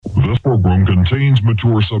This program contains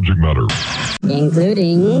mature subject matter,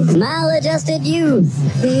 including maladjusted youth,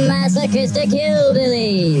 masochistic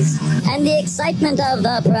hillbillies, and the excitement of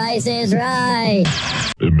The Price is Right.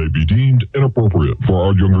 It may be deemed inappropriate for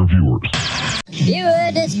our younger viewers.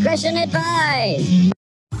 Viewer discretion advised.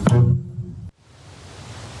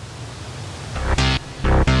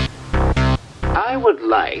 I would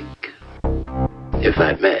like, if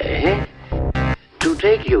I may, to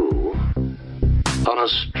take you on a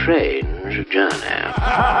strange journey.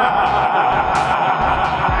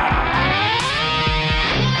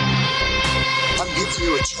 I'm giving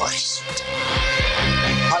you a choice.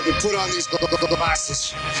 Either put on these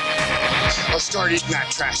glasses or start eating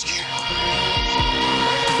that trash can.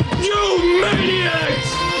 You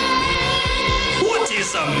maniacs! What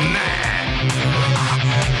is a man?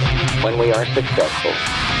 When we are successful,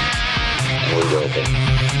 and we will be,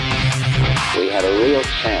 we have a real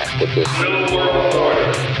chance at this. No world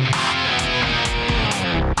order.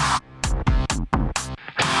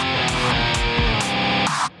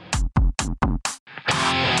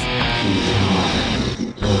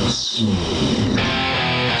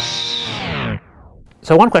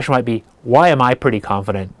 So one question might be, why am I pretty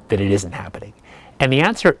confident that it isn't happening? And the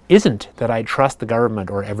answer isn't that I trust the government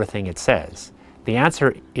or everything it says. The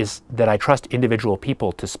answer is that I trust individual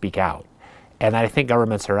people to speak out. And I think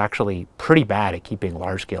governments are actually pretty bad at keeping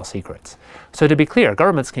large-scale secrets. So to be clear,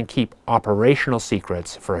 governments can keep operational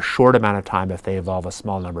secrets for a short amount of time if they involve a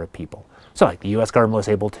small number of people. So like the US government was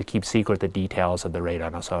able to keep secret the details of the raid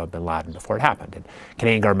on Osama bin Laden before it happened. And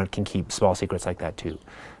Canadian government can keep small secrets like that too.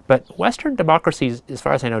 But Western democracies, as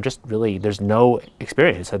far as I know, just really, there's no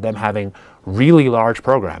experience of them having really large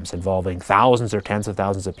programs involving thousands or tens of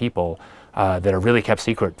thousands of people that are really kept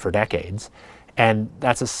secret for decades. And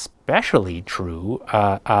that's especially true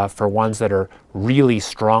for ones that are really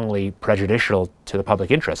strongly prejudicial to the public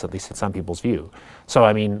interest, at least in some people's view. So,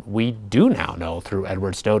 I mean, we do now know through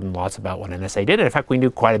Edward Snowden lots about what NSA did. And in fact, we knew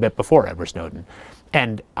quite a bit before Edward Snowden.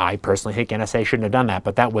 And I personally think NSA shouldn't have done that,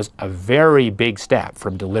 but that was a very big step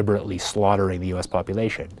from deliberately slaughtering the US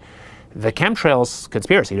population. The chemtrails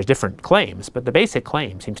conspiracy, there's different claims, but the basic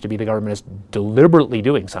claim seems to be the government is deliberately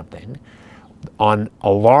doing something on a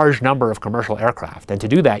large number of commercial aircraft. And to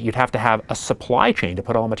do that, you'd have to have a supply chain to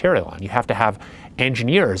put all the material on. You have to have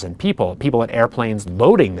engineers and people at airplanes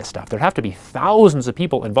loading this stuff. There'd have to be thousands of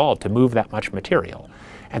people involved to move that much material.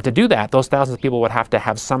 And to do that, those thousands of people would have to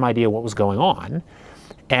have some idea what was going on.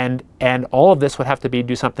 And all of this would have to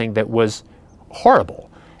do something that was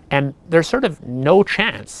horrible. And there's sort of no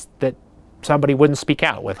chance that somebody wouldn't speak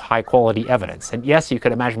out with high quality evidence. And yes, you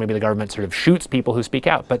could imagine maybe the government sort of shoots people who speak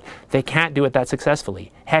out, but they can't do it that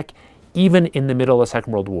successfully. Heck, even in the middle of the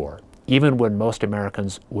Second World War, even when most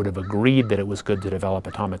Americans would have agreed that it was good to develop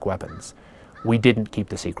atomic weapons, we didn't keep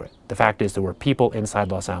the secret. The fact is there were people inside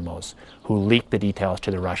Los Alamos who leaked the details to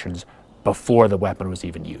the Russians before the weapon was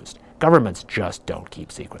even used. Governments just don't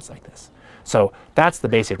keep secrets like this. So that's the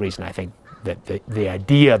basic reason I think that the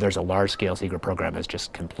idea there's a large-scale secret program is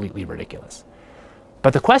just completely ridiculous.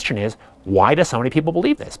 But the question is, why do so many people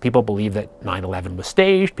believe this? People believe that 9/11 was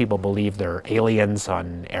staged. People believe there are aliens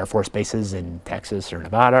on Air Force bases in Texas or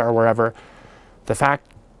Nevada or wherever. The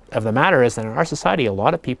fact of the matter is that in our society, a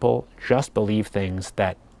lot of people just believe things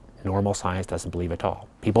that normal science doesn't believe at all.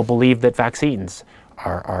 People believe that vaccines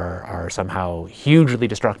are somehow hugely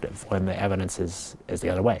destructive when the evidence is the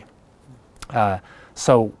other way.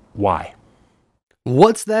 So why?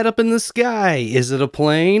 What's that up in the sky? Is it a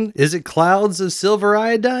plane? Is it clouds of silver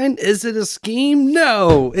iodine? Is it a scheme?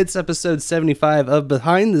 No! It's episode 75 of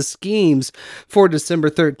Behind the Schemes for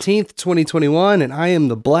December 13th, 2021, and I am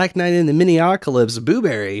the Black Knight in the Minneapolis,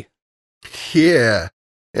 Booberry. Yeah,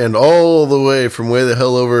 and all the way from way the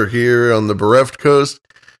hell over here on the bereft coast,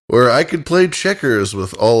 where I could play checkers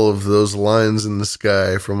with all of those lines in the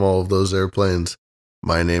sky from all of those airplanes.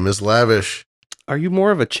 My name is Lavish. Are you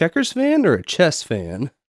more of a checkers fan or a chess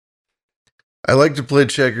fan? I like to play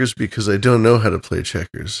checkers because I don't know how to play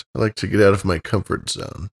checkers. I like to get out of my comfort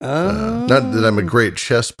zone. Not that I'm a great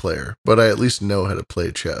chess player, but I at least know how to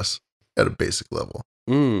play chess at a basic level.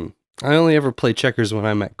 I only ever play checkers when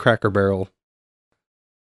I'm at Cracker Barrel.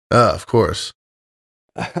 Ah, of course.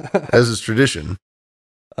 As is tradition.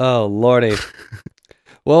 Oh, lordy.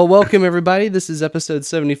 Well, welcome everybody. This is episode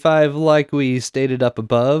 75, like we stated up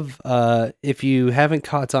above. If you haven't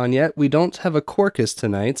caught on yet, we don't have a Corcus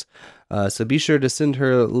tonight, so be sure to send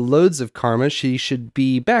her loads of karma. She should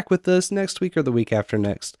be back with us next week or the week after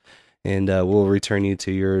next, and we'll return you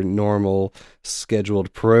to your normal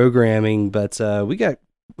scheduled programming. But we got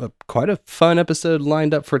quite a fun episode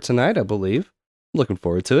lined up for tonight, I believe. Looking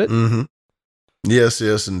forward to it. Mm-hmm. Yes,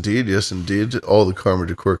 indeed. Yes, indeed. All the Karma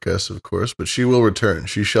Decorecasts, of course, but she will return.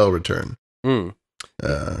 She shall return.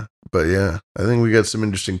 But yeah, I think we got some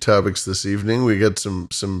interesting topics this evening. We got some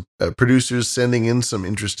producers sending in some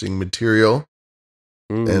interesting material,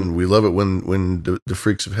 and we love it when the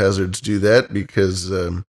Freaks of Hazards do that, because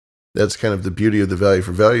that's kind of the beauty of the value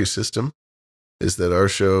for value system, is that our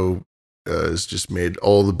show is just made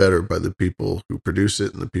all the better by the people who produce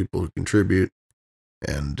it and the people who contribute,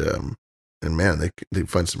 and man, they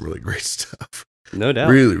find some really great stuff. No doubt,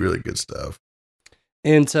 really, really good stuff.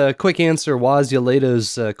 And quick answer, Waz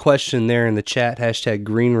Yoleto's question there in the chat, hashtag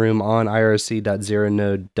greenroom on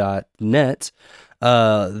irc.zeronode.net.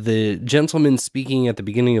 The gentleman speaking at the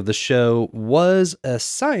beginning of the show was a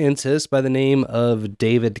scientist by the name of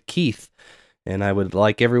David Keith. And I would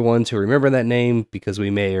like everyone to remember that name, because we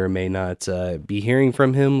may or may not be hearing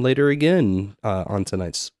from him later again on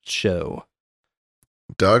tonight's show.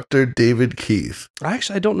 Dr. David Keith.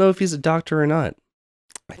 Actually, I don't know if he's a doctor or not.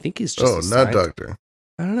 I think he's just not doctor.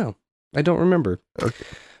 I don't know. I don't remember. Okay.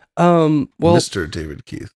 Well, Mr. David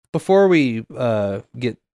Keith. Before we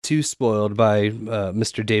get too spoiled by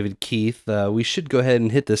Mr. David Keith, we should go ahead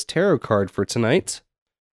and hit this tarot card for tonight.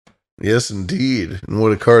 Yes, indeed. And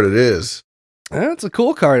what a card it is. That's a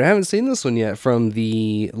cool card. I haven't seen this one yet, from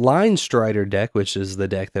the Line Strider deck, which is the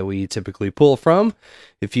deck that we typically pull from.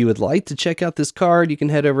 If you would like to check out this card, you can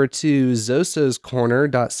head over to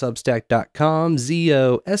zososcorner.substack.com,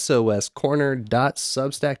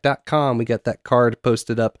 zososcorner.substack.com. We got that card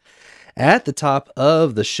posted up at the top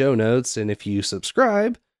of the show notes, and if you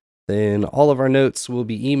subscribe, then all of our notes will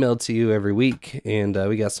be emailed to you every week, and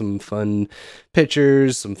we got some fun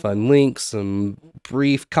pictures, some fun links, some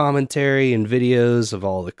brief commentary and videos of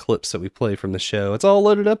all the clips that we play from the show. It's all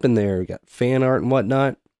loaded up in there. We got fan art and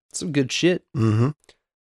whatnot. Some good shit. But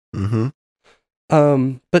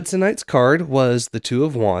tonight's card was the Two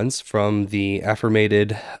of Wands from the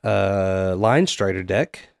affirmated Line Strider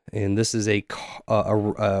deck. And this is a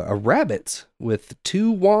rabbit with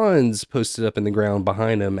two wands posted up in the ground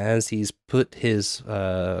behind him as he's put his,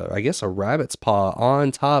 I guess, a rabbit's paw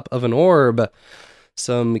on top of an orb.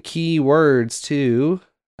 Some key words to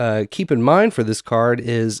keep in mind for this card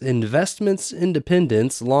is investments,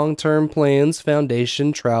 independence, long-term plans,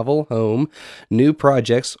 foundation, travel, home, new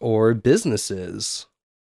projects, or businesses.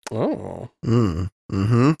 Oh.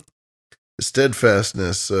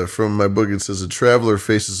 Steadfastness. From my book, it says, a traveler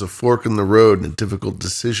faces a fork in the road and a difficult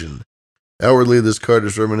decision. Outwardly, this card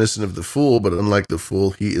is reminiscent of the Fool, but unlike the Fool,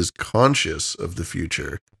 he is conscious of the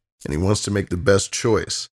future, and he wants to make the best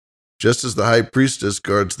choice. Just as the High Priestess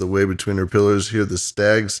guards the way between her pillars, here the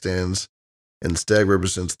Stag stands, and the Stag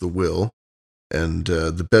represents the will. And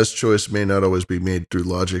the best choice may not always be made through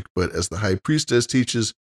logic, but as the High Priestess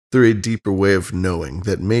teaches, through a deeper way of knowing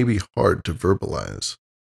that may be hard to verbalize.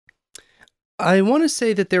 I want to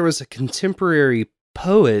say that there was a contemporary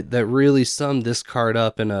poet that really summed this card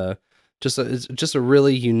up in a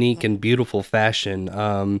really unique and beautiful fashion.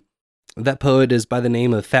 That poet is by the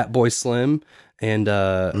name of Fatboy Slim, and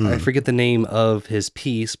I forget the name of his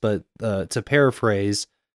piece, but to paraphrase,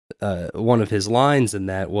 one of his lines in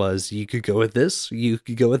that was, "You could go with this, you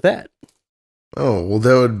could go with that." Oh, well,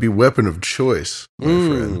 that would be Weapon of Choice, my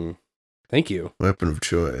friend. Thank you. Weapon of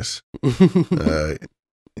Choice.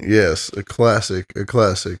 Yes, a classic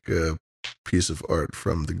piece of art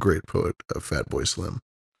from the great poet Fatboy Slim.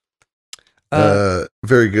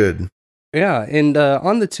 Very good. Yeah, and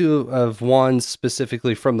on the Two of Wands,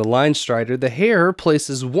 specifically from the Line Strider, the hare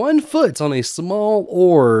places one foot on a small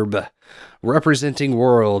orb, representing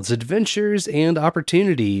worlds, adventures, and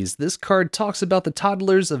opportunities. This card talks about the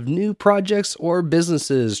toddlers of new projects or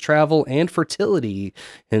businesses, travel, and fertility,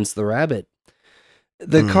 hence the rabbit.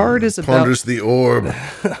 The card is about... Ponders the orb.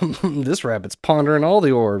 This rabbit's pondering all the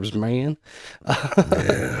orbs, man.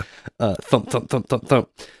 Yeah. Thump, thump, thump, thump, thump.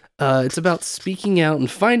 It's about speaking out and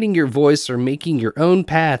finding your voice or making your own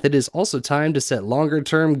path. It is also time to set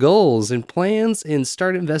longer-term goals and plans and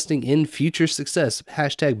start investing in future success.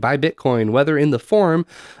 Hashtag buy Bitcoin, whether in the form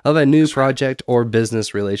of a new project or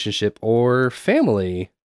business relationship or family.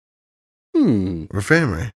 Or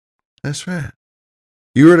family. That's right.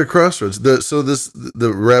 You were at a crossroads.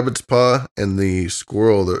 The rabbit's paw and the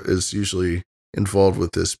squirrel is usually involved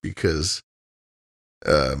with this because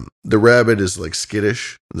the rabbit is like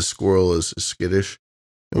skittish, and the squirrel is skittish.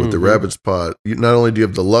 And with the rabbit's paw, not only do you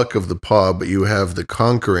have the luck of the paw, but you have the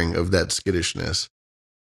conquering of that skittishness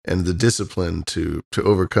and the discipline to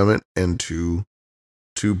overcome it and to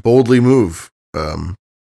boldly move, in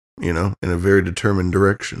a very determined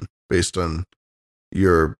direction based on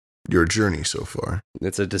your your journey so far.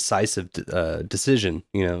 It's a decisive decision.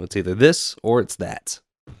 You know, it's either this or it's that.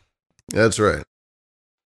 That's right.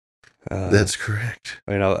 That's correct.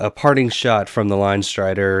 You know, a parting shot from the Line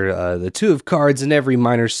Strider. The 2 of cards in every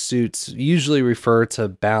minor suits usually refer to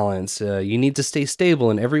balance. You need to stay stable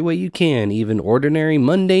in every way you can, even ordinary,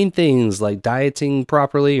 mundane things like dieting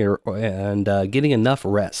properly and getting enough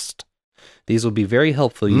rest. These will be very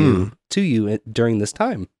helpful to you during this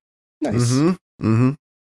time. Nice.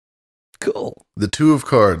 Cool. The 2 of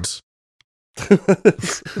cards.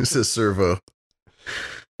 This is Servo.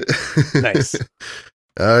 Nice.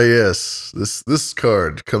 Ah, yes. This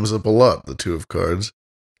card comes up a lot, the 2 of cards.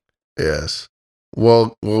 Yes.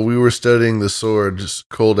 While we were studying the swords,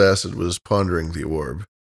 Cold Acid was pondering the orb.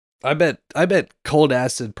 I bet Cold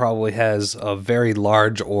Acid probably has a very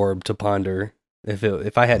large orb to ponder,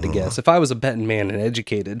 if I had to guess. If I was a betting man and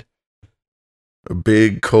educated. A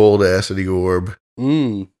big, cold, acidy orb.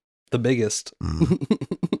 The biggest.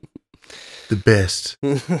 The best.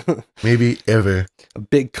 Maybe ever. A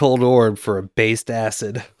big cold orb for a based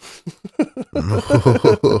acid.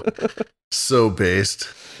 Oh, so based.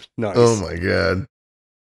 Nice. Oh my god.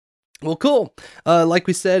 Well, cool. Like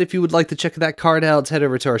we said, if you would like to check that card out, head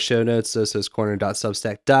over to our show notes,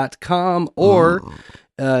 sososcorner.substack.com, or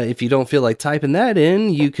if you don't feel like typing that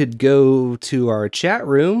in, you could go to our chat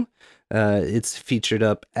room. It's featured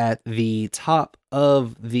up at the top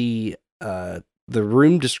of the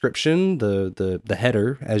room description, the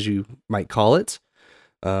header, as you might call it.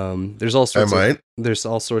 There's all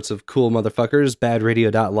sorts of cool motherfuckers.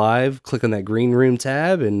 Badradio.live. Click on that green room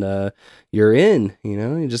tab, and you're in. You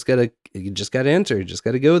know, you just gotta enter. You just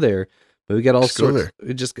gotta go there. But we got all sorts.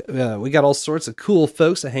 We got all sorts of cool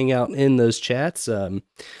folks that hang out in those chats.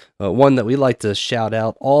 One that we like to shout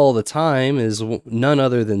out all the time is none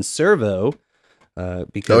other than Servo.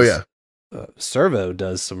 Because Servo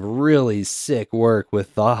does some really sick work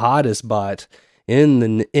with the hottest bot in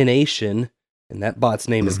the nation, and that bot's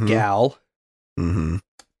name is Gal. Oh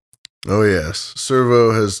yes,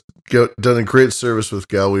 Servo has done a great service with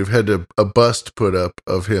Gal. We've had a bust put up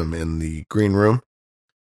of him in the green room.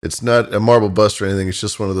 It's not a marble bust or anything. It's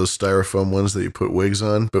just one of those styrofoam ones that you put wigs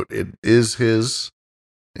on, but it is his.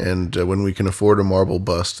 And when we can afford a marble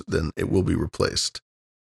bust, then it will be replaced.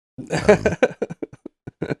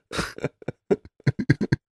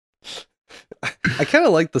 I kind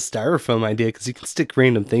of like the styrofoam idea because you can stick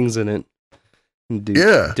random things in it and do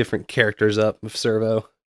different characters up with Servo.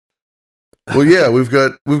 Well, yeah, we've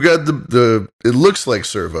got the it looks like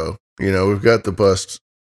Servo. You know, we've got the bust.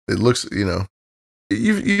 It looks, you know,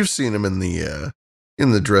 you've seen him in the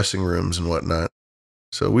dressing rooms and whatnot.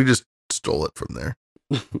 So we just stole it from there.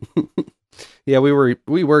 Yeah, we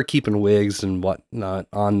were keeping wigs and whatnot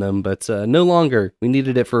on them, but no longer. We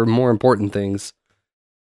needed it for more important things.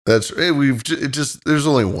 There's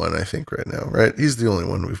only one, I think, right now, right? He's the only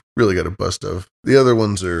one we've really got a bust of. The other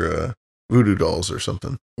ones are voodoo dolls or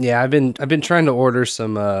something. Yeah, I've been trying to order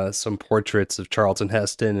some portraits of Charlton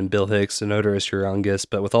Heston and Bill Hicks and Oderus Urungus,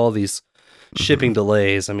 but with all these shipping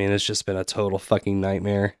delays, I mean, it's just been a total fucking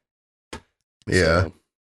nightmare. Yeah.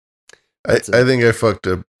 So, I think I fucked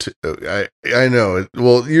up. I know it.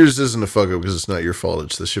 Well, yours isn't a fuck up because it's not your fault.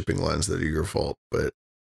 It's the shipping lines that are your fault. But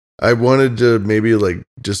I wanted to maybe like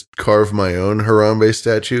just carve my own Harambe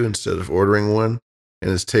statue instead of ordering one,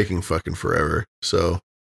 and it's taking fucking forever. So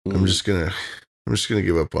I'm just gonna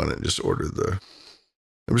give up on it and just order the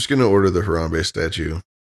Harambe statue.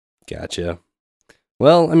 Gotcha.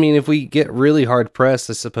 Well, I mean, if we get really hard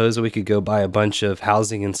pressed, I suppose we could go buy a bunch of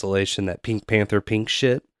housing insulation, that Pink Panther pink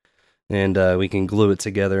shit. And we can glue it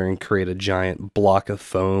together and create a giant block of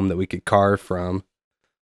foam that we could carve from.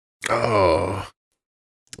 Oh.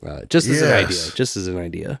 Just as an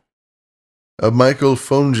idea. A Michael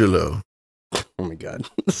Fongelo. Oh my god.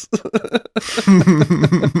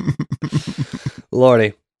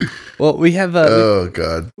 Lordy. Well, we have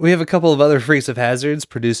we have a couple of other Freaks of Hazards,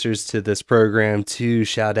 producers to this program, to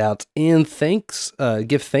shout out and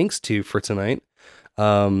give thanks to for tonight.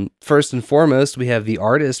 First and foremost, we have the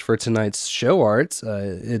artist for tonight's show art.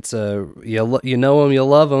 It's you know him, you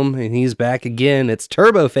love him, and he's back again. It's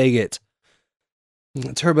Turbo Faggot.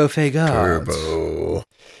 Turbo Faggot.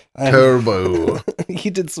 Turbo. He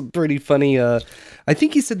did some pretty funny. I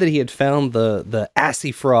think he said that he had found the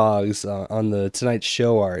assy frogs on the tonight's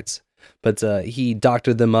show arts, but he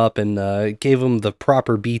doctored them up and gave them the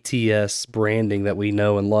proper BTS branding that we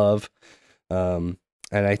know and love.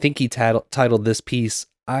 And I think he titled this piece,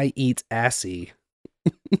 I Eat Assy.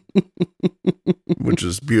 Which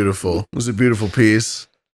is beautiful. It was a beautiful piece.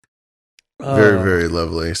 Very, very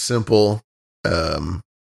lovely. Simple.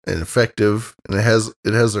 and effective, and it has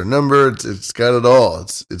their number. It's got it all.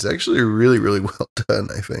 It's actually really, really well done,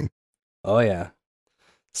 I think. Oh yeah,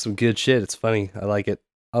 some good shit. It's funny. I like it.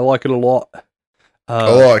 I like it a lot.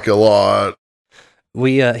 I like it a lot.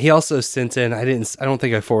 He also sent in. I don't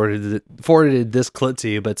think I forwarded this clip to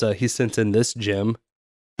you, but he sent in this gem.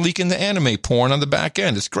 Leaking the anime porn on the back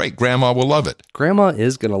end. It's great. Grandma will love it. Grandma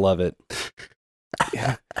is gonna love it.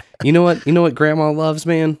 Yeah. You know what Grandma loves,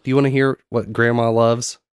 man? Do you want to hear what Grandma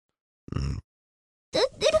loves?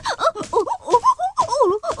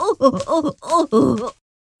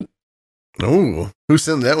 Oh, who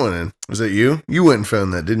sent that one in? Was that you? You went and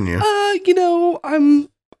found that, didn't you?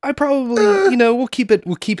 I probably, we'll keep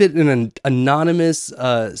it in an anonymous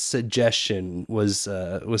suggestion was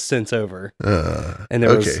sent over. And there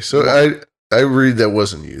okay, so I read that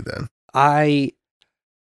wasn't you then.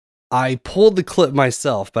 I pulled the clip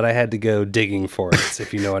myself, but I had to go digging for it,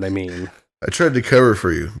 if you know what I mean. I tried to cover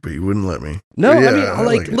for you, but you wouldn't let me. No, yeah, I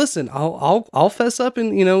mean, listen, I'll fess up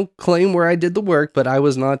and, claim where I did the work, but I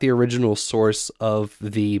was not the original source of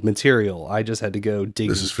the material. I just had to go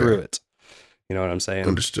digging through it. You know what I'm saying?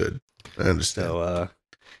 Understood. I understand. So,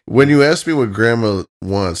 when you ask me what Grandma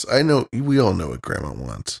wants, we all know what Grandma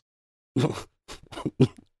wants. I'm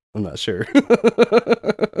not sure.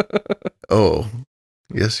 Oh,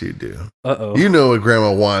 yes, you do. Uh-oh. You know what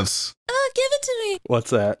Grandma wants. Give it to me.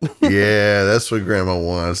 What's that? Yeah, that's what Grandma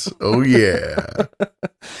wants. Oh, yeah.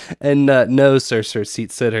 And no, Sir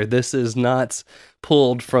Seat Sitter, this is not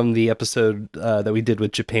pulled from the episode that we did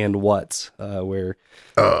with Japan What's, where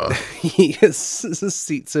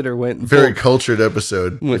Seat Sitter went and very cultured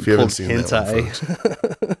episode. If you haven't seen hentai.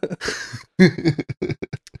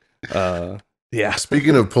 That one, yeah.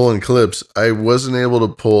 Speaking of pulling clips, I wasn't able to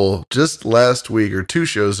pull just last week or 2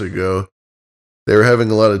 shows ago. They were having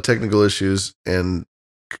a lot of technical issues, and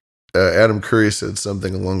Adam Curry said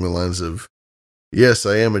something along the lines of, "Yes,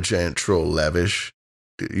 I am a giant troll, Lavish."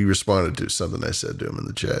 He responded to something I said to him in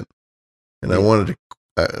the chat, and I wanted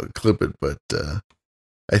to clip it, but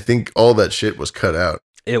I think all that shit was cut out.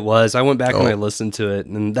 It was. I went back and I listened to it,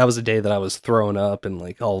 and that was a day that I was throwing up and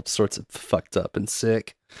like all sorts of fucked up and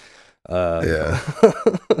sick. Yeah.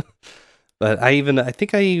 But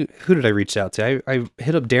who did I reach out to? I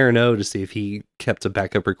hit up Darren O to see if he kept a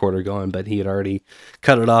backup recorder going, but he had already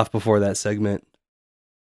cut it off before that segment.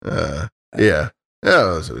 Yeah. Yeah,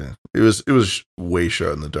 it was way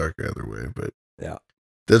shot in the dark either way, but yeah.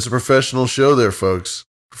 That's a professional show there, folks.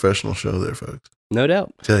 No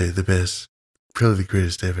doubt. Tell you the best. Probably the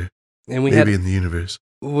greatest ever. And maybe in the universe.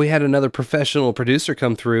 We had another professional producer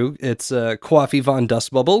come through. It's Coffee Von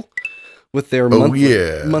Dustbubble with their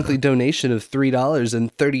monthly donation of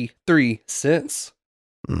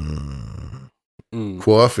 $3.33.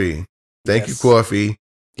 Coffee. Thank you, Coffee.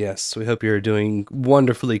 Yes, we hope you're doing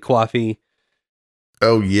wonderfully, Coffee.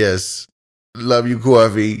 Oh, yes. Love you,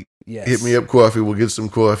 Coffee. Yes. Hit me up, Coffee. We'll get some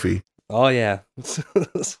coffee. Oh, yeah.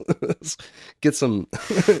 Get some...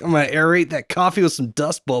 I'm going to aerate that coffee with some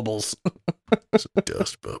dust bubbles. Some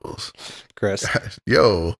dust bubbles. Chris.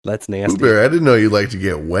 Yo. That's nasty. Boo Bear, I didn't know you like to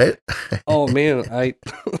get wet. Oh, man. I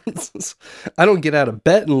don't get out of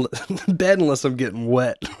bed unless I'm getting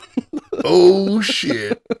wet. Oh,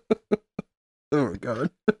 shit. Oh, my God.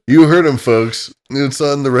 You heard him, folks. It's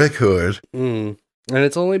on the record. And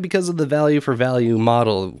it's only because of the value for value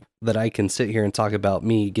model that I can sit here and talk about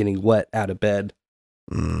me getting wet out of bed.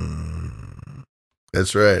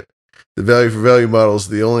 That's right. The value for value model is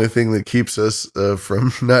the only thing that keeps us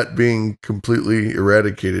from not being completely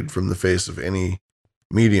eradicated from the face of any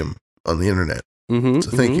medium on the internet. So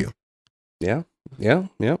thank you. Yeah.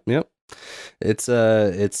 It's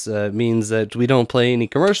means that we don't play any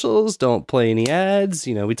commercials, don't play any ads.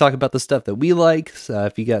 You know, we talk about the stuff that we like.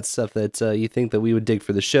 If you got stuff that you think that we would dig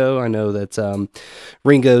for the show, I know that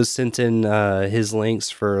Ringo sent in his links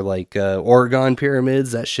for like Oregon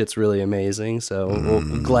pyramids. That shit's really amazing. So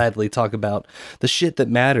we'll gladly talk about the shit that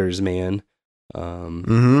matters, man.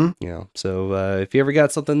 You know, so if you ever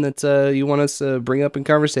got something that you want us to bring up in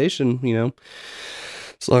conversation, you know,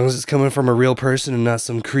 as long as it's coming from a real person and not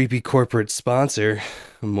some creepy corporate sponsor,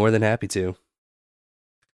 I'm more than happy to.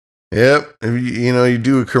 Yep. You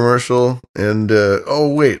do a commercial and,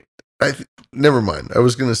 never mind. I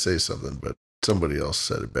was going to say something, but somebody else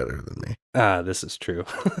said it better than me. This is true.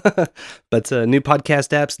 But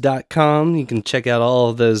newpodcastapps.com, you can check out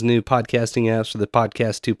all of those new podcasting apps for the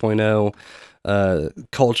Podcast 2.0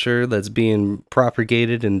 culture that's being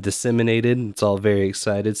propagated and disseminated. It's all very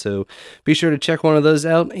excited, so be sure to check one of those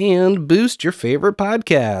out and boost your favorite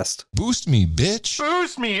podcast. Boost me, bitch.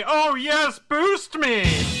 Boost me. Oh yes, boost me.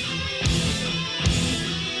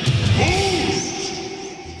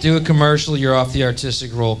 Do a commercial, you're off the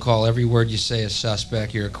artistic roll call. Every word you say is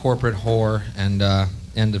suspect. You're a corporate whore, and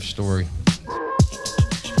end of story.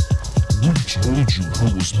 We told you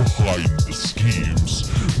who was behind the schemes,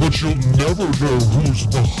 but you'll never know who's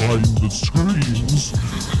behind the screams.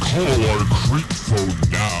 Call our creep phone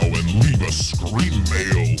now and leave a scream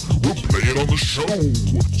mail. We'll play it on the show.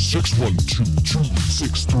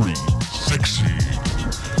 612-263-SEXY.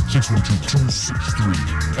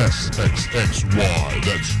 612-263-SXXY.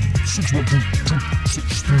 That's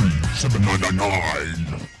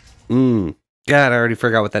 612-263-7999. God, I already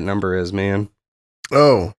forgot what that number is, man.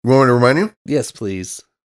 Oh, you want me to remind you? Yes, please.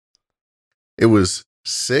 It was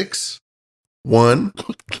 6, 1,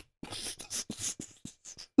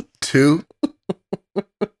 2,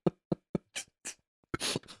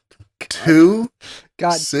 2,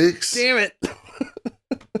 God 6, damn it.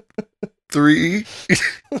 3.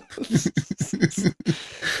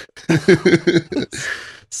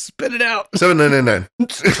 Spit it out. 7999.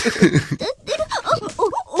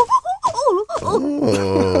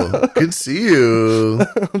 Oh, good to see you.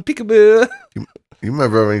 Peekaboo. You my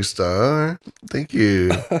brother star. Thank you.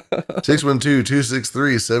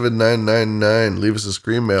 612-263-7999. Leave us a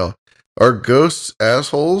scream mail. Are ghosts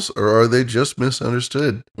assholes or are they just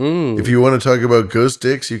misunderstood? If you want to talk about ghost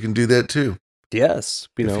dicks, you can do that too. Yes.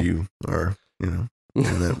 If you are, in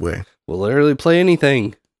that way. We'll literally play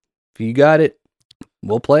anything. If you got it,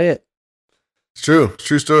 we'll play it. It's true. It's a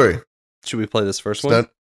true story. Should we play this first It's one?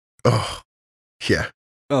 Oh, yeah.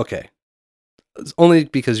 Okay. It's only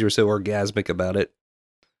because you were so orgasmic about it.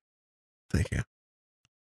 Thank you.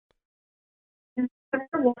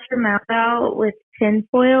 Wash your mouth out with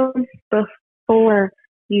tinfoil before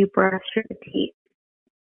you brush your teeth.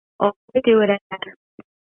 Always do it after.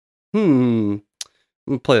 Let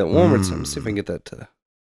me play that one more time. See if I can get that to...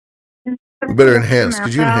 You better enhance.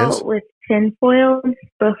 Could you enhance? Out with tinfoil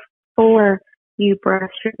before you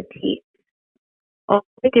brush your teeth. Always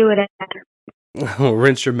do it after.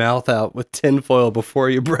 Rinse your mouth out with tinfoil before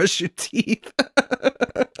you brush your teeth.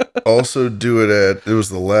 Also do it at... It was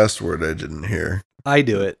the last word I didn't hear. I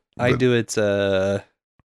do it. I do it, let's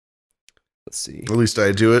see. At least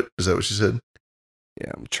I do it. Is that what she said?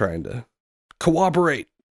 Yeah, I'm trying to cooperate.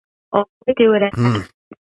 Always do it after.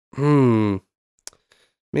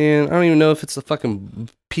 Man, I don't even know if it's a fucking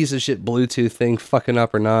piece of shit Bluetooth thing fucking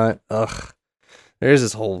up or not. Ugh. There's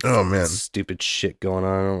this whole stupid shit going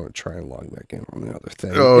on. I don't want to try and log back in on the other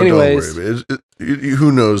thing. Oh, anyways. don't worry.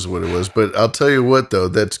 Who knows what it was? But I'll tell you what, though.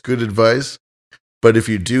 That's good advice. But if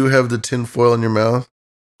you do have the tinfoil in your mouth,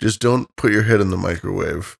 just don't put your head in the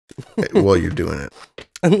microwave while you're doing it.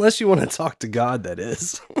 Unless you want to talk to God, that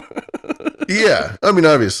is. Yeah. I mean,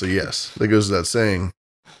 obviously, yes. That goes without saying.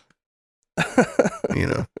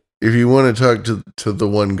 If you want to talk to the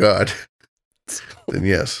one God, then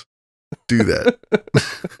yes, do that.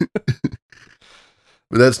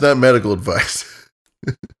 But that's not medical advice.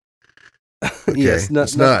 Okay? Yes,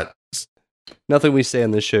 it's not. Nothing we say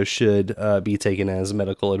on this show should be taken as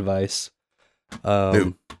medical advice.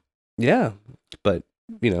 No. Yeah, but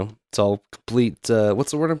it's all complete.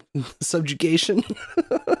 What's the word? Subjugation.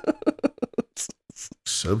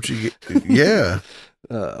 Yeah.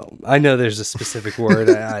 I know there's a specific word.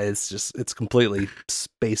 It's completely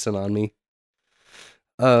spacing on me.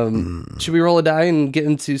 Should we roll a die and get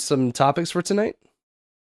into some topics for tonight?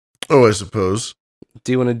 Oh, I suppose.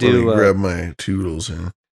 Do you want to do? Let me grab my toodles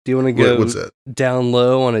here. Do you want to go what's that? Down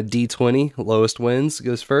low on a D20? Lowest wins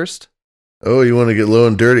goes first. Oh, you want to get low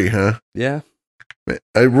and dirty, huh? Yeah.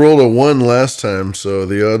 I rolled a 1 last time, so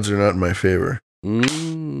the odds are not in my favor.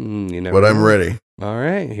 But I'm ready. All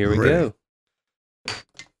right, here we go.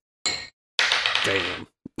 Damn.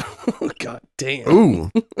 God damn. Ooh.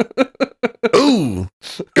 Ooh.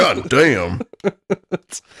 God damn.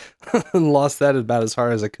 Lost that about as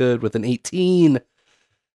hard as I could with an 18.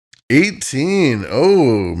 18.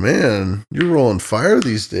 Oh, man. You're rolling fire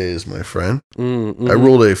these days, my friend. Mm-hmm. I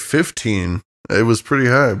rolled a 15. It was pretty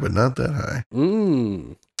high, but not that high.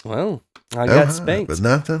 Well, I got spanked. But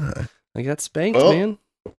not that high. I got spanked, man.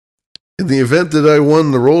 In the event that I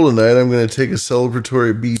won the roll tonight, I'm going to take a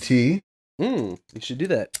celebratory BT. You should do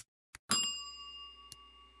that.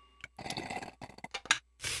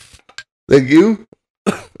 Thank you.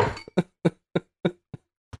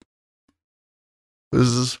 This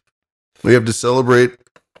is... We have to celebrate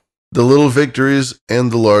the little victories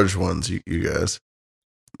and the large ones, you guys.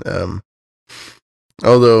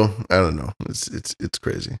 Although I don't know, it's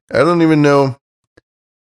crazy. I don't even know.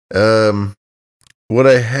 What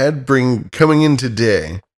I had coming in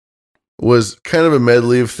today was kind of a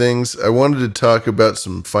medley of things. I wanted to talk about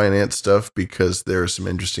some finance stuff because there are some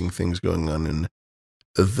interesting things going on in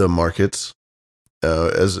the markets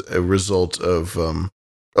as a result of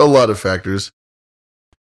a lot of factors.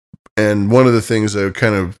 And one of the things I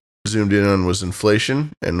kind of zoomed in on was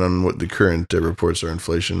inflation, and on what the current reports are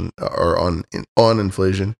on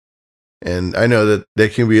inflation. And I know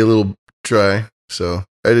that can be a little dry, so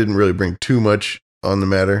I didn't really bring too much on the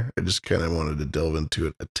matter. I just kind of wanted to delve into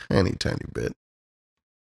it a tiny bit.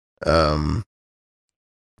 And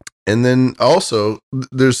then also,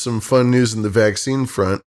 there's some fun news in the vaccine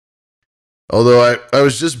front. Although I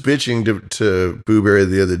was just bitching to Booberry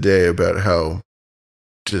the other day about how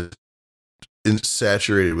just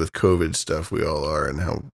saturated with COVID stuff we all are, and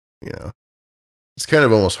how, it's kind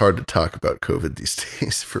of almost hard to talk about COVID these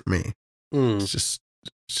days for me. It's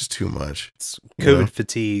just too much. It's COVID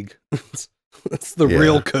fatigue. That's the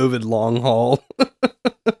real COVID long haul.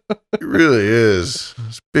 It really is.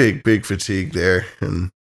 It's big fatigue there,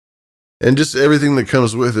 and just everything that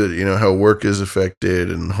comes with it. How work is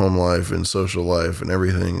affected, and home life, and social life, and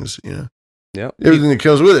everything is, everything that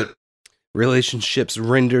comes with it. Relationships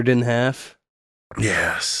rendered in half.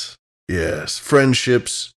 Yes.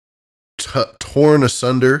 Friendships torn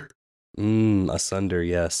asunder. Asunder,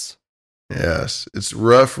 yes. Yes. It's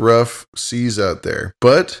rough seas out there.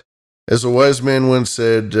 But, as a wise man once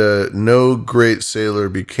said, no great sailor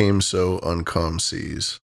became so on calm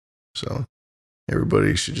seas. So,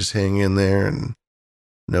 everybody should just hang in there and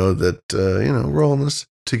know that, we're all in this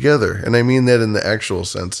together. And I mean that in the actual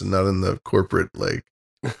sense, and not in the corporate,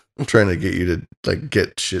 trying to get you to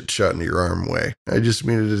get shit shot into your arm way. I just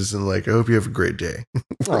mean it as in I hope you have a great day.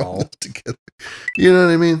 We're all together. You know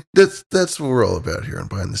what I mean? That's what we're all about here on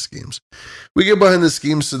Behind the Schemes. We get behind the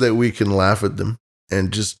schemes so that we can laugh at them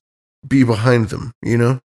and just be behind them,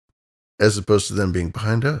 as opposed to them being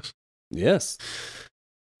behind us. Yes.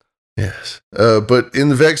 But in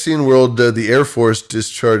the vaccine world, the Air Force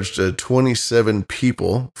discharged 27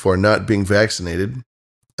 people for not being vaccinated.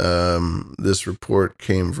 This report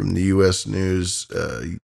came from the U.S. News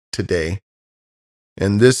today.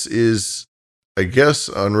 And this is, I guess,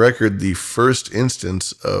 on record, the first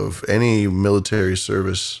instance of any military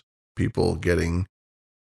service people getting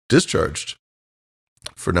discharged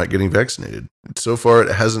for not getting vaccinated. So far,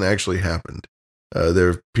 it hasn't actually happened. There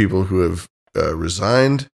are people who have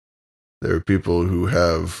resigned. There are people who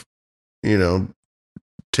have,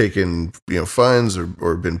 taken, fines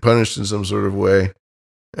or been punished in some sort of way.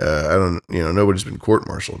 Nobody's been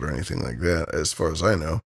court-martialed or anything like that, as far as I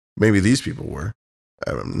know. Maybe these people were.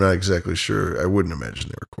 I'm not exactly sure. I wouldn't imagine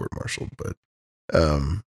they were court-martialed, but,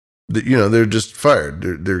 they're just fired.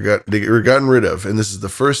 They were gotten rid of. And this is the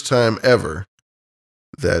first time ever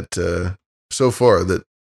that, so far, that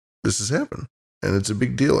this has happened. And it's a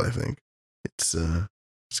big deal, I think. It's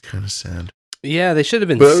kind of sad. Yeah, they should have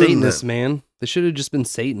been Satanists, man. They should have just been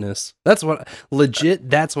Satanists. That's what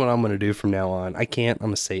I'm going to do from now on.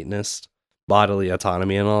 I'm a Satanist. Bodily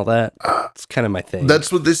autonomy and all that. It's kind of my thing.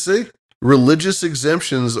 That's what they say. Religious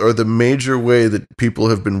exemptions are the major way that people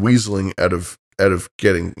have been weaseling out of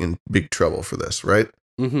getting in big trouble for this, right?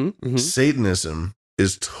 Mm-hmm. Satanism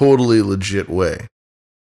is totally legit way,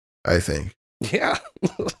 I think. Yeah.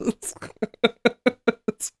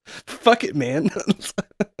 Fuck it, man.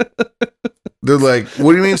 They're like,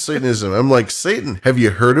 what do you mean Satanism? I'm like, Satan, have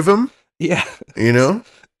you heard of him? Yeah.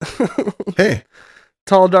 Hey.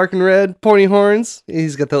 Tall, dark, and red, pointy horns.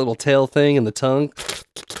 He's got that little tail thing and the tongue.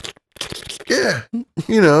 Yeah.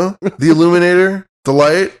 The illuminator, the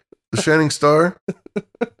light, the shining star,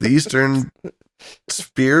 the Eastern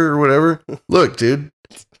spear or whatever. Look, dude,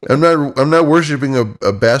 I'm not worshiping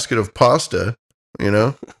a basket of pasta,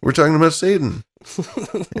 We're talking about Satan.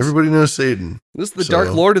 Everybody knows Satan. This is the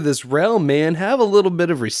Dark Lord of this realm, man. Have a little bit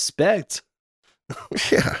of respect.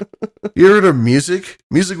 Yeah. You heard of music?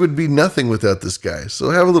 Music would be nothing without this guy. So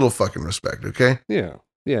have a little fucking respect, okay? Yeah.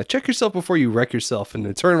 Yeah. Check yourself before you wreck yourself in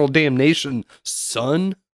eternal damnation,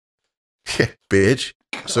 son. Yeah, bitch.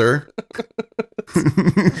 Sir.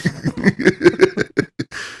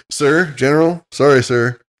 Sir, General. Sorry,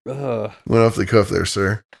 sir. Went off the cuff there,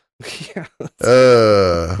 sir. Yeah.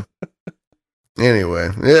 Anyway,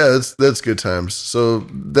 yeah, that's good times. So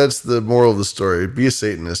that's the moral of the story. Be a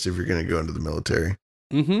Satanist if you're going to go into the military.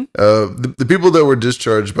 Mm-hmm. The people that were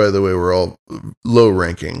discharged, by the way, were all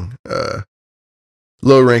low-ranking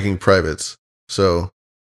privates. So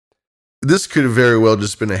this could have very well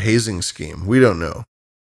just been a hazing scheme. We don't know,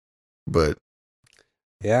 but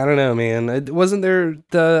yeah, I don't know, man. Wasn't there?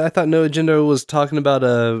 I thought No Agenda was talking about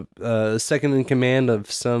a second in command of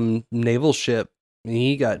some naval ship.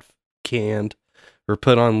 He got canned or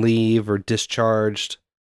put on leave or discharged.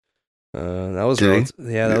 That was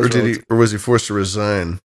or was he forced to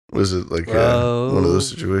resign? Was it like one of those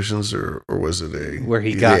situations, or was it where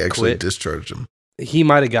he they got actually quit? discharged him? He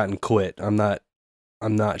might have gotten quit. I'm not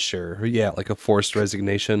sure. Yeah, like a forced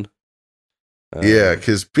resignation. Yeah,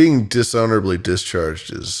 because being dishonorably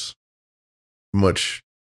discharged is much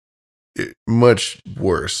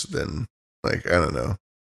worse than, like, I don't know,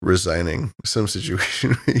 resigning. Some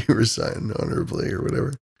situation where you resign honorably or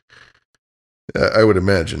whatever. I would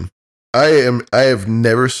imagine. I have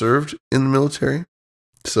never served in the military,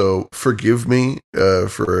 so forgive me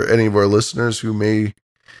for any of our listeners who may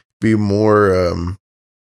be more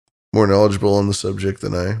knowledgeable on the subject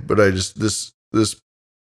than I. But I just this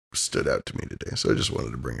stood out to me today, so I just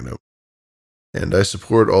wanted to bring it up. And I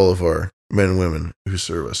support all of our men and women who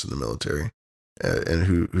serve us in the military and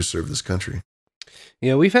who serve this country.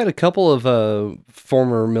 Yeah, we've had a couple of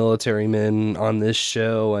former military men on this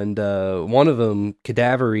show, and one of them,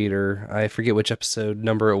 Cadaver Eater, I forget which episode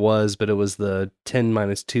number it was, but it was the 10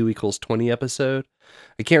 minus 2 equals 20 episode.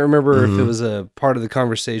 I can't remember if it was a part of the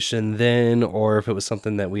conversation then or if it was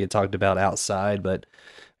something that we had talked about outside, but,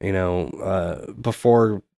 you know,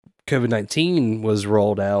 before COVID-19 was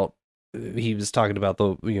rolled out, he was talking about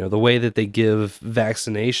the way that they give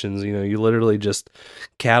vaccinations. You know, you literally just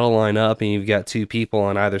cattle line up and you've got two people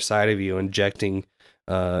on either side of you injecting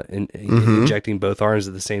injecting both arms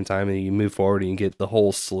at the same time, and you move forward and you get the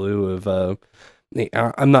whole slew of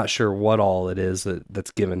I'm not sure what all it is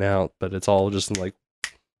that's given out, but it's all just like,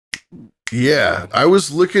 yeah, I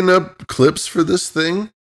was looking up clips for this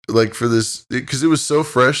thing, like for this, because it was so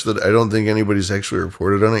fresh that I don't think anybody's actually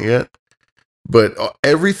reported on it yet. But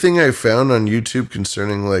everything I found on YouTube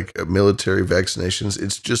concerning like military vaccinations,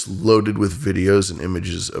 it's just loaded with videos and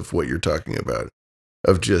images of what you're talking about,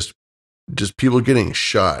 of just people getting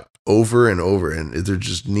shot over and over, and they're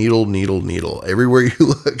just needle. Everywhere you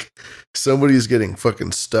look, somebody's getting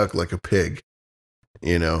fucking stuck like a pig.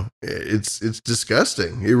 You know, it's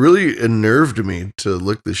disgusting. It really unnerved me to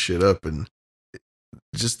look this shit up, and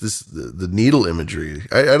just the needle imagery.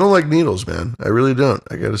 I don't like needles, man. I really don't.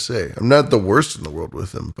 I gotta say, I'm not the worst in the world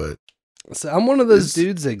with them, but so I'm one of those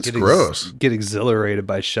dudes that gross. Get exhilarated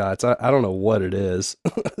by shots. I don't know what it is.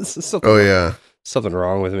 Something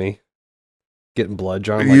wrong with me. Getting blood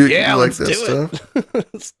drawn. You let's like that do stuff?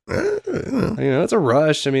 You know, it's a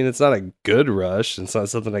rush. I mean, it's not a good rush. It's not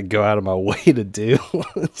something I go out of my way to do.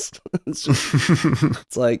 It's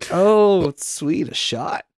like, oh, it's sweet, a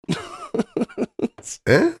shot.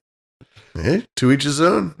 To each his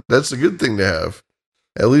own. That's a good thing to have.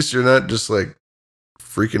 At least you're not just like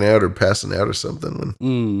freaking out or passing out or something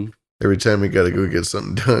when every time you got to go get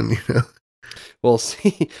something done, you know. Well,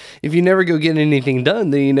 see, if you never go get anything done,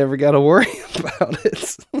 then you never got to worry about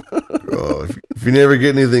it. Oh, if you never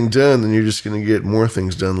get anything done, then you're just going to get more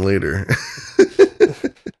things done later.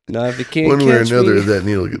 No, if you can't one way or catch another, me. that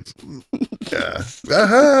needle gets.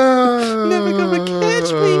 Aha! Never gonna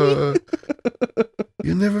catch me.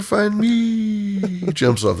 You'll never find me. He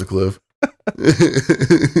jumps off the cliff.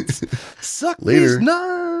 Suck later. these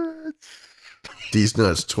nuts. These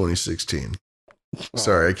Nuts 2016.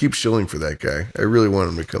 Sorry, I keep shilling for that guy. I really want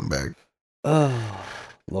him to come back. Oh,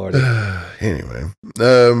 Lord. Anyway,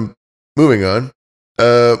 moving on.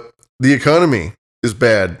 The economy is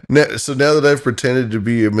bad. So now that I've pretended to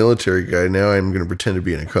be a military guy, now I'm going to pretend to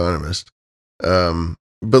be an economist. But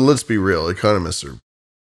let's be real. Economists are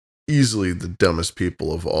easily the dumbest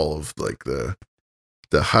people of all of like the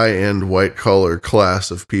high-end white-collar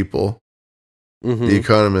class of people. Mm-hmm. The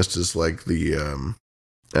economist is like the, I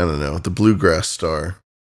don't know, the bluegrass star.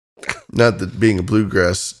 Not that being a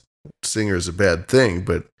bluegrass singer is a bad thing,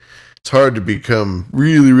 but it's hard to become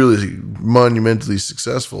really, really monumentally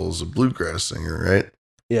successful as a bluegrass singer, right?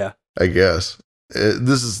 Yeah. I guess.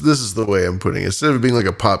 This is the way I'm putting it. Instead of being like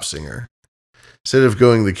a pop singer, instead of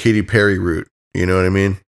going the Katy Perry route, you know what I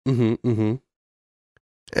mean? Mm-hmm, mm-hmm.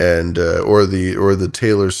 And or the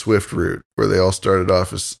Taylor Swift route, where they all started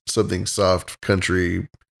off as something soft country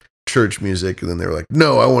church music, and then they were like,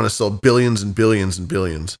 no, I want to sell billions and billions and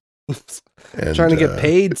billions. And, trying to get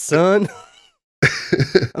paid, son.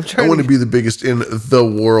 I want to be the biggest in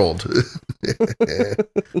the world.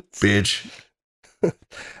 Bitch. I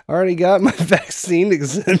already got my vaccine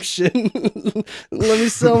exemption. Let me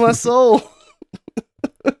sell my soul.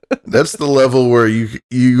 That's the level where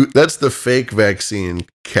you that's the fake vaccine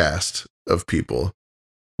cast of people,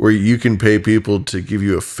 where you can pay people to give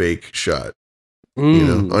you a fake shot, you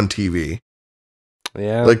know, on TV.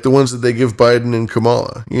 Yeah. Like the ones that they give Biden and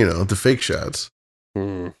Kamala, you know, the fake shots.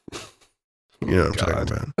 You know what I'm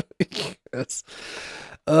talking about. Yes.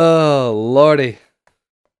 Oh, Lordy.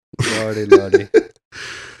 Lordy.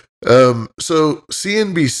 So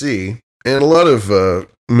CNBC And a lot of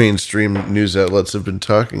mainstream news outlets have been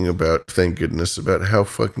talking about, thank goodness, about how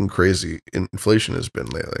fucking crazy inflation has been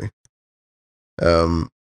lately.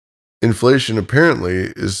 Inflation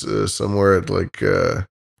apparently is somewhere at like, I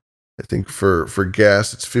think for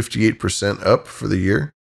gas, it's 58% up for the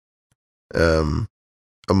year,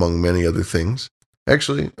 among many other things.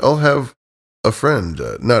 Actually, I'll have a friend,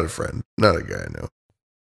 not a guy I know,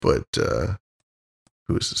 but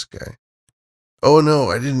who is this guy? Oh no,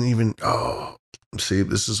 I didn't even. Oh, see,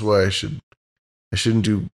 this is why I shouldn't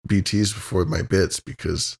do BTs before my bits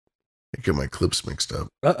because I get my clips mixed up.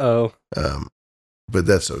 Uh-oh. But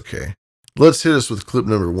that's okay. Let's hit us with clip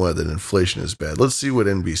number 1 that inflation is bad. Let's see what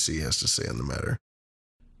NBC has to say on the matter.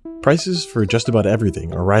 Prices for just about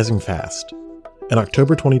everything are rising fast. In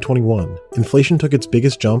October 2021, inflation took its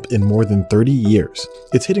biggest jump in more than 30 years.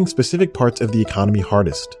 It's hitting specific parts of the economy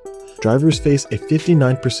hardest. Drivers face a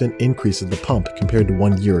 59% increase at the pump compared to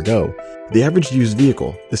 1 year ago. The average used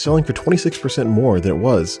vehicle is selling for 26% more than it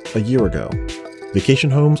was a year ago. Vacation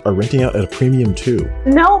homes are renting out at a premium too.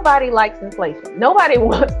 Nobody likes inflation. Nobody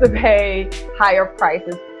wants to pay higher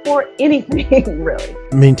prices for anything, really.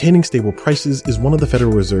 Maintaining stable prices is one of the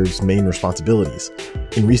Federal Reserve's main responsibilities.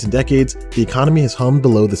 In recent decades, the economy has hummed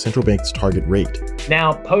below the central bank's target rate.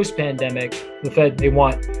 Now, post-pandemic, the Fed, they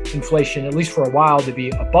want inflation, at least for a while, to be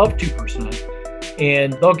above 2%.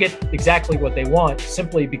 And they'll get exactly what they want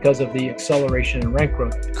simply because of the acceleration in rent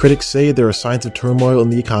growth. Critics say there are signs of turmoil in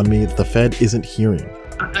the economy that the Fed isn't hearing.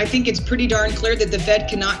 I think it's pretty darn clear that the Fed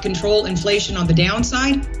cannot control inflation on the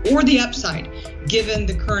downside or the upside, given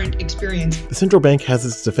the current experience. The central bank has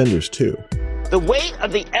its defenders too. The weight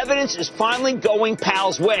of the evidence is finally going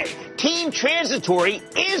Powell's way. Team Transitory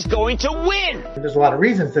is going to win. There's a lot of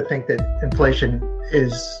reasons to think that inflation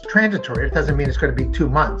is transitory. It doesn't mean it's going to be 2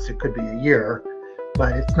 months. It could be a year,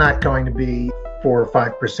 but it's not going to be 4 or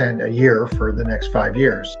 5% a year for the next 5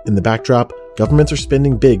 years. In the backdrop, governments are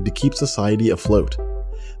spending big to keep society afloat.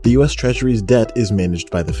 The U.S. Treasury's debt is managed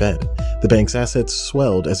by the Fed. The bank's assets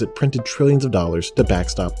swelled as it printed trillions of dollars to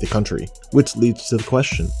backstop the country, which leads to the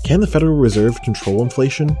question, can the Federal Reserve control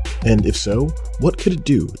inflation? And if so, what could it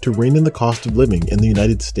do to rein in the cost of living in the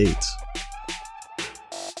United States?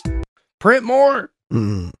 Print more!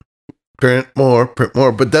 Print more.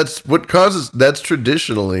 But that's what causes, that's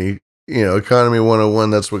traditionally, economy 101,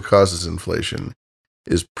 that's what causes inflation,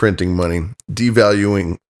 is printing money,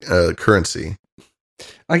 devaluing currency.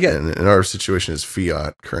 And in our situation is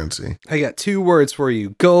fiat currency. I got 2 words for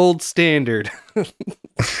you. Gold standard.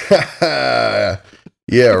 Yeah,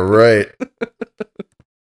 right.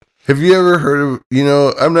 Have you ever heard of,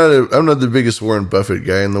 I'm not the biggest Warren Buffett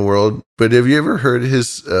guy in the world, but have you ever heard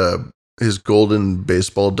his golden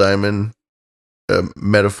baseball diamond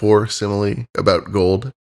metaphor, simile about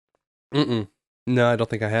gold? No, I don't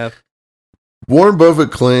think I have. Warren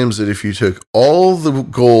Buffett claims that if you took all the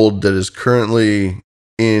gold that is currently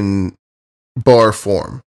in bar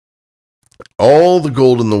form, all the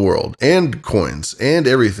gold in the world, and coins, and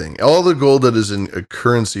everything, all the gold that is in a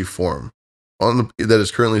currency form that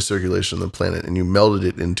is currently in circulation on the planet, and you melted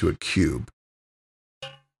it into a cube,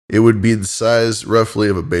 it would be the size roughly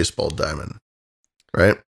of a baseball diamond,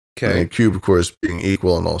 right? Okay. And a cube, of course, being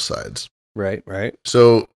equal on all sides. Right.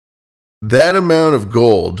 So that amount of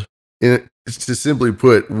gold, to simply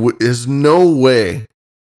put, is no way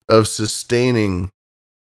of sustaining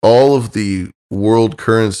all of the world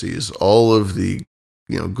currencies, all of the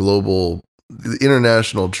global, the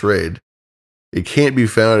international trade. It can't be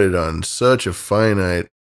founded on such a finite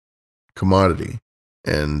commodity,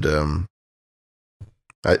 and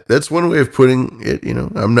that's one way of putting it.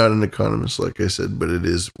 I'm not an economist, like I said, but it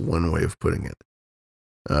is one way of putting it.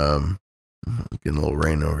 Getting a little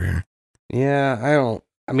rain over here. Yeah,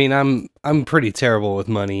 I'm pretty terrible with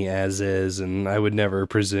money as is, and I would never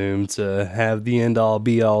presume to have the end-all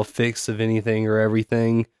be-all fix of anything or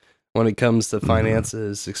everything when it comes to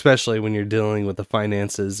finances, especially when you're dealing with the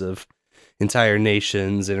finances of entire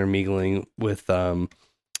nations intermingling with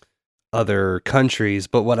other countries.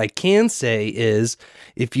 But what I can say is,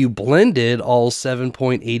 if you blended all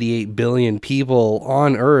 7.88 billion people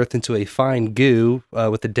on Earth into a fine goo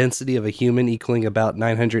with the density of a human equaling about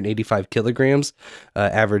 985 kilograms,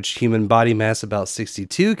 average human body mass about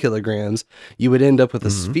 62 kilograms, you would end up with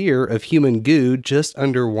a sphere of human goo just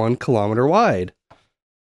under 1 kilometer wide.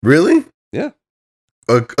 Really? Yeah.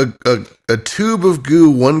 A tube of goo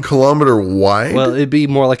 1 kilometer wide? Well, it'd be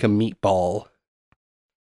more like a meatball.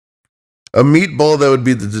 A meatball that would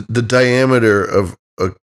be the diameter of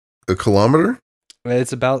a kilometer?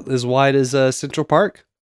 It's about as wide as Central Park.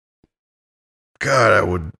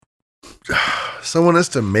 God, someone has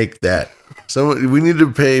to make that We need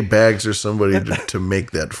to pay Bags or somebody to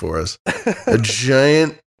make that for us. A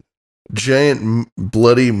giant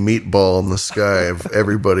bloody meatball in the sky of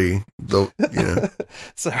everybody.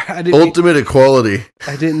 Sorry, ultimate equality.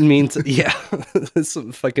 I didn't mean to. Yeah,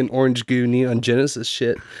 some fucking orange goo Neon Genesis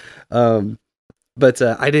shit. But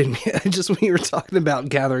I didn't. Just when you were talking about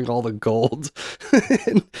gathering all the gold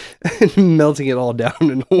and melting it all down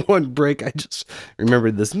in one brick, I just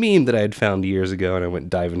remembered this meme that I had found years ago, and I went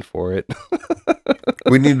diving for it.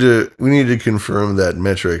 we need to confirm that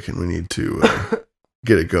metric, and we need to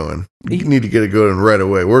get it going. We need to get it going right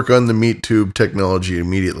away. Work on the meat tube technology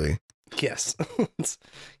immediately. Yes, it's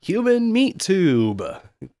human meat tube.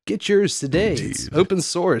 Get yours today. It's open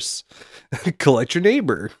source. Collect your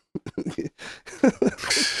neighbor.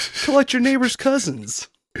 Collect your neighbor's cousins.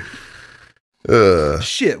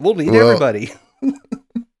 Shit, we'll need everybody.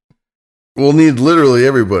 We'll need literally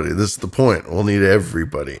everybody. This is the point. We'll need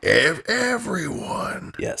everybody.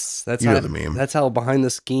 Everyone. Yes, that's the meme. That's how Behind the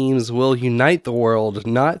Schemes will unite the world,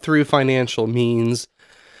 not through financial means,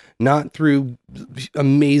 not through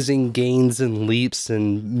amazing gains and leaps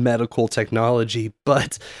in medical technology,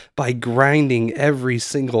 but by grinding every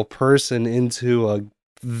single person into a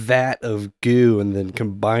vat of goo and then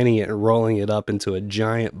combining it and rolling it up into a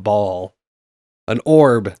giant ball. An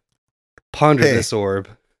orb. Ponder this orb.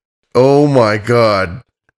 Oh my God.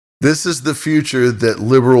 This is the future that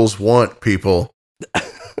liberals want, people.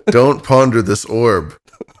 Don't ponder this orb.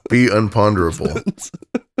 Be unponderable.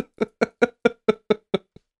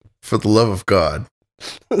 For the love of God.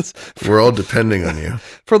 We're all depending on you.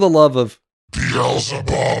 For the love of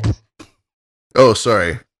Beelzebub. Oh,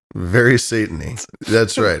 sorry. Very Satan-y.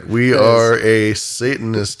 That's right. We are a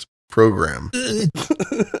Satanist program.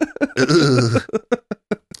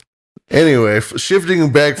 Anyway,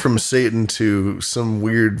 shifting back from Satan to some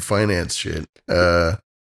weird finance shit.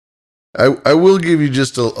 I will give you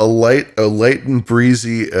just a light and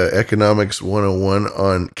breezy economics 101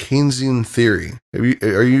 on Keynesian theory.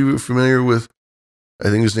 Are you familiar with? I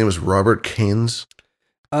think his name is Robert Keynes,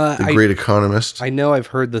 the great economist. I know I've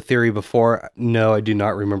heard the theory before. No, I do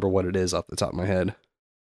not remember what it is off the top of my head.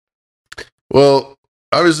 Well,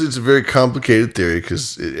 obviously, it's a very complicated theory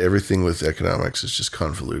because everything with economics is just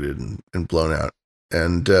convoluted and blown out.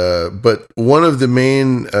 And but one of the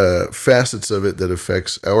main facets of it that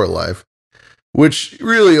affects our life, which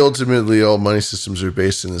really ultimately all money systems are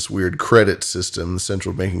based in this weird credit system, the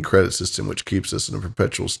central banking credit system, which keeps us in a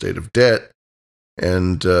perpetual state of debt.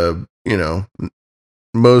 And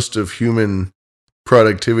most of human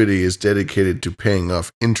productivity is dedicated to paying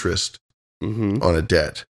off interest on a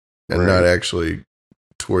debt, and not actually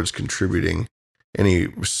towards contributing any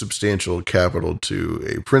substantial capital to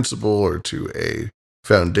a principal or to a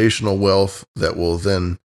foundational wealth that will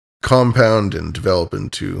then compound and develop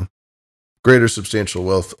into greater substantial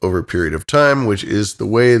wealth over a period of time, which is the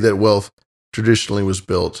way that wealth traditionally was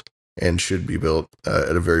built and should be built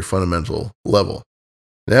at a very fundamental level.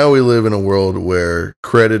 Now we live in a world where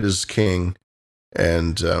credit is king,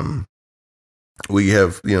 and we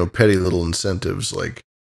have petty little incentives like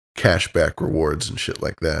cashback rewards and shit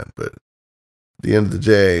like that. But at the end of the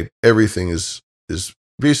day, everything is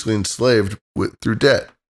basically enslaved through debt.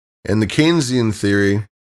 And the Keynesian theory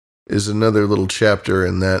is another little chapter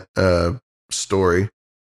in that story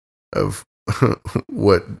of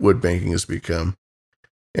what banking has become.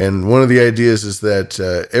 And one of the ideas is that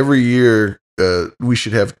every year we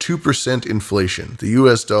should have 2% inflation. The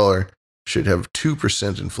US dollar should have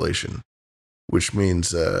 2% inflation, which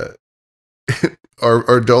means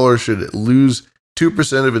our dollar should lose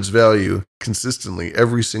 2% of its value consistently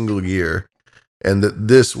every single year, and that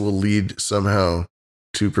this will lead somehow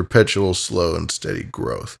to perpetual, slow, and steady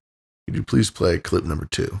growth. Could you please play clip number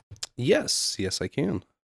 2? Yes, I can.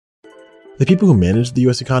 The people who manage the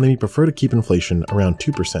U.S. economy prefer to keep inflation around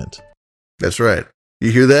 2%. That's right.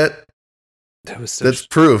 You hear that? That's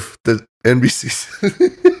proof that NBC.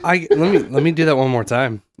 Let me do that one more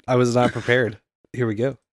time. I was not prepared. Here we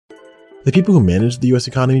go. The people who manage the U.S.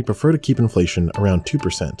 economy prefer to keep inflation around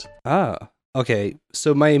 2%. Ah, okay.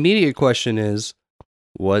 So my immediate question is,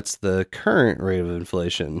 what's the current rate of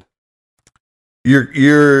inflation?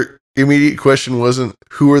 Your immediate question wasn't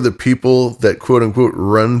who are the people that quote unquote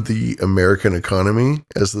run the American economy,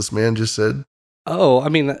 as this man just said? Oh, I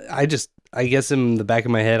mean, I guess in the back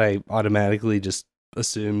of my head, I automatically just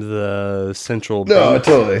assumed the central bank. No,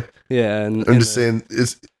 totally. Yeah. I'm just saying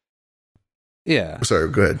it's. Yeah. Sorry,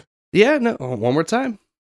 go ahead. Yeah, no, one more time.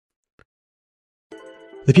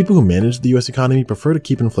 The people who manage the U.S. economy prefer to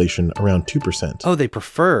keep inflation around 2%. Oh, they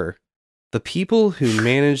prefer. The people who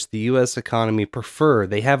manage the U.S. economy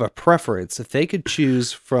they have a preference. If they could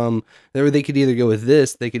choose from, or they could either go with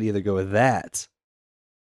this, they could either go with that.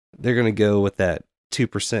 They're going to go with that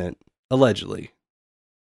 2%, allegedly.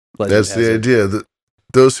 That's the idea. That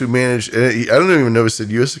those who manage, and I don't even know if it said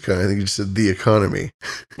U.S. economy. I think it just said the economy.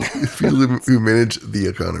 People who manage the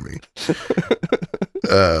economy.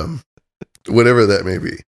 Whatever that may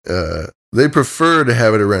be. They prefer to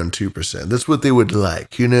have it around 2%. That's what they would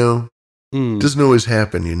like, you know? Doesn't always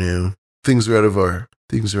happen, you know. Things are out of our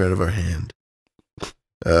hand.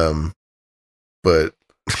 But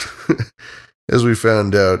as we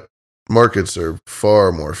found out, markets are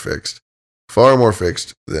far more fixed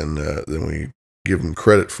than we give them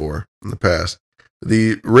credit for in the past.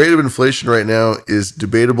 The rate of inflation right now is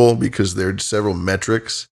debatable because there are several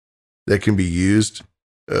metrics that can be used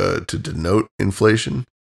to denote inflation.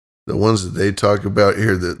 The ones that they talk about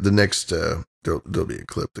here, the next, there'll be a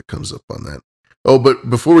clip that comes up on that. Oh, but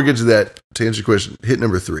before we get to that, to answer your question, hit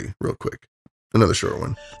number 3 real quick. Another short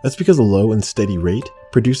one. That's because a low and steady rate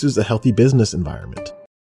produces a healthy business environment.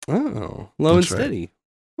 Oh, low and steady.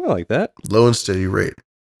 I like that. Low and steady rate.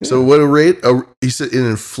 Yeah. So what a rate? He said an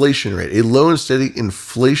inflation rate. A low and steady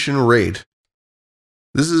inflation rate.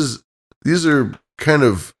 These are kind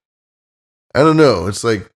of, I don't know. It's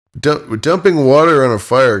like dumping water on a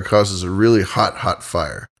fire causes a really hot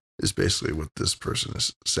fire, is basically what this person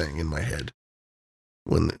is saying in my head.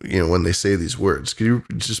 When they say these words. Could you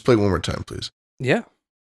just play one more time, please? Yeah.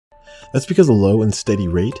 That's because a low and steady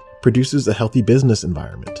rate produces a healthy business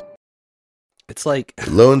environment. It's like a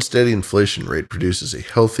low and steady inflation rate produces a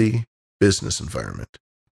healthy business environment.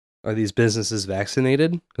 Are these businesses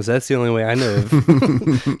vaccinated? Because that's the only way I know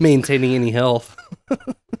of maintaining any health.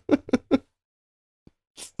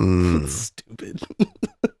 Stupid.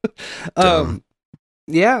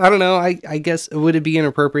 Yeah, I don't know. I guess, would it be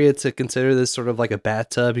inappropriate to consider this sort of like a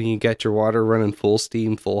bathtub and you got your water running full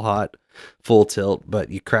steam, full hot, full tilt, but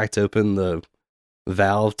you cracked open the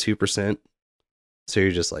valve 2%? So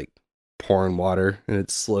you're just like pouring water and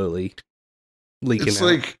it's slowly leaking out. It's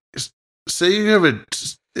like, say you have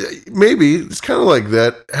maybe it's kind of like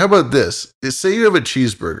that. How about this? Say you have a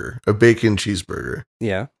cheeseburger, a bacon cheeseburger.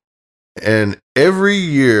 Yeah. And every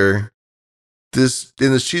year, this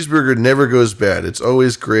cheeseburger never goes bad. It's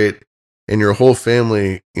always great. And your whole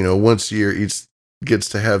family, once a year gets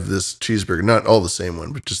to have this cheeseburger. Not all the same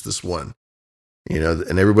one, but just this one.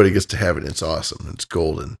 And everybody gets to have it. And it's awesome. It's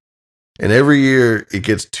golden. And every year it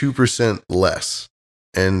gets 2% less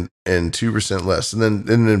and 2% less. And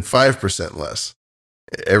then 5% less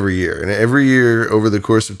every year. And every year over the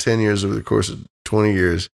course of 10 years, over the course of 20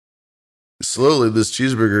 years, slowly this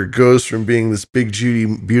cheeseburger goes from being this big,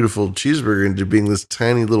 juicy, beautiful cheeseburger into being this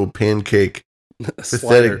tiny little pancake,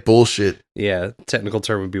 pathetic bullshit. Yeah, technical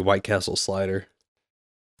term would be White Castle slider.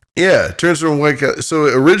 Yeah, it turns from White Castle. So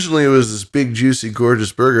originally it was this big, juicy,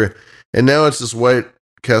 gorgeous burger, and now it's this White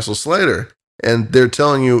Castle slider. And they're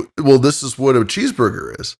telling you, well, this is what a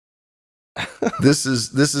cheeseburger is. This is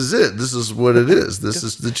it. This is what it is. This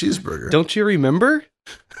is the cheeseburger. Don't you remember?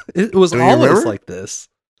 It was always like this.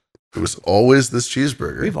 It was always this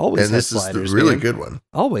cheeseburger. We've always had sliders. And this is the really good one.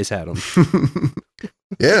 Always had them.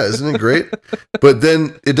 Yeah, isn't it great? But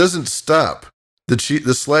then it doesn't stop. The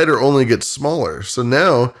slider only gets smaller. So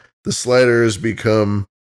now the slider has become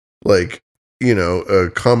like, a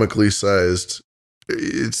comically sized.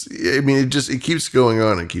 It keeps going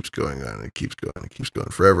on and keeps going on and keeps going and keeps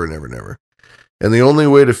going forever and ever and ever. And the only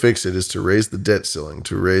way to fix it is to raise the debt ceiling,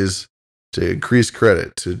 to increase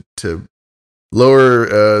credit, to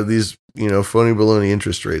lower these, phony baloney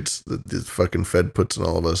interest rates that the fucking Fed puts on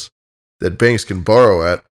all of us that banks can borrow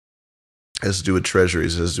at. Has to do with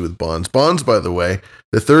treasuries, has to do with bonds. Bonds, by the way,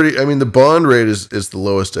 the bond rate is the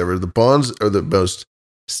lowest ever. The bonds are the most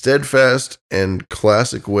steadfast and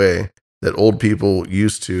classic way that old people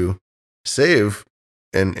used to save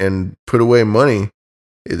and put away money.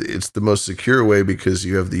 It's the most secure way because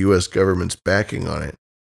you have the U.S. government's backing on it.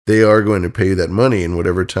 They are going to pay you that money in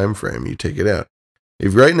whatever time frame you take it out.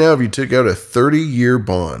 If you took out a 30-year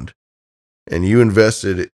bond and you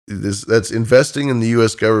invested that's investing in the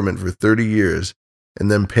U.S. government for 30 years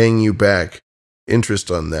and then paying you back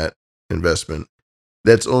interest on that investment,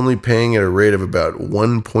 that's only paying at a rate of about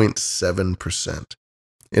 1.7%.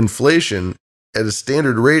 Inflation at a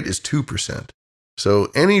standard rate is 2%.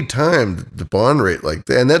 So any time the bond rate like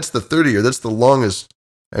that, and that's the 30-year, that's the longest.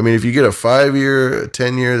 I mean, if you get a 5-year, a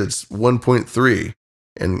 10-year, that's 1.3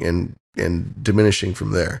 and diminishing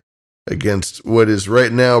from there against what is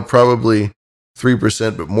right now probably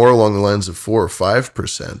 3%, but more along the lines of 4 or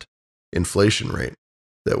 5% inflation rate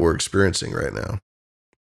that we're experiencing right now.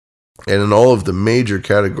 And in all of the major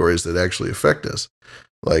categories that actually affect us,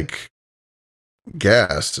 like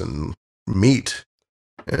gas and meat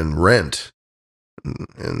and rent,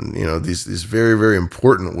 and you know, these very, very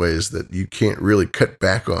important ways that you can't really cut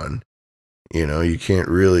back on. You know, you can't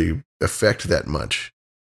really affect that much.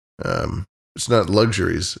 It's not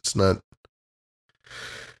luxuries. It's not.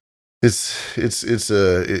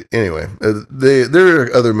 Anyway. There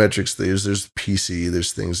are other metrics they use. There's PC.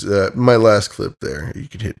 There's things. My last clip there, you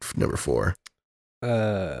could hit number 4.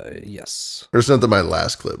 Yes. Or it's not my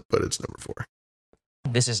last clip, but it's number 4.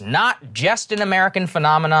 This is not just an American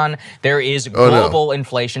phenomenon. There is global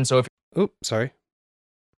inflation. So if sorry.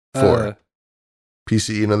 4.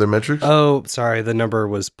 PCE and other metrics? Oh, sorry. The number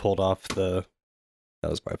was pulled off the... That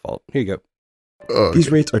was my fault. Here you go. Oh, okay.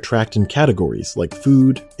 These rates are tracked in categories like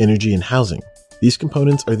food, energy, and housing. These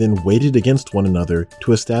components are then weighted against one another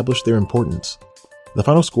to establish their importance. The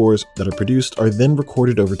final scores that are produced are then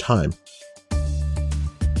recorded over time.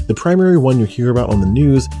 The primary one you hear about on the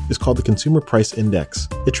news is called the Consumer Price Index.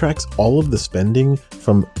 It tracks all of the spending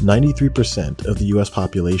from 93% of the US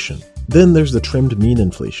population. Then there's the trimmed mean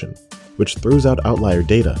inflation, which throws out outlier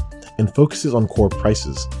data and focuses on core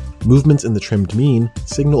prices. Movements in the trimmed mean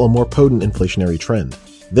signal a more potent inflationary trend.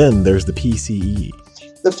 Then there's the PCE.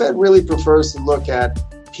 The Fed really prefers to look at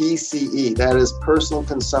PCE, that is Personal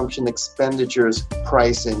Consumption Expenditures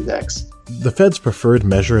Price Index. The Fed's preferred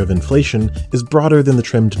measure of inflation is broader than the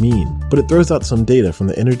trimmed mean, but it throws out some data from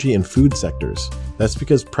the energy and food sectors. That's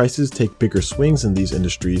because prices take bigger swings in these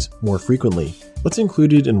industries more frequently. What's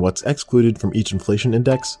included and what's excluded from each inflation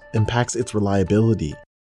index impacts its reliability.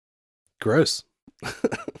 Gross.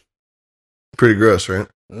 Pretty gross, right?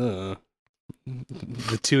 The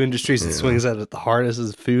two industries that swings out at the hardest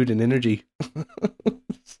is food and energy.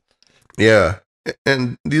 Yeah.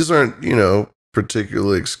 And these aren't, you know,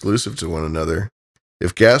 particularly exclusive to one another.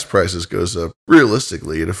 If gas prices goes up,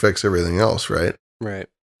 realistically, it affects everything else, right? Right.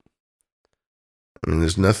 I mean,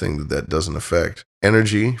 there's nothing that doesn't affect.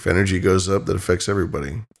 Energy, if energy goes up, that affects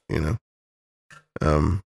everybody, you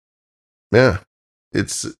know? Yeah.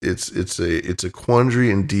 It's a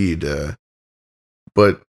quandary indeed.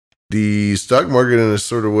 But the stock market in a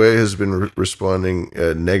sort of way has been responding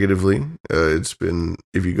negatively. It's been,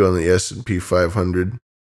 if you go on the S&P 500,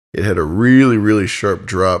 it had a really, really sharp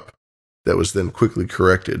drop that was then quickly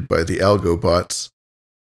corrected by the algo bots.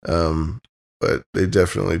 But they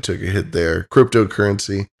definitely took a hit there.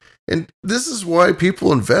 Cryptocurrency. And this is why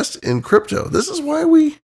people invest in crypto. This is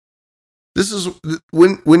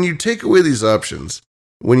when you take away these options,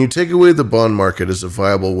 when you take away the bond market as a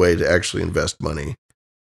viable way to actually invest money,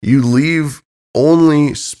 you leave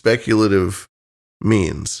only speculative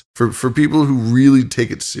means for people who really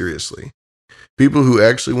take it seriously. People who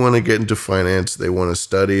actually want to get into finance, they want to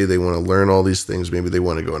study, they want to learn all these things. Maybe they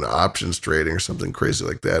want to go into options trading or something crazy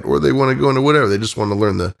like that, or they want to go into whatever. They just want to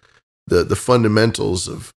learn the fundamentals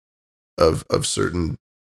of certain,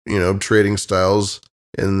 you know, trading styles,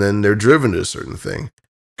 and then they're driven to a certain thing.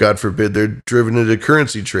 God forbid they're driven into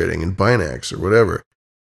currency trading and Binance or whatever.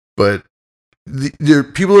 But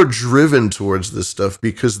people are driven towards this stuff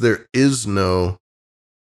because there is no.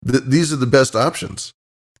 These are the best options.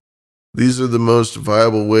 These are the most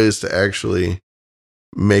viable ways to actually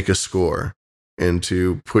make a score and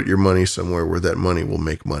to put your money somewhere where that money will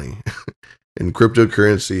make money. And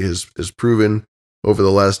cryptocurrency has proven over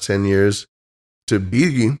the last 10 years to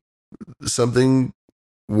be something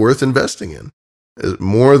worth investing in.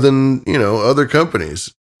 More than, you know, other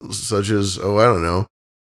companies, such as, I don't know,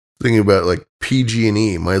 thinking about like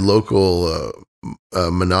PG&E, my local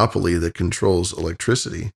monopoly that controls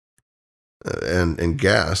electricity and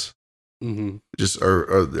gas. Mm-hmm. Just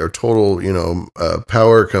our total, you know,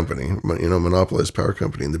 power company, you know, monopolized power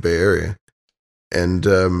company in the Bay Area. And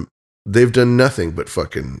they've done nothing but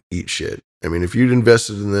fucking eat shit. I mean, if you'd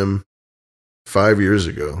invested in them 5 years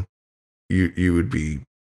ago, you would be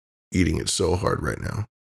eating it so hard right now.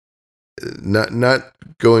 Not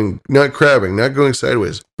crabbing, not going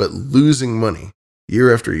sideways, but losing money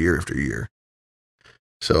year after year after year.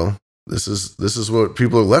 So this is what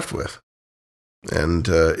people are left with. And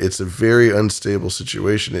it's a very unstable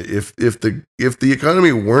situation. If the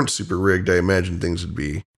economy weren't super rigged, I imagine things would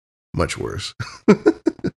be much worse.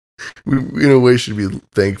 We, in a way, should be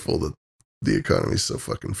thankful that the economy is so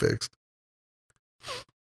fucking fixed.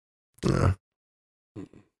 Yeah,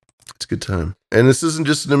 it's a good time. And this isn't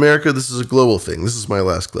just in America. This is a global thing. This is my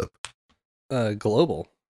last clip. Global.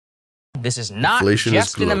 This is not Inflation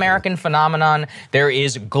just is an American phenomenon. There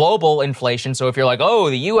is global inflation. So if you're like,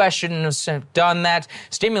 oh, the U.S. shouldn't have done that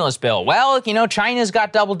stimulus bill. Well, China's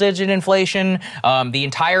got double-digit inflation. The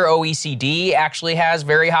entire OECD actually has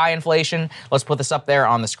very high inflation. Let's put this up there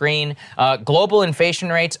on the screen. Global inflation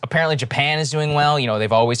rates, apparently Japan is doing well.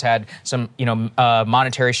 They've always had some,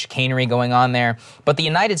 monetary chicanery going on there. But the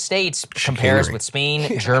United States compares with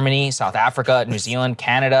Spain, Germany, South Africa, New Zealand,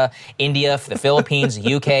 Canada, India, the Philippines,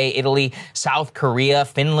 UK, Italy, South Korea,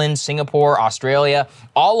 Finland, Singapore, Australia.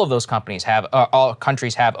 All of those countries have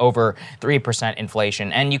over 3%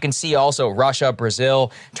 inflation. And you can see also Russia,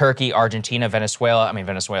 Brazil, Turkey, Argentina, Venezuela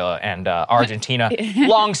and Argentina,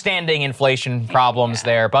 long-standing inflation problems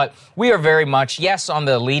there. But we are very much, yes, on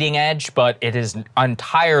the leading edge, but it is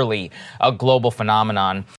entirely a global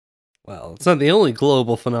phenomenon. Well, it's not the only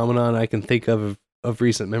global phenomenon I can think of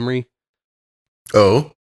recent memory.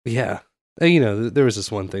 Oh? Yeah. There was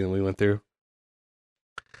this one thing that we went through.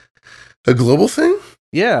 A global thing?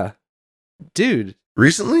 Yeah. Dude.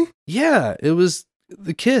 Recently? Yeah. It was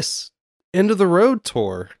the Kiss End of the Road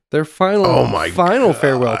tour. Their final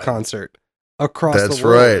farewell concert across the world. That's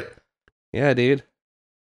right. Yeah, dude.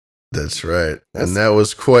 That's right. And that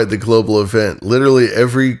was quite the global event. Literally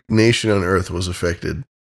every nation on Earth was affected.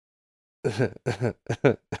 I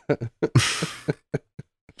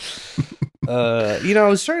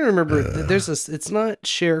was trying to remember, it's not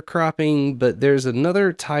sharecropping, but there's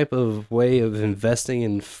another type of way of investing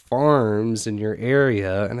in farms in your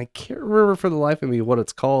area, and I can't remember for the life of me what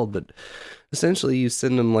it's called, but essentially you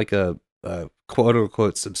send them like a quote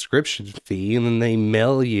unquote subscription fee, and then they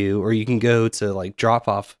mail you, or you can go to like drop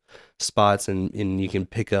off spots and you can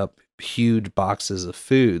pick up huge boxes of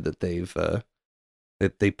food that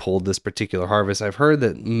they pulled this particular harvest. I've heard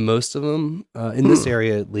that most of them, in this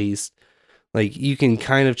area at least, like you can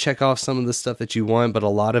kind of check off some of the stuff that you want, but a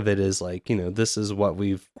lot of it is like, this is what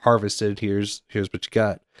we've harvested. Here's what you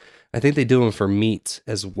got. I think they do them for meat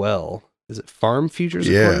as well. Is it Farm Futures?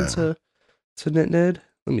 Yeah. According to NetNed?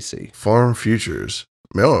 Let me see. Farm Futures.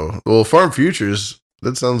 No. Well, Farm Futures,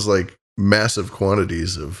 that sounds like massive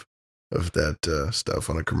quantities of that stuff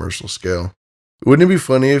on a commercial scale. Wouldn't it be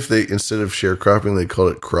funny if they, instead of sharecropping, they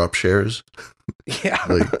called it crop shares? Yeah.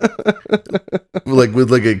 like with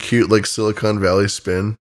like a cute like Silicon Valley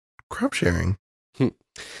spin. Crop sharing.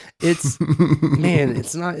 It's man,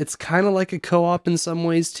 it's kind of like a co-op in some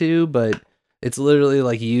ways too, but it's literally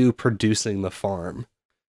like you producing the farm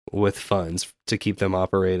with funds to keep them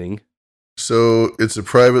operating. So it's a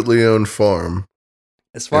privately owned farm.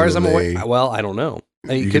 As far as I'm aware, well, I don't know.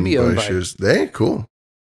 It could be owned by shares. Cool.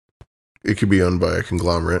 It could be owned by a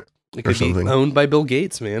conglomerate. It could be owned by Bill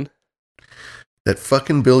Gates, man. That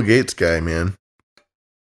fucking Bill Gates guy, man.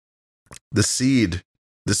 The seed.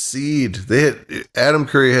 They had Adam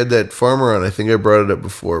Curry had that farmer on. I think I brought it up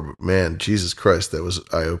before, but man, Jesus Christ, that was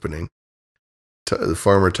eye-opening. The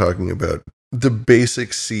farmer talking about the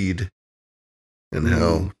basic seed and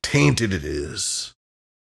how tainted it is.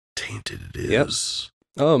 Yep.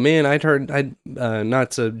 Oh man, I'd heard.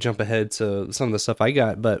 Not to jump ahead to some of the stuff I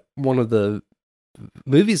got, but one of the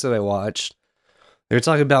movies that I watched, they were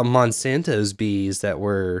talking about Monsanto's bees that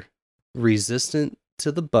were resistant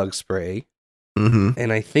to the bug spray,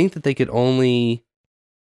 and I think that they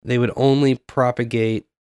would only propagate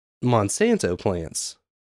Monsanto plants.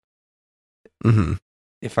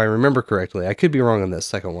 If I remember correctly, I could be wrong on this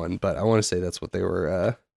second one, but I want to say that's what they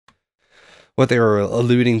were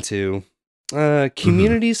alluding to.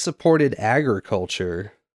 Community supported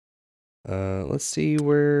agriculture. Let's see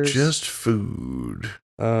where just food.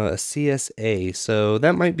 A CSA. So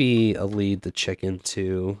that might be a lead to check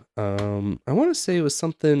into. I want to say it was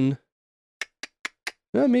something.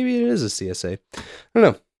 Maybe it is a CSA. I don't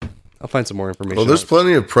know. I'll find some more information. Well, there's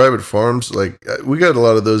plenty of private farms. Like we got a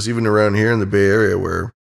lot of those even around here in the Bay Area,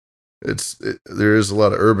 where there is a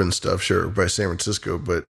lot of urban stuff, sure, by San Francisco,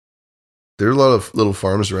 but there are a lot of little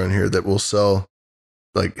farms around here that will sell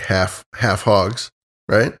like half hogs,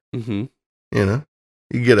 right? Mm-hmm. You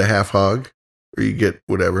get a half hog, or you get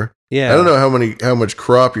whatever. Yeah, I don't know how much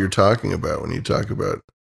crop you're talking about when you talk about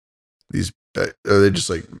these. Are they just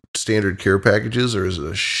like standard care packages, or is it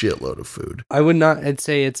a shitload of food? I'd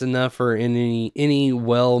say it's enough for any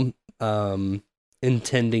well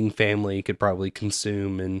intending family could probably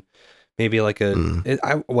consume, and maybe like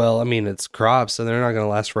it's crops, so they're not going to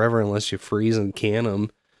last forever unless you freeze and can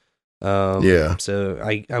them. Yeah. So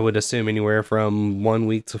I would assume anywhere from 1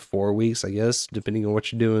 week to 4 weeks, I guess, depending on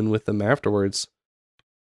what you're doing with them afterwards.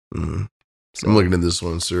 So, I'm looking at this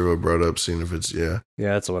one Servo brought up, seeing if it's yeah,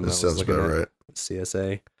 that's the one. That sounds about right.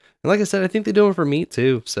 CSA. And like I said, I think they do it for meat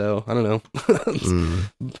too. So I don't know.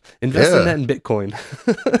 Invest in that in Bitcoin.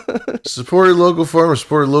 Support your local farmer,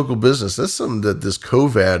 support your local business. That's something that this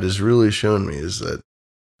COVID has really shown me, is that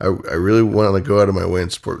I really want to go out of my way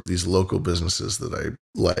and support these local businesses that I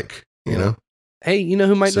like, you know? Hey, you know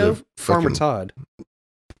who might Instead know? of Farmer fucking- Todd.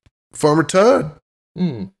 Farmer Todd.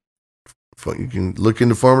 You can look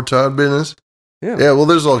into Farmer Todd business. Yeah. Yeah, well,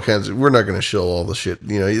 there's all kinds of, we're not going to shill all the shit.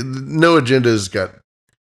 You know, No Agenda's got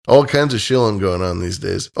all kinds of shilling going on these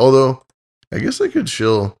days. Although, I guess I could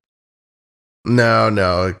shill.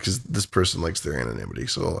 No, because this person likes their anonymity,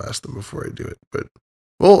 so I'll ask them before I do it. But,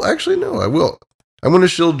 well, actually, no, I will. I'm going to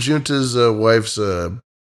shill Junta's wife's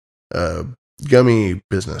gummy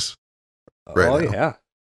business. Right now.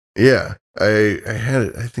 Yeah, I had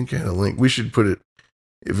it. I think I had a link. We should put it.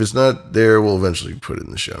 If it's not there, we'll eventually put it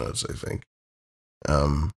in the show notes, I think.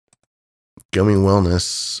 Gummy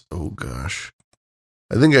Wellness. Oh, gosh.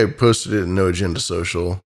 I think I posted it in No Agenda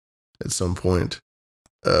Social at some point.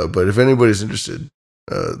 But if anybody's interested,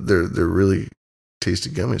 they're really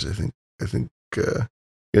tasty gummies. I think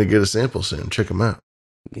gonna get a sample soon. Check them out.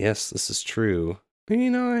 Yes, this is true. You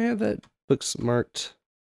know, I have that bookmarked.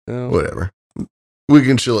 Oh. Whatever. We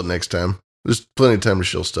can chill it next time. There's plenty of time to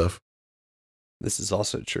chill stuff. This is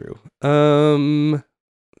also true.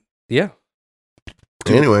 Yeah.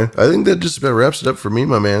 Anyway, I think that just about wraps it up for me,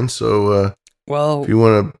 my man. So, well, if you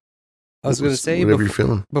want to, I was going to say, whatever you're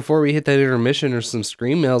feeling. Before we hit that intermission or some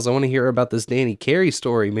scream mails, I want to hear about this Danny Carey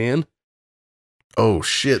story, man. Oh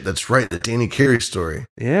shit, that's right, the Danny Carey story.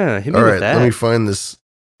 Yeah, hit me all with right, that. let me find this.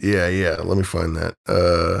 Yeah, let me find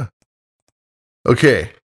that.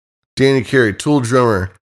 Okay, Danny Carey, Tool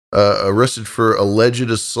drummer, arrested for alleged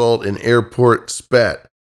assault in airport spat.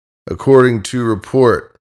 According to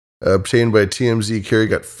report obtained by TMZ, Carey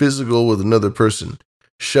got physical with another person,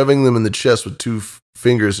 shoving them in the chest with two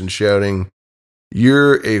fingers and shouting,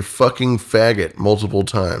 "You're a fucking faggot," multiple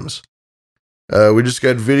times. We just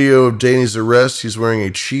got video of Danny's arrest. He's wearing a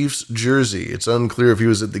Chiefs jersey. It's unclear if he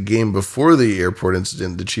was at the game before the airport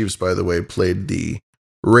incident. The Chiefs, by the way, played the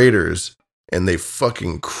Raiders, and they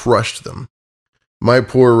fucking crushed them. My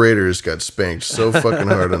poor Raiders got spanked so fucking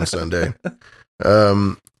hard on Sunday.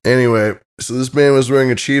 Anyway, so this man was wearing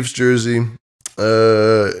a Chiefs jersey.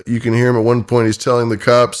 You can hear him at one point. He's telling the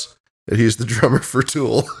cops that he's the drummer for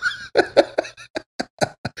Tool,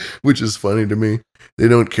 which is funny to me. They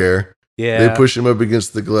don't care. Yeah. They push him up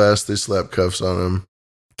against the glass. They slap cuffs on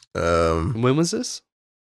him. When was this?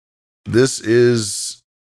 This is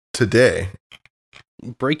today.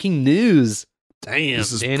 Breaking news. Damn,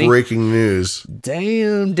 this is Danny. Breaking news.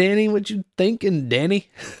 Damn, Danny, what you thinking, Danny?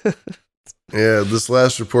 Yeah, this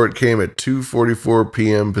last report came at 2:44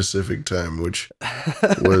 p.m. Pacific time, which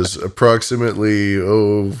was approximately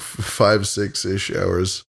 5-6-ish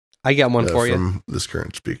hours. I got one for you. From this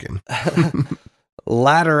current speaking.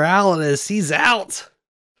 Lateralis, he's out.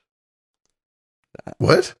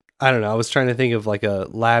 What? I don't know. I was trying to think of like a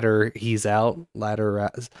ladder. He's out.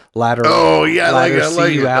 Ladder. Oh yeah, I like it. I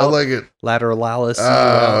like it. I like it. Lateralis.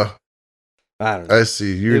 I don't know. I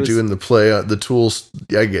see. You're doing the play on the tools.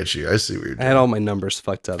 I get you. I see what you're doing. I had all my numbers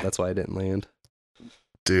fucked up. That's why I didn't land.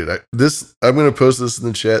 Dude, I'm gonna post this in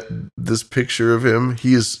the chat. This picture of him,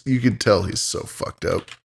 you can tell he's so fucked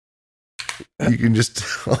up. You can just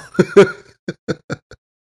tell.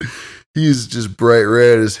 He's just bright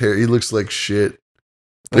red. His hair, he looks like shit.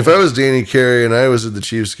 If I was Danny Carey and I was at the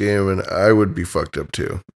Chiefs game, and I would be fucked up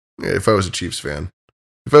too. Yeah, if I was a Chiefs fan.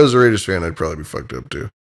 If I was a Raiders fan, I'd probably be fucked up too.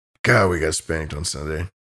 God, we got spanked on Sunday.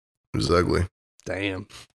 It was ugly. Damn.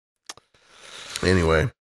 Anyway,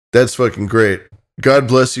 that's fucking great. God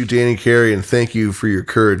bless you, Danny Carey, and thank you for your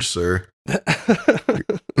courage, sir.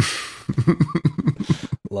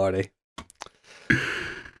 Lordy.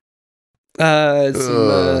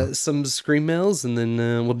 Some scream mails, and then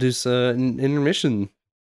we'll do an intermission.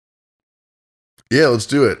 Yeah, let's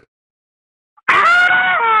do it.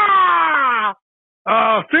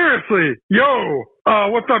 Seriously, yo,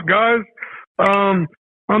 what's up, guys? I'm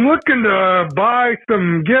looking to buy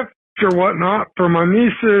some gifts or whatnot for my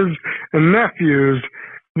nieces and nephews.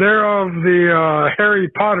 They're of the Harry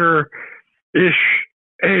Potter-ish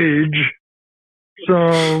age.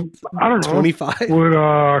 So, I don't know. 25?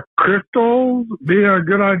 Would crystals be a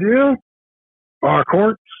good idea?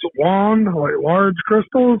 Quartz, wand, like large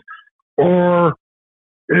crystals? Or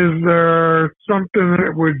is there something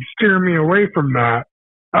that would steer me away from that?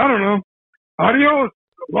 I don't know. Adios.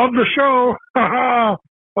 Love the show.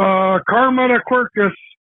 Karma to Quirkus.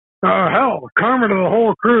 Hell, karma to the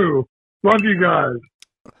whole crew. Love you guys.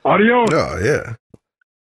 Adios. Oh, yeah.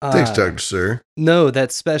 Thanks, Dr. Sir. No,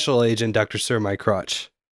 that's Special Agent Dr. Sir My Crotch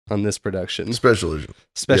on this production. Special Agent.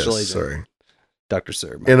 Special Yes, Agent. sorry. Dr.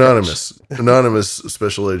 Sir My Anonymous. Crotch. Anonymous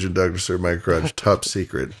Special Agent Dr. Sir My Crotch. Top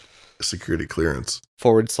secret security clearance.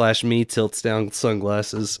 / me tilts down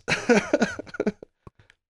sunglasses.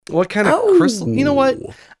 What kind of crystal? You know what?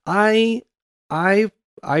 I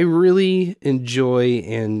really enjoy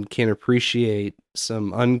and can appreciate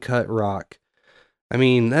some uncut rock. I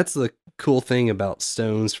mean, that's the cool thing about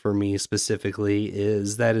stones for me specifically,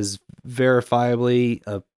 is that is verifiably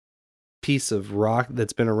a piece of rock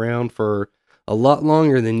that's been around for a lot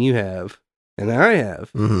longer than you have and I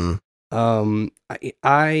have. Mm-hmm.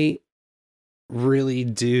 I really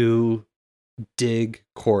do dig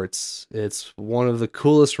quartz. It's one of the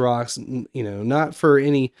coolest rocks, you know, not for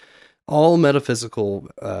any, all metaphysical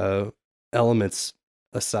elements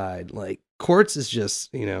aside. Like, quartz is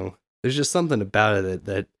just, you know, there's just something about it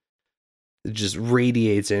that it just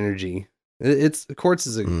radiates energy. Quartz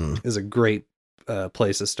is a great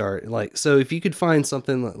place to start. Like, so if you could find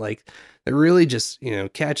something like that really just, you know,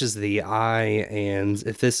 catches the eye, and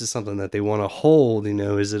if this is something that they want to hold, you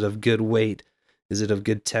know, is it of good weight? Is it of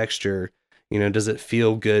good texture? You know, does it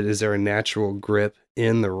feel good? Is there a natural grip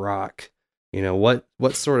in the rock? You know,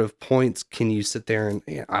 what sort of points can you sit there and,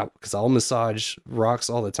 because I'll massage rocks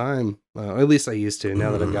all the time. At least I used to.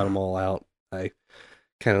 Now that I've got them all out, I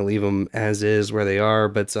kind of leave them as is where they are.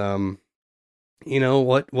 But you know,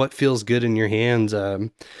 what feels good in your hands?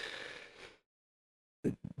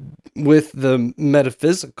 With the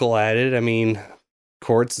metaphysical added, I mean,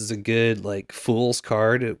 quartz is a good, like, fool's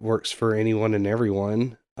card. It works for anyone and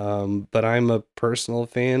everyone. But I'm a personal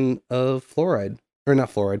fan of fluorite. Or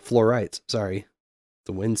not fluoride, fluorites. Sorry.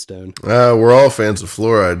 The windstone. We're all fans of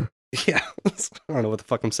fluoride. Yeah. I don't know what the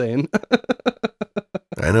fuck I'm saying.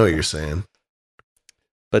 I know what you're saying.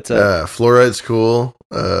 But fluoride's cool.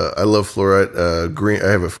 I love fluorite. Green. I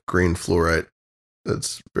have a green fluorite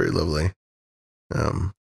that's very lovely.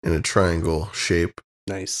 In a triangle shape.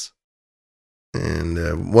 Nice.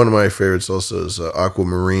 And one of my favorites also is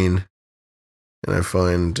aquamarine. And I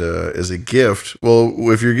find as a gift, well,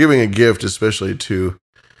 if you're giving a gift, especially to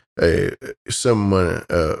someone,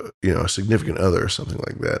 you know, a significant other or something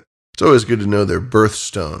like that, it's always good to know their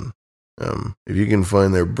birthstone. If you can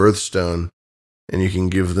find their birthstone and you can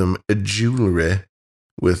give them a jewelry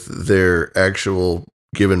with their actual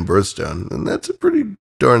given birthstone, then that's a pretty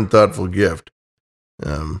darn thoughtful gift.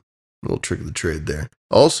 Little trick of the trade there.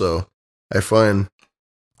 Also, I find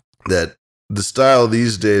that the style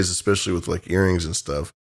these days, especially with like earrings and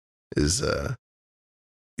stuff, is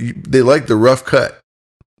they like the rough cut.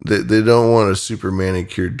 They don't want a super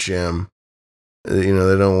manicured gem. You know,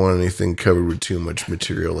 they don't want anything covered with too much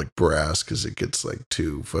material like brass, because it gets like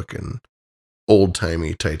too fucking old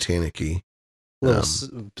timey, Titanic-y. A little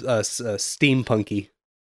steampunky.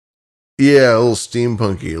 Yeah, a little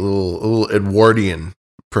steampunky, a little Edwardian,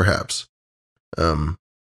 perhaps.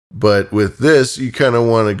 But with this, you kind of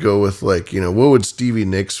want to go with, like, you know, what would Stevie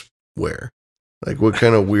Nicks wear? Like, what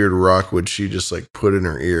kind of weird rock would she just, like, put in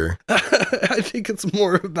her ear? I think it's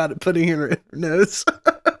more about it putting in her nose.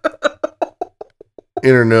 In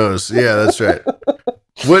her nose. Yeah, that's right.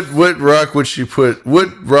 What rock would she put? What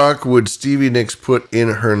rock would Stevie Nicks put in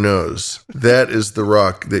her nose? That is the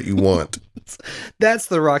rock that you want. That's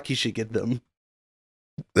the rock you should get them.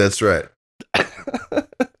 That's right.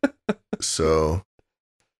 So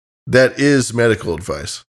that is medical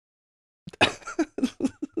advice.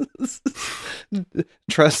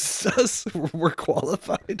 Trust us, we're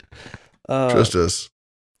qualified. Trust us.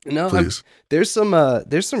 No, please. There's some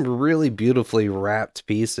really beautifully wrapped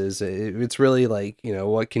pieces. It's really like, you know,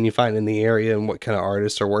 what can you find in the area and what kind of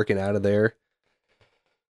artists are working out of there.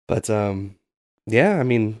 But yeah, I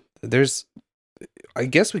mean, I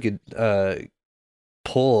guess we could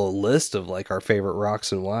pull a list of like our favorite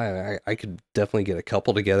rocks and why. I could definitely get a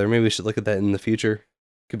couple together. Maybe we should look at that in the future.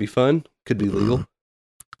 Could be fun. Could be legal.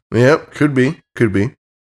 Yep, could be.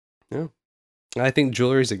 Yeah. I think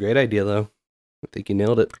jewelry's a great idea, though. I think you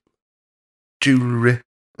nailed it. Jewelry.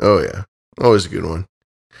 Oh yeah, always a good one.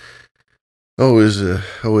 Always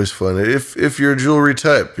fun. If you're a jewelry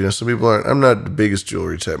type, you know, some people aren't. I'm not the biggest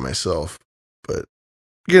jewelry type myself, but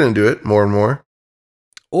get into it more and more.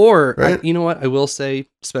 Or right? You know what? I will say,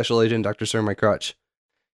 Special Agent Dr. Sir My Crotch,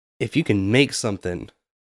 if you can make something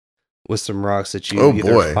with some rocks that you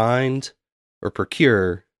either find or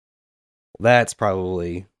procure, that's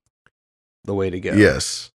probably the way to go.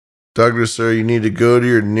 Yes. Dr. Sir, you need to go to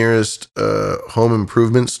your nearest home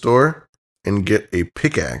improvement store and get a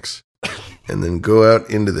pickaxe and then go out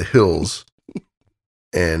into the hills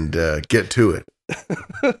and get to it.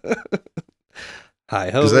 Hi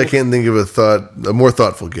ho. Because I can't think of a more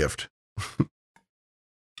thoughtful gift.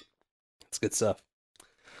 That's good stuff.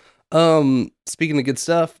 Speaking of good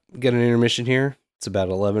stuff, we got an intermission here. It's about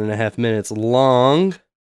 11 and a half minutes long.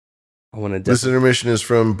 I want to. This intermission is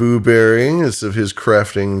from Boo Berry. It's of his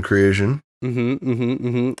crafting creation.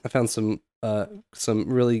 I found some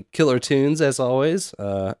really killer tunes as always.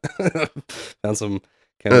 Found some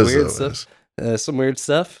kind of weird stuff. Some weird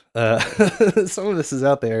stuff. Some of this is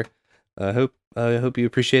out there. I hope you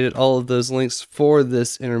appreciate it. All of those links for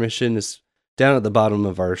this intermission is down at the bottom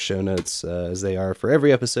of our show notes, as they are for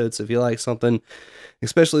every episode. So if you like something,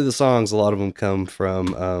 especially the songs, a lot of them come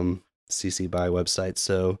from CC BY website.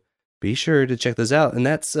 So be sure to check those out. And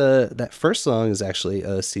that's that first song is actually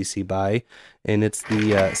CC BY, and it's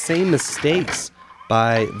the Same Mistakes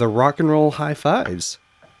by the Rock and Roll High Fives.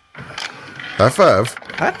 High five.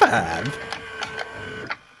 High five.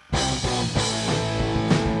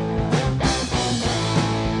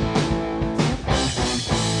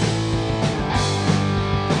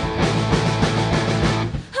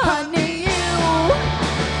 Honey, you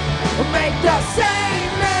make the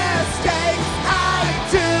same mistakes I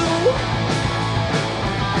do.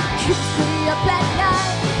 Keeps me up at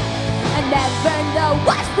night and never know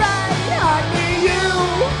what's right. Honey, you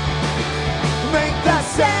make the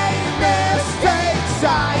same mistakes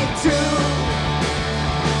I do.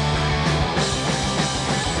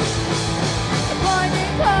 The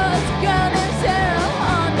morning was gonna zero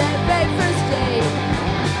on that very first date.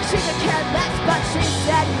 She could care less, but she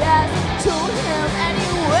said yes to him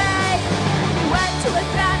anyway. We went to a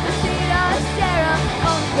drive-in theater, Sarah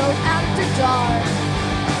only goes after dark.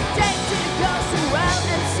 Date didn't go so well,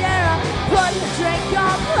 and Sarah put her drink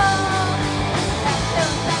on home. And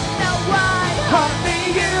he'll never know why.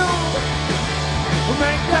 Honey, you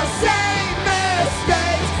make the same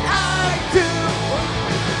mistakes I do.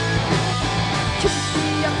 Keeps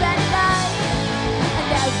me up at night and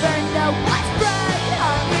never know what's right.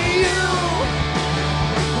 Honey, you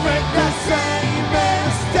make the same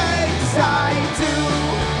mistakes I do.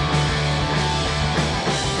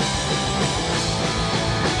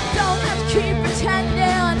 Don't have to keep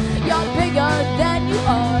pretending you're bigger than you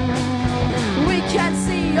are. We can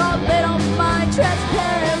see your little mind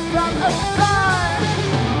transparent from afar.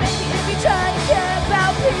 Maybe if you try to care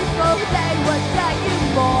about people, they would like you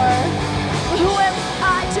more. Who am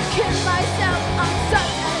I to kid myself? I'm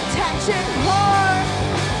such an attention whore.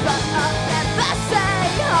 But I'll never say,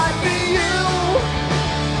 honey, you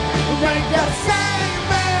make the same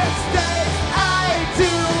mistakes I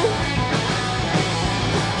do.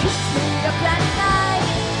 Keeps me up at night,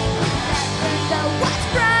 never know what's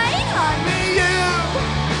right. Honey, you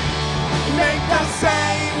make the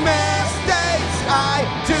same mistakes I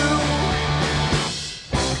do.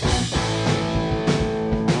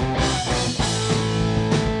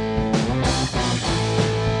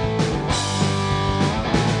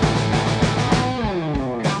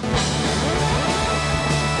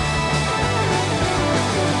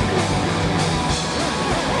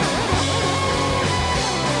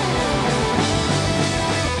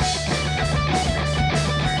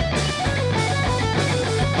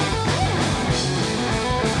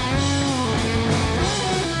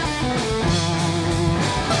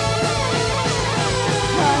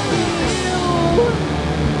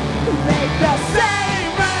 Make the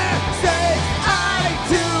same mistakes I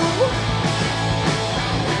do.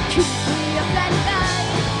 Keep me up at night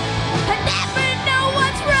I never know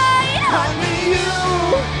what's right. Honey, you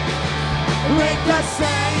make the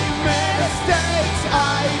same mistakes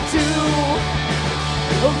I do.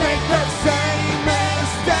 Make the same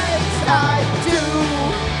mistakes I do.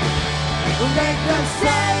 Make the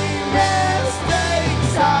same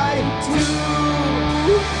mistakes I do.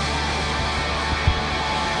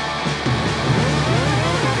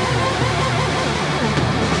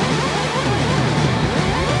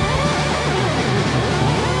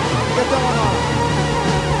 What's going on?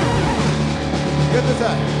 Get this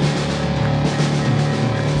out.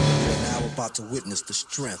 You're now about to witness the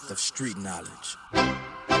strength of street knowledge.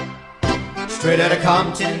 Straight outta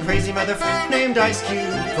Compton, crazy motherfucker named Ice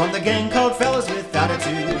Cube. From the gang called Fellas with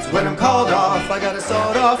Attitudes. When I'm called off, I got a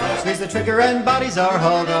sawed off. Squeeze the trigger and bodies are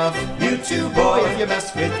hauled off. You too, boy, if you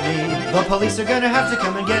mess with me, the police are gonna have to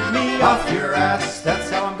come and get me off your ass.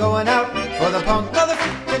 That's how I'm going out for the punk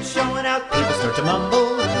motherfucker that's showing out. People start to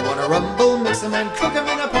mumble, they wanna rumble, mix them and cook them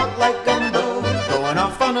in a pot like gumbo. Going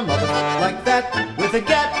off on a motherfucker like that with a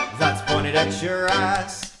gat that's pointed at your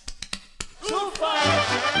ass.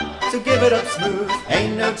 So give it up smooth,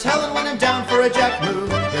 ain't no telling when I'm down for a jack move.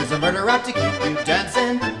 Here's a murder rap to keep you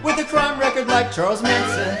dancing, with a crime record like Charles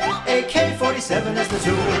Manson. AK-47 47 is the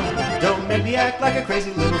tool. Don't make me act like a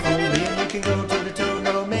crazy little fool. Me and you can go toe to toe,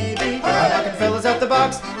 no maybe. I'm knocking fellas out the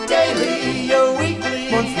box daily, yo,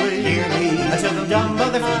 weekly, monthly, yearly. I tell them dumb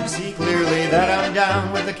motherfuckers see clearly that I'm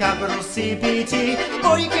down with the capital CPT.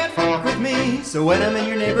 Boy, you can't fuck with me. So when I'm in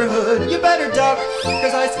your neighborhood, you better duck,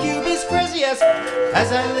 cause Ice Cube is crazy as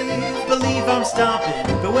I leave, believe I'm stomping.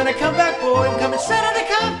 But when I come back, boy, I'm coming straight out of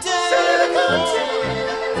Compton. Straight out of Compton.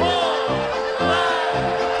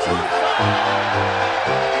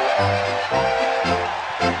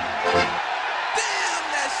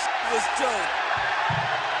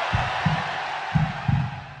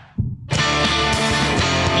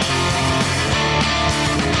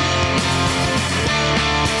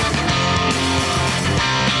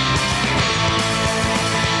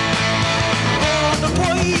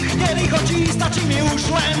 Stačí mi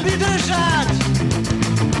už len vydržať.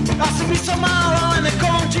 Asi by som mal, ale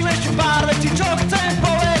nekončím ešte pár vecí, čo chcem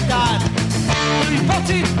povedať. Prvý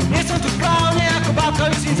pocit, nie som tu správne ako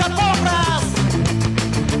bábkajúci za povraz.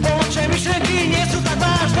 Poločné myšlenky nie sú tak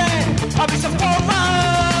vážne, aby som poznal.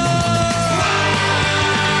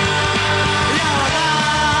 Ja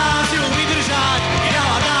hľadám silu vydržať, ja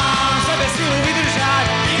hľadám sebe silu vydržať,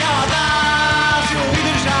 ja hľadám silu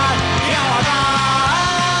vydržať, ja hľadám.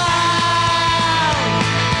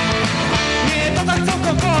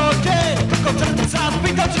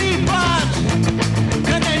 Zbytočný pláč,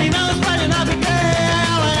 keď není na zbrane nabité,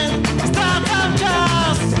 len strácam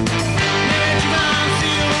čas. Neviem, či mám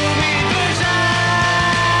silu vydržať.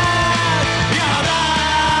 Ja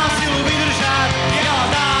dám silu vydržať, ja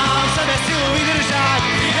dám sebe silu vydržať,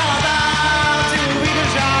 ja dám silu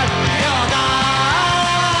vydržať, ja dám.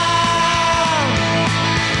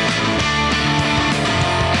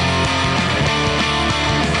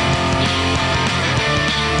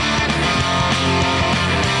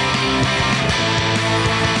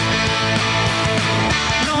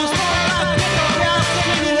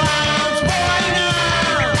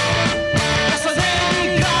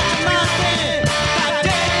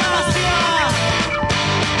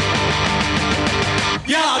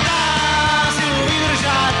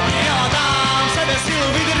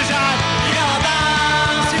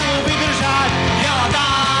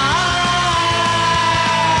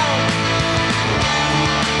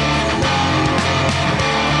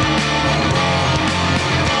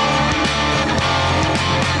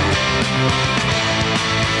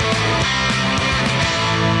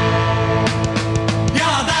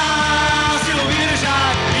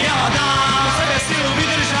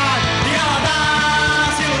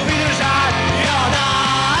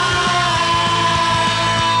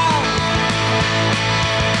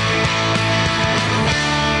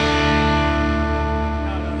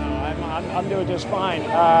 Just fine.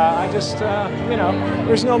 I just,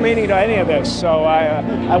 there's no meaning to any of this. So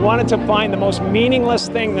I wanted to find the most meaningless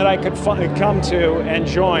thing that I could come to and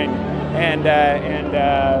join, and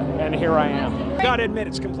here I am. Gotta admit,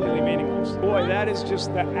 it's completely meaningless. Boy, that is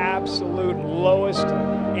just the absolute lowest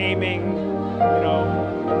aiming,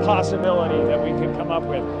 possibility that we could come up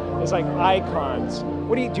with. It's like icons.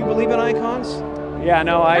 Do you believe in icons? Yeah,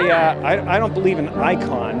 no, I don't believe in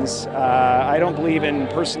icons. I don't believe in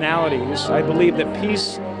personalities. I believe that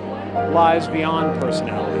peace lies beyond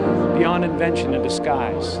personality, beyond invention and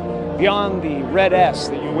disguise, beyond the red S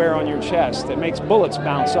that you wear on your chest that makes bullets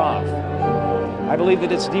bounce off. I believe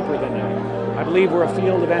that it's deeper than that. I believe we're a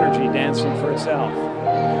field of energy dancing for itself.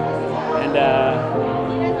 And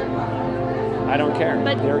I don't care.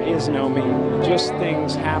 There is no me, just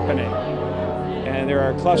things happening. And there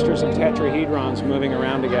are clusters of tetrahedrons moving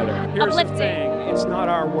around together. Here's the thing, it's not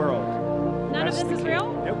our world. None of this is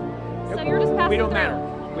real? Nope. So you're just passing We don't through? matter.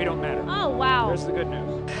 We don't matter. Oh, wow. There's the good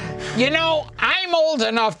news. You know, I'm old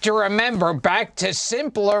enough to remember back to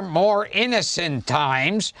simpler, more innocent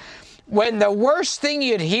times when the worst thing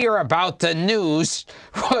you'd hear about the news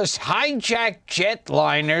was hijacked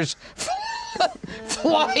jetliners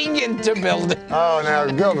flying into buildings. Oh, now,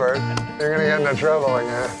 Gilbert, you're going to get into trouble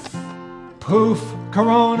again. Poof,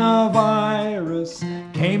 coronavirus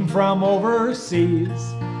came from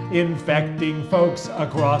overseas, infecting folks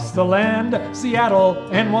across the land, Seattle,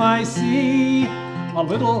 NYC. A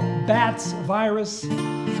little bat's virus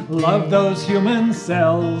loved those human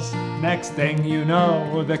cells. Next thing you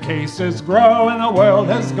know, the cases grow and the world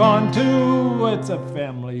has gone to, it's a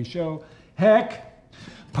family show. Heck,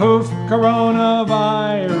 poof,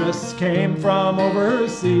 coronavirus came from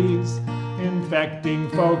overseas, infecting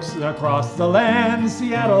folks across the land,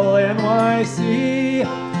 Seattle, NYC.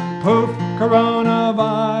 Poof,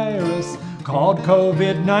 coronavirus, called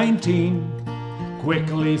COVID-19,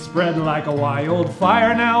 quickly spread like a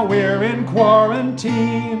wildfire, now we're in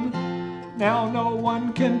quarantine. Now no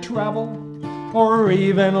one can travel or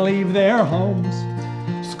even leave their homes.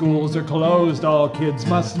 Schools are closed, all kids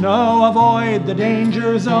must know, avoid the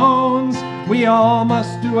danger zones. We all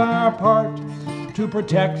must do our part to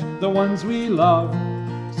protect the ones we love.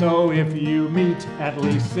 So if you meet at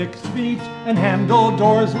least 6 feet and handle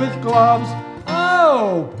doors with gloves,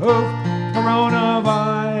 oh, poof,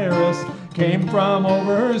 coronavirus came from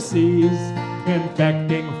overseas,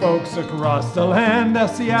 infecting folks across the land,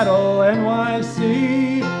 Seattle,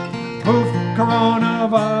 NYC. Poof,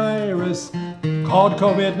 coronavirus, called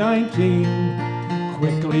COVID-19,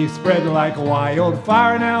 quickly spread like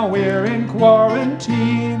wildfire, now we're in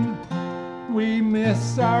quarantine. We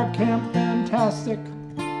miss our Camp Fantastic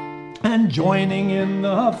and joining in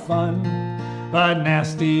the fun, but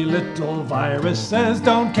nasty little viruses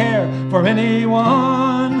don't care for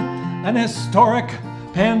anyone. An historic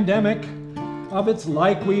pandemic of its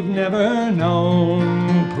like we've never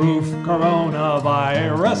known. Proof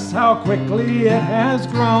coronavirus, how quickly it has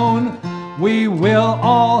grown. We will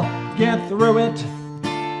all get through it,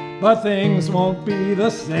 but things won't be the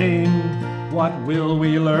same. What will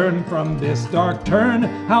we learn from this dark turn?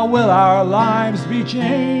 How will our lives be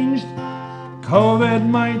changed? COVID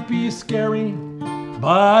might be scary,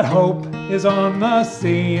 but hope is on the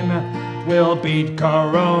scene. We'll beat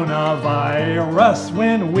coronavirus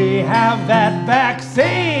when we have that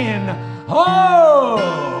vaccine. Oh,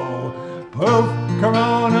 poof,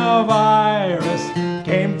 coronavirus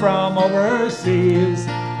came from overseas,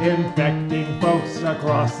 infecting folks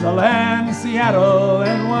across the land, Seattle,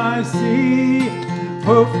 NYC.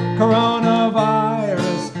 Poof,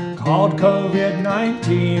 coronavirus, called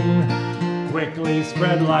COVID-19, quickly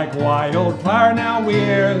spread like wildfire. Now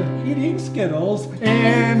we're eating Skittles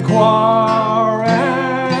in quarantine.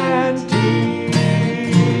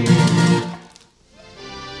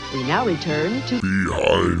 We now return to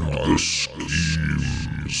Behind the Schemes.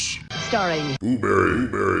 starring Blueberry,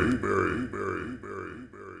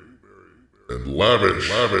 and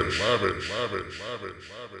Lavish,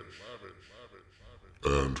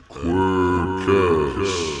 and Quirkus.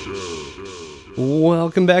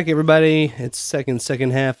 Welcome back, everybody. It's second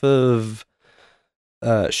half of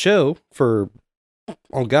show for,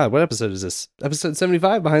 oh god, what episode is this? Episode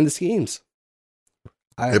 75, Behind the Schemes.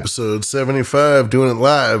 Episode 75, doing it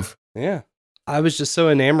live. Yeah. I was just so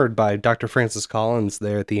enamored by Dr. Francis Collins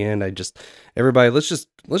there at the end. Everybody, let's just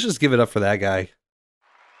give it up for that guy.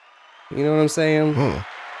 You know what I'm saying?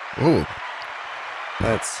 Oh.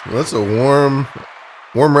 That's a warm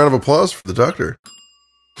round of applause for the doctor.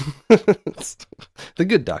 The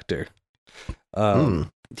good doctor.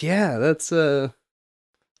 Yeah, that's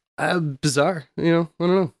bizarre. You know, I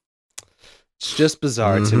don't know. It's just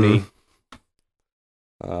bizarre to me.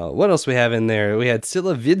 What else we have in there? We had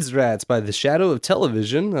Scylla Vidsrats by The Shadow of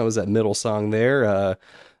Television. That was that middle song there.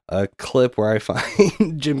 A clip where I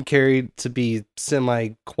find Jim Carrey to be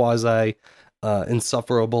quasi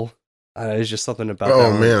insufferable. It's just something about that.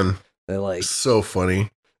 Oh man, they like so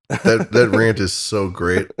funny. That rant is so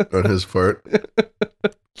great on his part.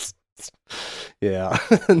 Yeah,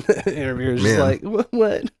 the interviewer's just like,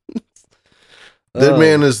 what? That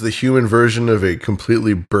man is the human version of a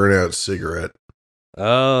completely burnt-out cigarette.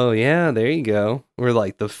 Oh yeah, there you go. Where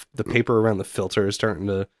like the paper around the filter is starting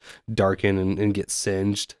to darken and get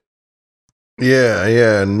singed. Yeah,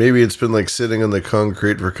 and maybe it's been like sitting on the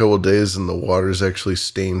concrete for a couple of days, and the water's actually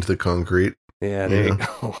stained the concrete. Yeah, there you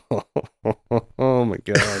go. Oh my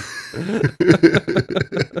god.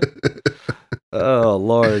 Oh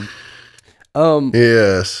Lord.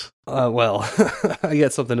 Yes. Well, I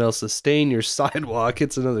got something else to stain your sidewalk.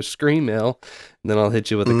 It's another Scream Mail. And then I'll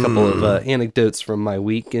hit you with a couple of anecdotes from my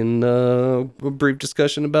week and a brief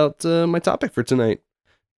discussion about my topic for tonight.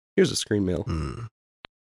 Here's a Scream Mail.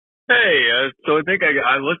 Hey, so I think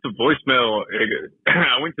I left a voicemail.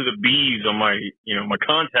 I went to the B's on my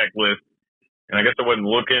contact list, and I guess I wasn't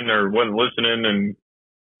looking or wasn't listening, and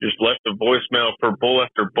just left a voicemail for Bowl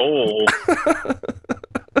After Bowl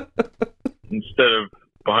instead of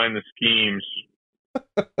Behind the Schemes.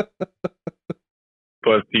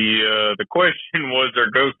 But the question was, are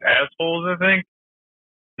ghosts assholes, I think?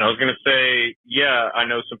 And I was going to say, yeah, I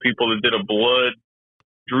know some people that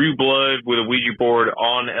drew blood with a Ouija board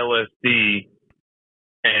on LSD,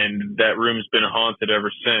 and that room's been haunted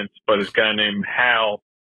ever since. But this guy named Hal,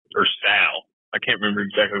 or Sal, I can't remember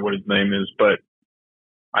exactly what his name is, but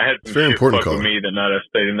I had some shit fuck with me that night I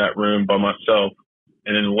stayed in that room by myself.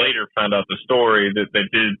 And then later found out the story that they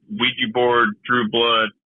did Ouija board, drew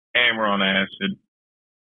blood, hammer on acid.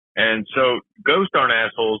 And so ghosts aren't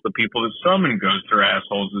assholes. The people that summon ghosts are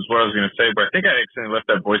assholes is what I was going to say. But I think I accidentally left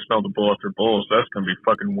that voicemail to Bull After Bull, so that's going to be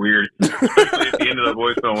fucking weird. Especially at the end of the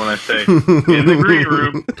voicemail when I say, in the green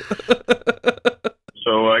room.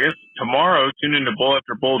 So I guess tomorrow, tune into Bull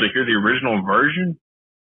After Bull to hear the original version.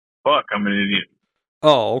 Fuck, I'm an idiot.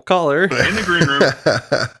 Oh, caller. In the green room.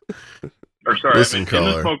 Or sorry, Listen, in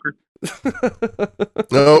caller. the smoker.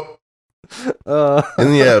 Nope.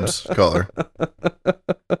 In the abs, caller.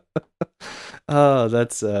 Oh,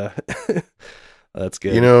 that's that's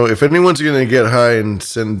good. You know, if anyone's gonna get high and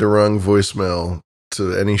send the wrong voicemail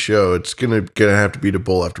to any show, it's gonna have to be to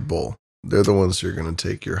Bull After Bull. They're the ones who are gonna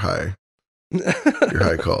take your high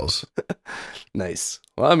calls. Nice.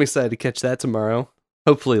 Well, I'm excited to catch that tomorrow.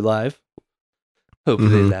 Hopefully live.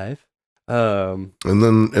 Live. And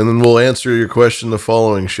then we'll answer your question the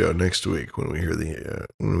following show next week when we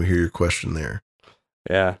hear your question there.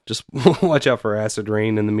 Yeah, just watch out for acid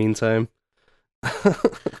rain in the meantime.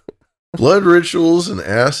 Blood rituals and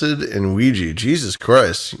acid and Ouija. Jesus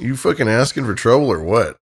Christ, you fucking asking for trouble or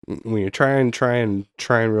what? When you're trying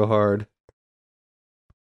real hard.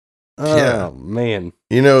 Oh, Yeah. man.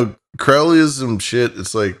 You know, Crowleyism shit,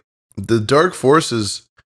 it's like the dark forces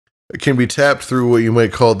can be tapped through what you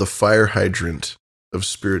might call the fire hydrant of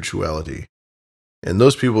spirituality. And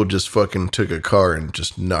those people just fucking took a car and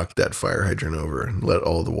just knocked that fire hydrant over and let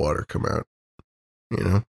all the water come out.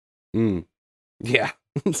 You know? Yeah.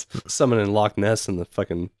 Summoning Loch Ness in the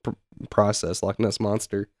fucking process. Loch Ness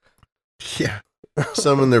Monster. Yeah.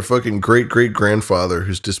 Summon their fucking great-great-grandfather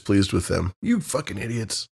who's displeased with them. You fucking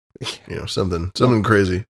idiots. You know, something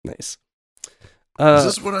crazy. Nice. Is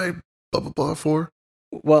this what I blah blah blah for?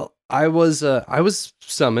 Well, I was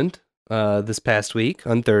summoned this past week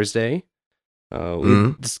on Thursday.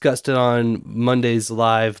 We discussed it on Monday's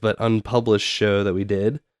live but unpublished show that we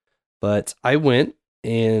did. But I went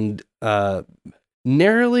and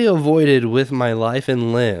narrowly avoided with my life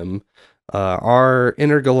and limb our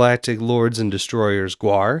intergalactic lords and destroyers,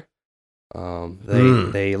 Gwar.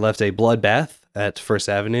 They left a bloodbath at First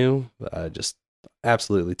Avenue. Just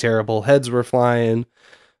absolutely terrible. Heads were flying.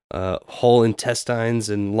 Whole intestines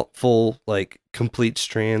and full, like, complete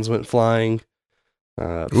strands went flying.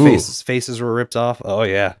 Faces were ripped off. Oh,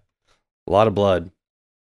 yeah. A lot of blood.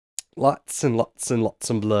 Lots and lots and lots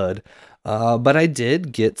of blood. But I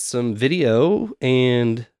did get some video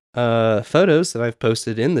and photos that I've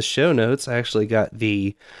posted in the show notes. I actually got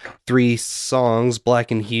the 3 songs,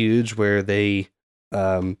 Black and Huge, where they,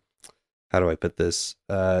 how do I put this?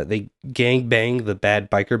 They gangbang the bad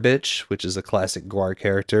biker bitch, which is a classic Gwar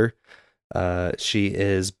character. She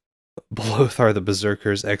is Blothar the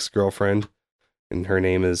Berserker's ex-girlfriend, and her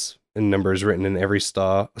name is and numbers written in every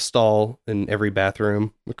stall in every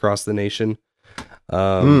bathroom across the nation.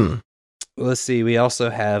 Let's see. We also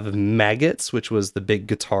have Maggots, which was the big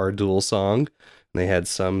guitar duel song. And they had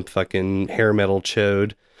some fucking hair metal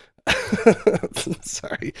chode.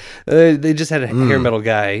 Sorry. They just had a hair metal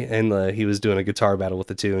guy, and he was doing a guitar battle with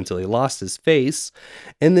the two until he lost his face.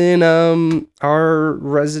 And then our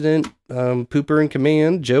resident pooper in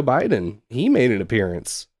command, Joe Biden, he made an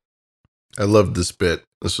appearance. I loved this bit.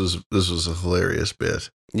 This was a hilarious bit.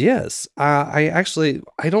 Yes. I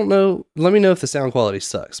don't know. Let me know if the sound quality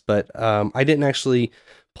sucks, but I didn't actually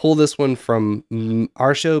pull this one from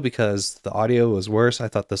our show because the audio was worse. I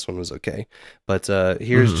thought this one was okay. But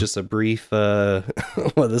here's just a brief, well,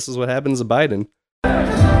 this is what happens to Biden.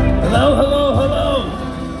 Hello.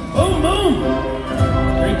 Boom, boom.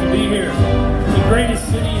 Great to be here. The greatest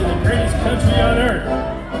city in the greatest country on earth.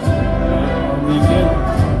 On the weekend.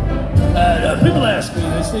 People ask me,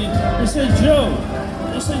 they say, Joe,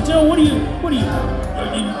 what are you,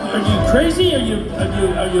 are you crazy? Are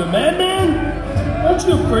you a madman? Aren't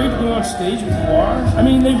you afraid to go on stage with Gwar? I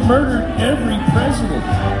mean, they've murdered every president.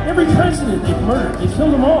 Every president they've murdered. They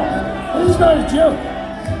killed them all. This is not a joke.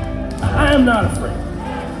 I am not afraid.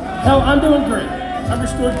 Hell, I'm doing great. I've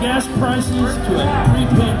restored gas prices to a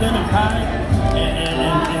pre-pandemic high,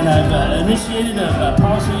 and I've initiated a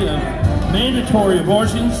policy of mandatory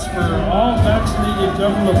abortions for all vaccinated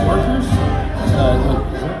government workers.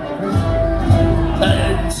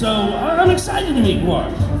 So I'm excited to meet Gwar.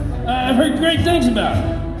 I've heard great things about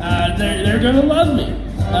him. They're gonna love me.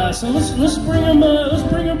 So let's bring them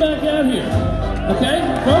back out here. Okay,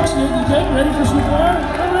 folks, you okay? Ready for some Gwar?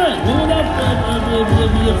 All right. Without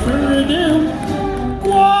further ado,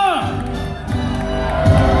 Gwar!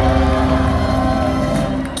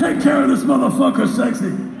 Take care of this motherfucker,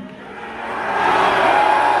 sexy.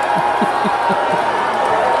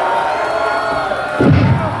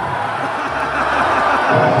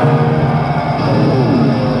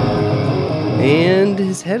 And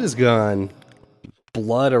his head is gone.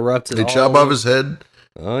 Blood erupted. They chop off his head.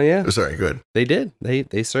 Oh yeah. Oh, sorry, good. They did.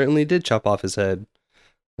 They certainly did chop off his head.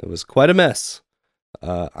 It was quite a mess.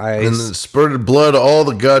 And then spurted blood all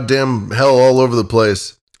the goddamn hell all over the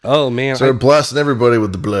place. Oh man. Started blasting everybody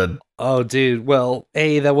with the blood. Oh dude, well,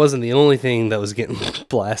 that wasn't the only thing that was getting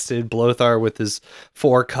blasted. Blothar with his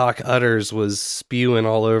 4 cock udders was spewing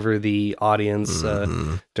all over the audience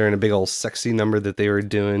during a big old sexy number that they were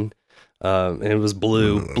doing. And it was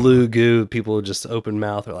blue goo. People would just open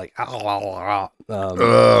mouth. They're like, ow. But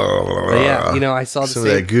yeah, I saw some of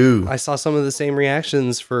that goo. I saw some of the same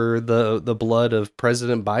reactions for the blood of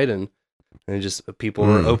President Biden, and just people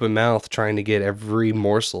were open mouth trying to get every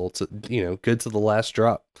morsel to, good to the last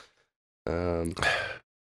drop. Yeah,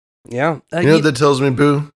 you know what that tells me,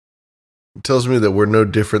 Boo? It tells me that we're no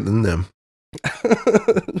different than them.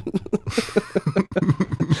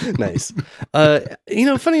 Nice.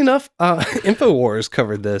 Funny enough, InfoWars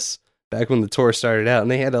covered this back when the tour started out,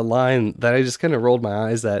 and they had a line that I just kind of rolled my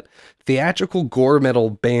eyes at. Theatrical gore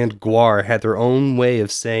metal band Gwar had their own way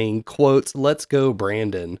of saying, quotes, "Let's go,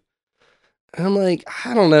 Brandon." And I'm like,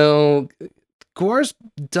 I don't know. Gwar's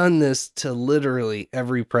done this to literally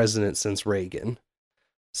every president since Reagan.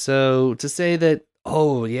 So to say that,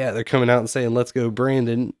 oh yeah, they're coming out and saying, "Let's go,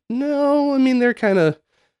 Brandon." No, I mean, they're kind of,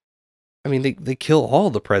 they kill all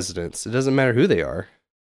the presidents. It doesn't matter who they are.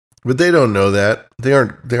 But they don't know that. They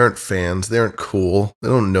aren't fans. They aren't cool. They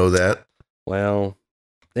don't know that. Well,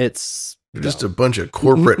 they're just a bunch of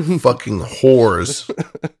corporate fucking whores.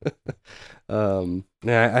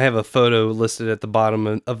 I have a photo listed at the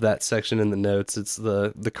bottom of that section in the notes. It's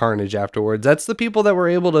the carnage afterwards. That's the people that were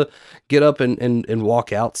able to get up and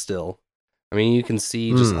walk out still. I mean, you can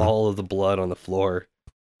see just all of the blood on the floor.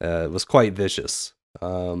 It was quite vicious.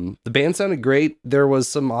 The band sounded great. There was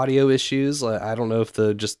some audio issues. I don't know if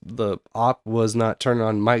the op was not turning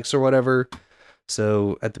on mics or whatever.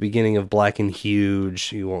 So at the beginning of Black and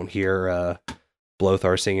Huge, you won't hear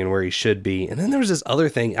Blothar singing where he should be. And then there was this other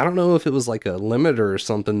thing. I don't know if it was like a limiter or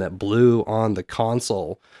something that blew on the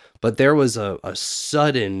console, but there was a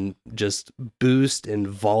sudden just boost in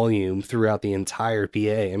volume throughout the entire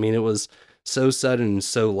PA. I mean, it was so sudden and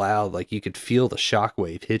so loud, like you could feel the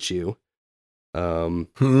shockwave hit you. And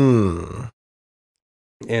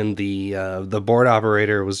the board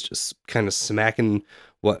operator was just kind of smacking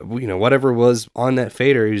whatever was on that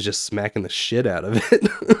fader. He was just smacking the shit out of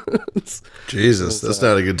it. Jesus, that's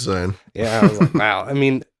not a good sign. Yeah, I was like, wow. I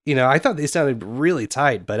mean, I thought they sounded really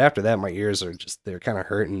tight, but after that, my ears they're kind of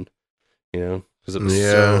hurting, because it was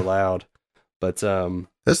so loud. But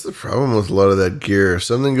that's the problem with a lot of that gear. If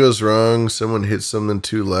something goes wrong, someone hits something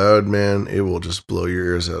too loud, man, it will just blow your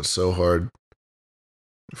ears out so hard.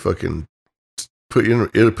 Fucking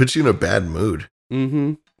it'll put you in a bad mood.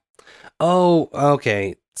 Mm-hmm. Oh,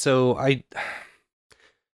 okay. So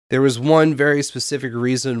there was one very specific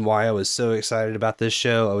reason why I was so excited about this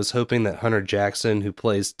show. I was hoping that Hunter Jackson, who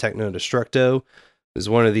plays Techno Destructo, was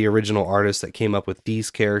one of the original artists that came up with these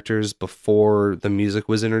characters before the music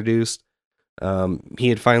was introduced. He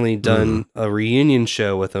had finally done a reunion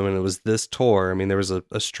show with them, and it was this tour. I mean, there was a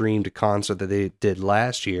streamed concert that they did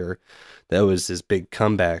last year. That was his big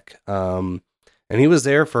comeback. And he was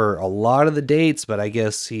there for a lot of the dates, but I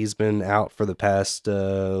guess he's been out for the past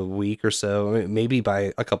week or so, maybe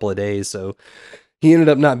by a couple of days. So he ended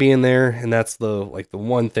up not being there, and that's the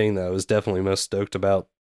one thing that I was definitely most stoked about.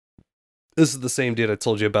 This is the same dude I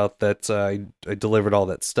told you about that I delivered all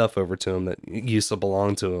that stuff over to him that used to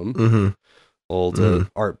belong to him. Mm-hmm. Old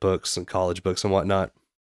art books and college books and whatnot.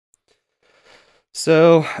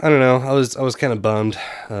 So I don't know. I was kind of bummed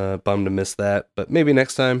to miss that, but maybe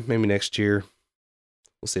next time, maybe next year,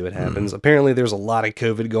 we'll see what happens. Apparently, there's a lot of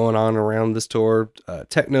COVID going on around this tour.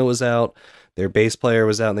 Techno was out, their bass player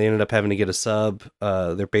was out, and they ended up having to get a sub.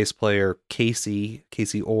 Their bass player Casey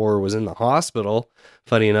Orr was in the hospital.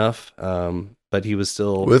 Funny enough, but he was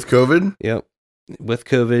still with COVID. Yep. With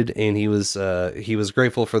COVID, and he was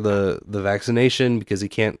grateful for the vaccination because he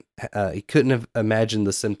couldn't have imagined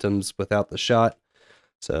the symptoms without the shot.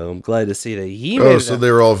 So I'm glad to see that he made it. So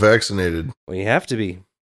they were all vaccinated. Well, you have to be.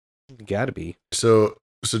 You got to be. So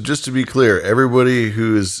just to be clear, everybody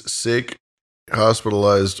who is sick,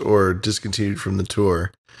 hospitalized, or discontinued from the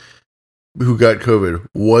tour who got COVID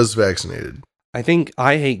was vaccinated. I think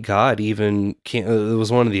I Hate God even it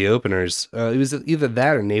was one of the openers. It was either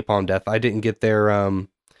that or Napalm Death. I didn't get there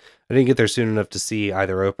soon enough to see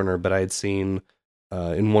either opener, but I had seen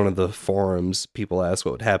in one of the forums people ask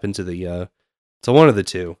what would happen to one of the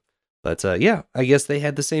two. But yeah, I guess they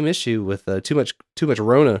had the same issue with too much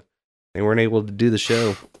Rona. They weren't able to do the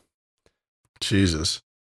show. Jesus.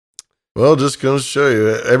 Well, just going to show you,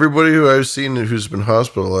 everybody who I've seen who's been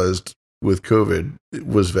hospitalized with COVID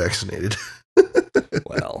was vaccinated.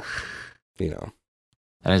 Well,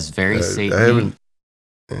 that is very safe. I don't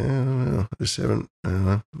know. I don't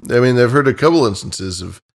know. I mean, I've heard a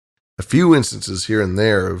few instances here and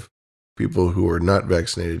there of people who are not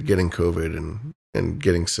vaccinated getting COVID and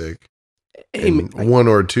getting sick. And one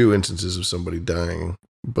or two instances of somebody dying,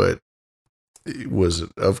 but was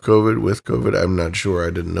it of COVID, with COVID? I'm not sure.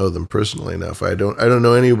 I didn't know them personally enough. I don't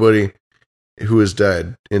know anybody who has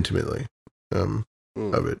died intimately of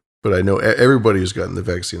it, but I know everybody who's gotten the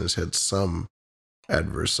vaccine has had some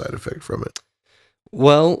adverse side effect from it.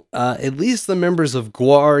 Well, at least the members of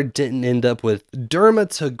GWAR didn't end up with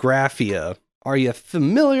dermatographia. Are you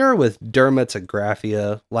familiar with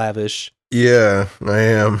dermatographia, Lavish? Yeah, I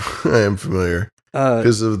am. I am familiar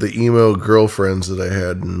because of the emo girlfriends that I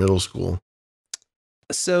had in middle school.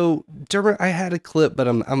 So, I had a clip, but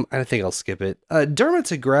I think I'll skip it.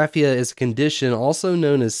 Dermatographia is a condition also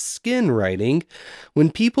known as skin writing.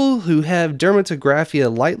 When people who have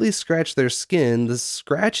dermatographia lightly scratch their skin, the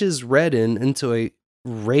scratches redden into a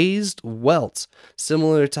raised welt,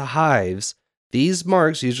 similar to hives. These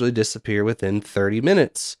marks usually disappear within 30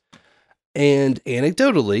 minutes. And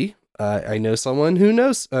anecdotally, I know someone who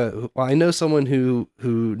knows. I know someone who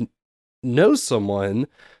knows someone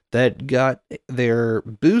that got their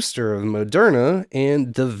booster of Moderna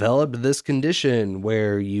and developed this condition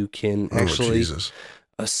where you can actually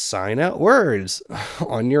assign out words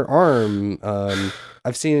on your arm.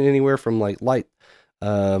 I've seen it anywhere from like light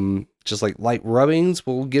rubbings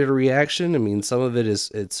will get a reaction. I mean, some of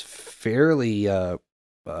it's fairly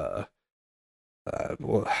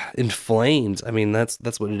inflamed. I mean,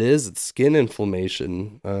 that's what it is. It's skin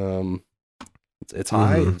inflammation. It's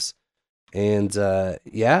hives. And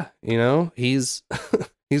he's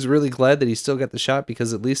he's really glad that he still got the shot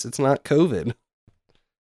because at least it's not COVID.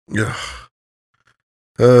 Yeah.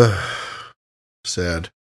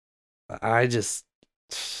 Sad. I just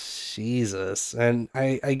Jesus. And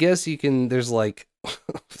I guess you can there's like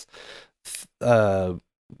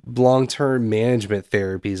long-term management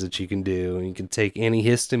therapies that you can do, and you can take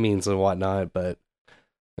antihistamines and whatnot, but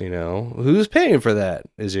who's paying for that?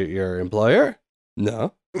 Is it your employer?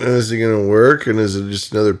 No. Is it going to work? And is it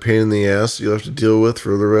just another pain in the ass you'll have to deal with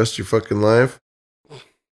for the rest of your fucking life?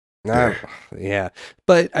 Yeah.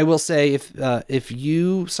 But I will say if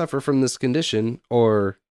you suffer from this condition,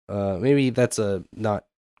 or maybe that's a not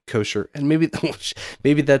kosher, and maybe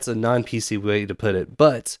that's a non-PC way to put it,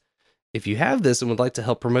 but if you have this and would like to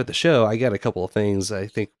help promote the show, I got a couple of things I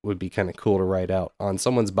think would be kind of cool to write out on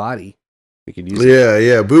someone's body. We could use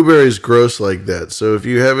Yeah. Booberry's gross like that. So if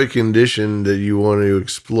you have a condition that you want to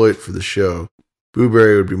exploit for the show,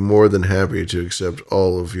 Booberry would be more than happy to accept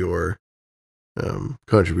all of your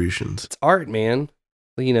contributions. It's art, man.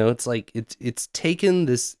 It's like it's taken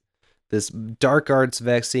this dark arts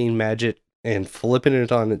vaccine magic and flipping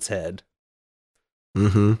it on its head.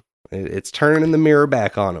 Mm-hmm. It's turning the mirror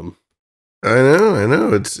back on them. I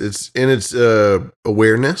know. It's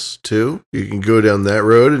awareness too. You can go down that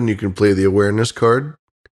road and you can play the awareness card.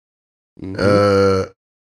 Mm-hmm.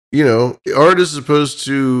 Art is supposed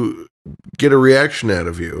to get a reaction out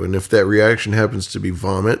of you, and if that reaction happens to be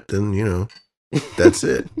vomit, then that's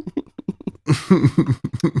it.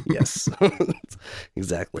 Yes.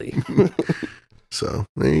 Exactly. So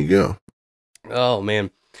there you go. Oh man.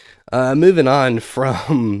 Moving on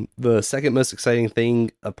from the second most exciting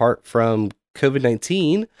thing apart from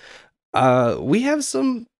COVID-19, we have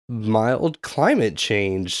some mild climate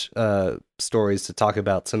change stories to talk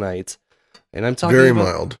about tonight. And I'm talking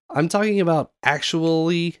mild. I'm talking about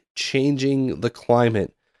actually changing the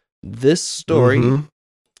climate. This story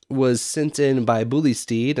was sent in by Bully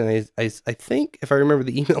Steed, and I think, if I remember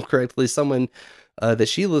the email correctly, someone that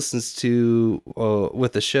she listens to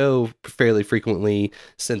with the show fairly frequently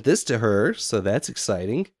sent this to her, so that's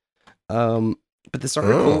exciting. But this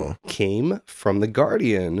article came from The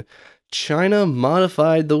Guardian. China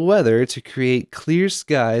modified the weather to create clear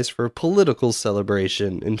skies for political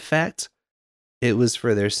celebration. In fact, it was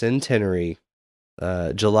for their centenary,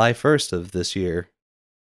 July 1st of this year.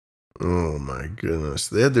 Oh my goodness.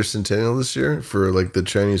 They had their centennial this year for like the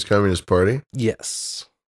Chinese Communist Party? Yes.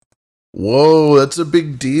 Whoa, that's a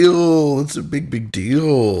big deal. That's a big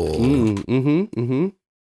deal.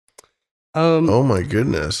 Oh my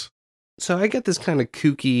goodness. So I got this kind of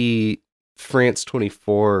kooky France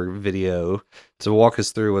 24 video to walk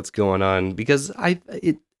us through what's going on, because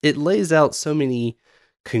it lays out so many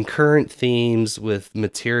concurrent themes with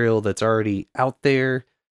material that's already out there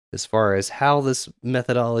as far as how this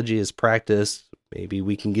methodology is practiced, Maybe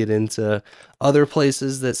we can get into other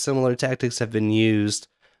places that similar tactics have been used.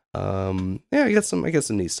 Yeah, I got some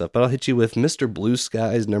neat stuff, but I'll hit you with Mr. Blue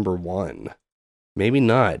Skies #1. Maybe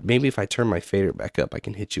not. Maybe if I turn my fader back up, I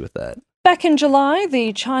can hit you with that. Back in July,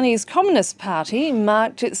 the Chinese Communist Party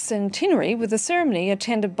marked its centenary with a ceremony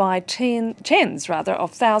attended by tens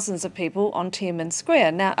of thousands of people on Tiananmen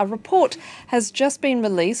Square. Now, a report has just been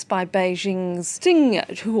released by Beijing's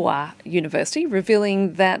Tsinghua University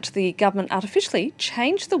revealing that the government artificially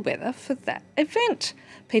changed the weather for that event.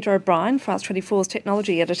 Peter O'Brien, France 24's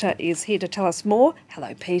technology editor, is here to tell us more.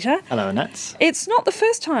 Hello, Peter. Hello, Annette. It's not the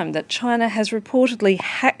first time that China has reportedly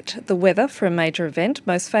hacked the weather for a major event.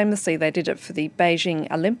 Most famously, they did it for the Beijing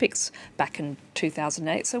Olympics back in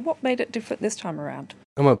 2008. So what made it different this time around?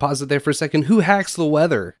 I'm going to pause it there for a second. Who hacks the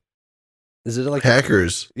weather? Is it like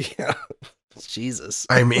hackers? Yeah. Jesus.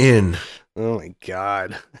 I'm in. Oh, my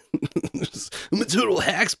God. I'm a total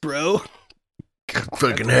hacks, bro.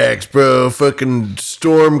 Fucking hacks, bro. Fucking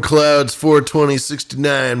Storm Clouds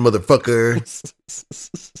 42069, motherfucker.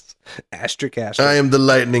 Asterisk. I am the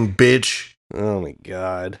lightning, bitch. Oh my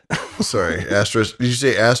god. Sorry, asterisk. Did you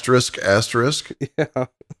say asterisk? Yeah.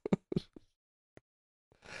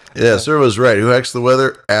 Yeah, sir was right. Who hacks the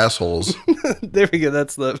weather? Assholes. There we go.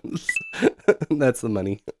 That's the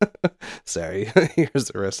money. Sorry. Here's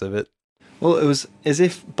the rest of it. Well, it was as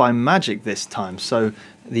if by magic this time. So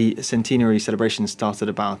the centenary celebration started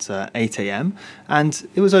about 8 a.m. and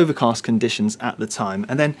it was overcast conditions at the time.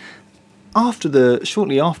 And then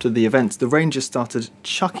shortly after the event, the rain just started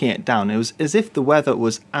chucking it down. It was as if the weather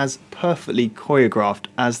was as perfectly choreographed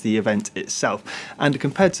as the event itself. And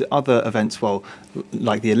compared to other events, well,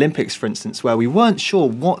 like the Olympics, for instance, where we weren't sure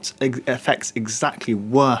what effects exactly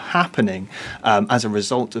were happening as a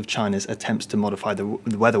result of China's attempts to modify the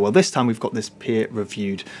weather. Well, this time we've got this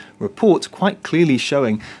peer-reviewed report quite clearly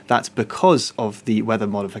showing that because of the weather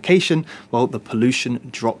modification, well, the pollution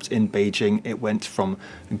dropped in Beijing. It went from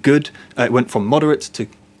moderate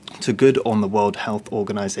to good on the World Health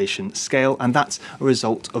Organization scale, and that's a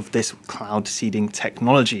result of this cloud seeding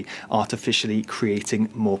technology, artificially creating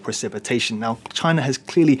more precipitation. Now, China has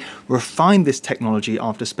clearly refined this technology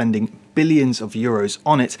after spending billions of euros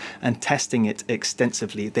on it and testing it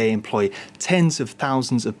extensively. They employ tens of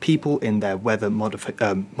thousands of people in their weather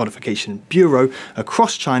modification bureau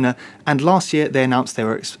across China, and last year they announced they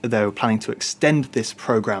were planning to extend this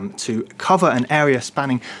program to cover an area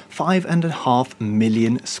spanning 5.5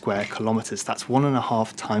 million square kilometers. That's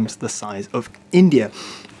 1.5 times the size of India.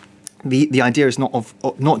 The idea is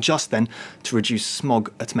not just then to reduce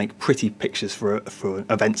smog to make pretty pictures for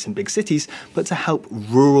events in big cities, but to help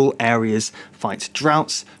rural areas fight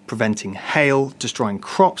droughts, preventing hail, destroying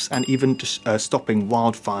crops, and even stopping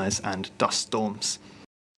wildfires and dust storms.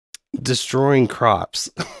 Destroying crops.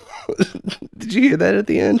 Did you hear that at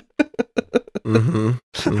the end?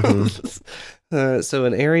 So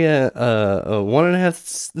an area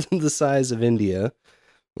 1.5 the size of India.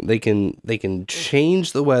 They can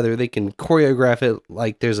change the weather. They can choreograph it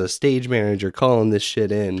like there's a stage manager calling this shit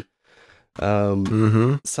in. Some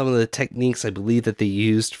of the techniques I believe that they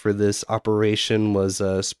used for this operation was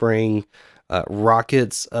spraying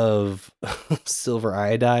rockets of silver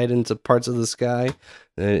iodide into parts of the sky.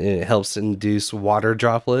 And it helps induce water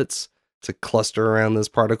droplets to cluster around those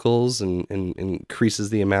particles and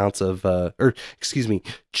increases the amounts of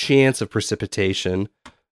chance of precipitation.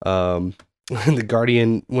 The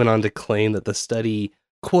Guardian went on to claim that the study,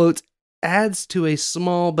 quote, adds to a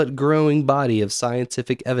small but growing body of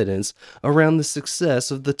scientific evidence around the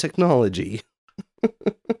success of the technology.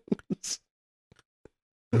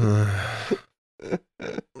 Yeah,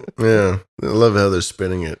 I love how they're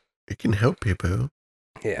spinning it. It can help people.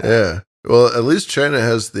 Yeah. Well, at least China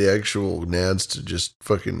has the actual nads to just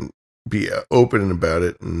fucking be open about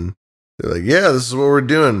it, and they're like, yeah, this is what we're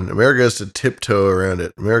doing. America has to tiptoe around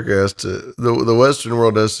it. America has to, the Western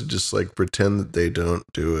world has to just like pretend that they don't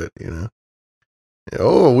do it, you know?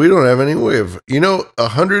 Oh, we don't have any way of,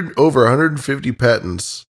 over 150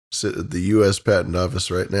 patents sit at the U.S. Patent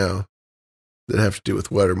Office right now that have to do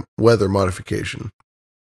with weather modification.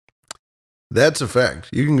 That's a fact.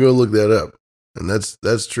 You can go look that up, and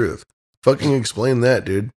that's truth. Fucking explain that,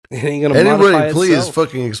 dude. It ain't gonna modify Anybody, please itself.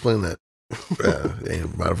 fucking explain that.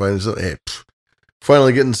 Modifying itself. Hey,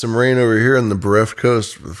 finally getting some rain over here on the bereft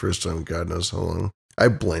coast for the first time, God knows how long. I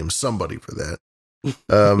blame somebody for that.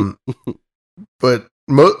 But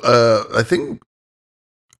I think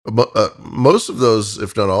most of those,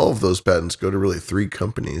 if not all of those patents, go to really 3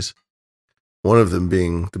 companies. One of them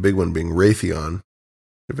being, the big one being Raytheon.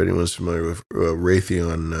 If anyone's familiar with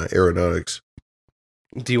Raytheon Aeronautics.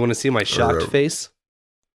 Do you want to see my shocked face?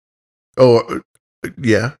 Oh,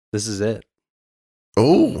 Yeah. This is it.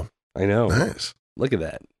 Oh, I know. nice. Look at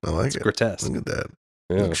that. I like It's it. grotesque. Look at that.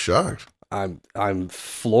 Yeah. I'm shocked. I'm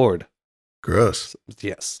floored. Gross.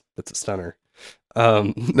 Yes, that's a stunner.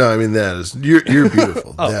 No, I mean that is you're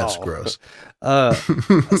beautiful. That's gross.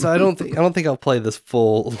 So I don't think I'll play this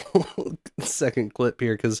full second clip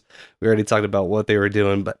here because we already talked about what they were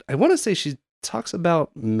doing. But I want to say she talks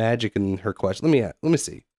about magic in her question. Let me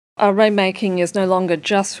see. Rainmaking is no longer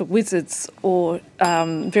just for wizards or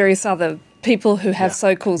various other people who have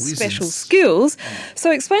so-called special skills.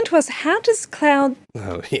 So explain to us, how does Cloud...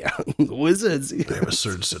 Oh, yeah. Wizards. They have a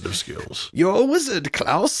certain set of skills. You're a wizard,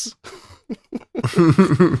 Klaus.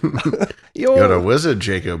 You're a wizard,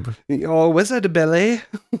 Jacob. You're a wizard, Billy.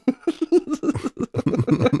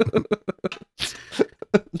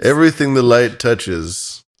 Everything the light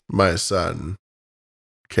touches, my son,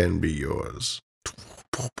 can be yours.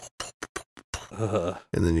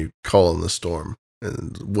 And then you call in the storm.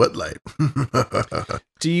 And what light?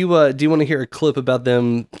 Do you want to hear a clip about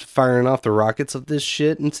them firing off the rockets of this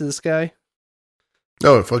shit into the sky?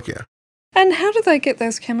 Oh, fuck yeah. And how do they get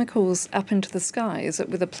those chemicals up into the sky? Is it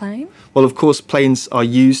with a plane? Well, of course, planes are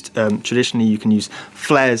used. Traditionally, you can use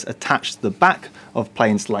flares attached to the back of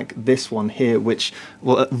planes like this one here, which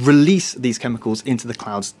will release these chemicals into the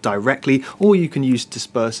clouds directly, or you can use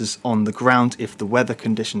dispersers on the ground if the weather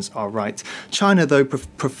conditions are right. China, though,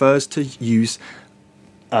 prefers to use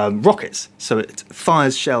rockets, so it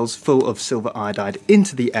fires shells full of silver iodide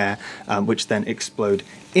into the air, which then explode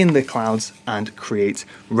in the clouds and create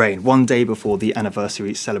rain. One day before the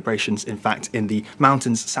anniversary celebrations, in fact, in the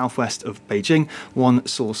mountains southwest of Beijing, one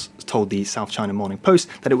source told the South China Morning Post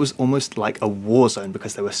that it was almost like a war zone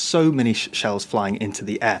because there were so many shells flying into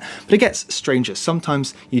the air. But it gets stranger.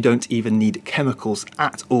 Sometimes you don't even need chemicals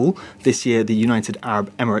at all. This year, the United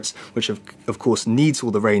Arab Emirates, which of course needs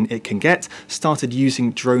all the rain it can get, started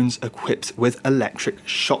using drones equipped with electric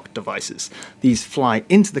shock devices. These fly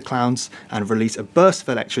into the clouds and release a burst of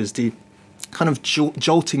electricity, kind of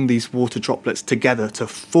jolting these water droplets together to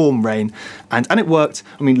form rain. And it worked.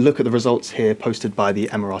 I mean, look at the results here posted by the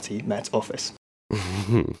Emirati Met Office.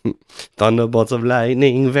 Thunderbolts of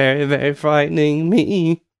lightning, very, very frightening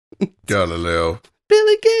me. Galileo.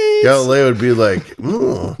 Billy Gates. Galileo would be like,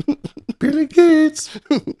 Billy Gates.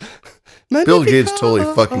 Bill Gates totally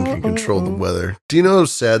fucking can control the weather. Do you know how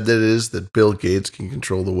sad that is that Bill Gates can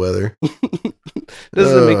control the weather?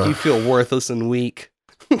 Doesn't it make you feel worthless and weak?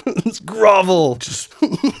 It's grovel.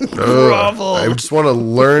 Grovel. I just want to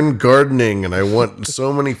learn gardening, and I want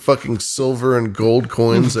so many fucking silver and gold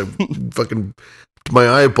coins. I fucking my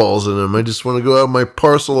eyeballs in them. I just want to go out my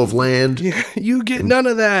parcel of land. Yeah, you get none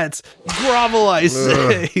of that. Grovel, I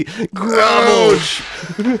say. Grovel.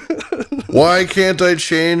 Why can't I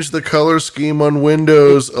change the color scheme on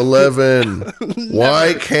Windows 11?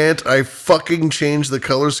 Why can't I fucking change the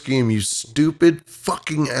color scheme, you stupid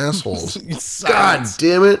fucking assholes? God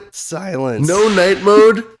damn it. Silence. No night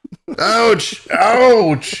mode? Ouch.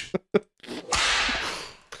 Ouch.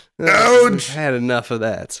 Ouch. We've had enough of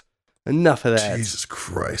that. Enough of that. Jesus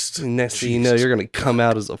Christ. Next thing you know, you're going to come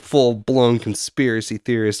out as a full-blown conspiracy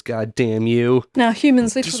theorist, god damn you. Now,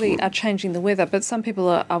 humans literally are changing the weather, but some people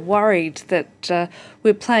are worried that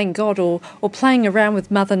we're playing God or playing around with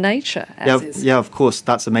Mother Nature. Yeah, of course,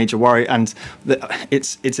 that's a major worry, and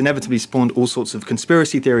it's inevitably spawned all sorts of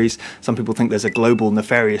conspiracy theories. Some people think there's a global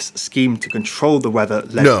nefarious scheme to control the weather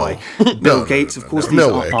led by Bill Gates. Of course, these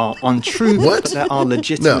are untrue, but there are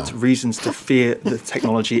legitimate reasons to fear the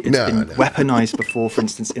technology. It's been weaponized before, for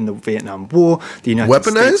instance, in the Vietnam War. The United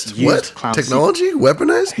States used cloud technology?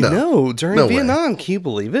 Weaponized? No, during Vietnam. Can you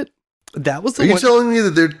believe it? That was the Are you telling me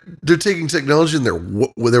that they're taking technology and they're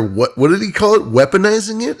what did he call it?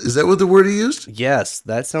 Weaponizing it? Is that what the word he used? Yes,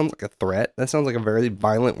 that sounds like a threat. That sounds like a very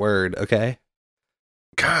violent word, okay?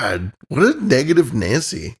 God, what a negative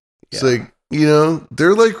Nancy. It's like, you know,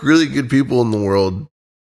 they're like really good people in the world.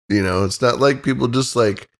 You know, it's not like people just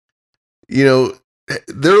like, you know,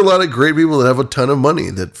 there are a lot of great people that have a ton of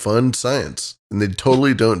money that fund science, and they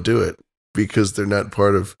totally don't do it because they're not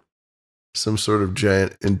part of some sort of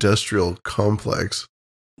giant industrial complex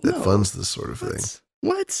that funds this sort of thing.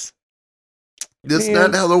 What? That's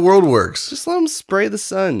not how the world works. Just let them spray the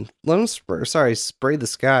sun. Let them spray the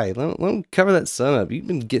sky. Let them cover that sun up. You've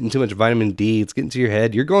been getting too much vitamin D. It's getting to your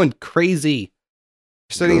head. You're going crazy.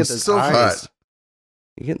 You're starting to get those eyes. Hot.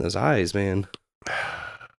 You're getting those eyes, man.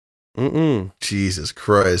 Jesus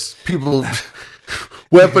Christ. People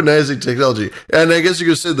weaponizing technology. And I guess you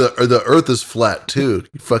could say the earth is flat too.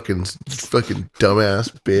 You fucking dumbass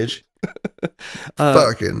bitch.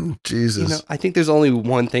 Fucking Jesus. You know, I think there's only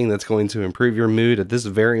one thing that's going to improve your mood at this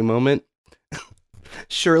very moment.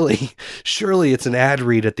 Surely it's an ad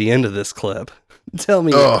read at the end of this clip. Tell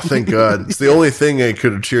me. Oh, thank God. It's the only thing that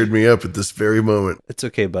could have cheered me up at this very moment. It's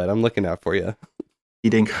okay, bud. I'm looking out for you.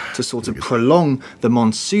 To sort of prolong the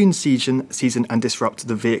monsoon season and disrupt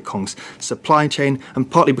the Viet Cong's supply chain. And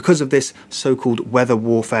partly because of this, so-called weather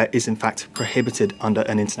warfare is in fact prohibited under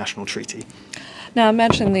an international treaty. Now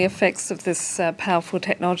imagine the effects of this powerful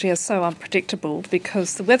technology are so unpredictable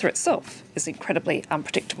because the weather itself is incredibly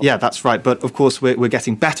unpredictable. Yeah, that's right. But of course, we're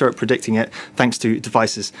getting better at predicting it thanks to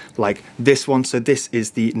devices like this one. So this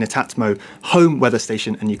is the Netatmo home weather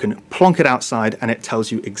station, and you can plonk it outside and it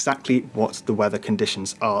tells you exactly what the weather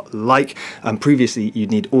conditions are like. Previously,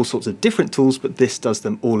 you'd need all sorts of different tools, but this does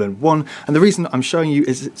them all in one. And the reason I'm showing you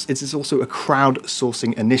is it's also a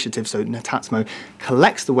crowdsourcing initiative. So Netatmo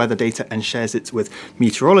collects the weather data and shares it with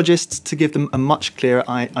meteorologists to give them a much clearer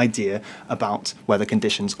idea about weather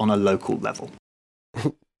conditions on a local level.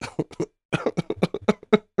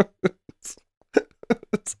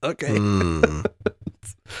 It's okay.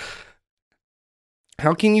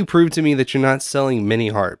 How can you prove to me that you're not selling mini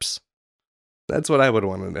harps? That's what I would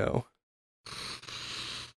want to know.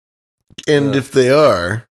 And if they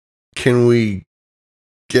are, can we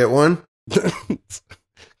get one? Can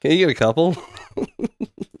you get a couple?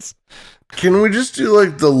 Can we just do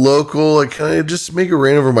like the local, like, can I just make it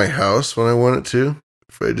rain over my house when I want it to?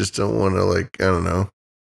 If I just don't want to, like, I don't know,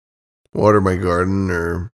 water my garden,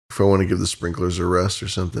 or if I want to give the sprinklers a rest or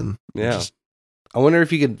something. Yeah. I wonder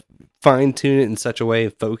if you could fine tune it in such a way,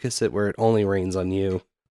 focus it where it only rains on you.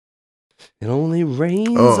 It only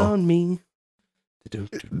rains on me.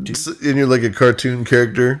 And you're like a cartoon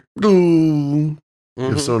character. You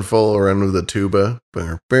have someone follow around with a tuba.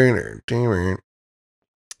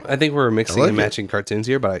 I think we're mixing and matching it. cartoons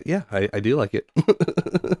here, but I do like it.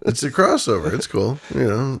 It's a crossover. It's cool. You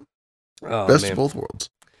know, best of both worlds.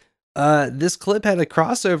 This clip had a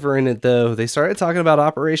crossover in it, though. They started talking about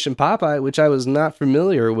Operation Popeye, which I was not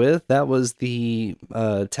familiar with. That was the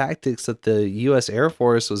tactics that the U.S. Air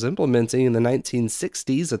Force was implementing in the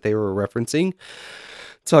 1960s that they were referencing.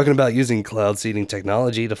 Talking about using cloud seeding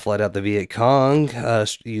technology to flood out the Viet Cong,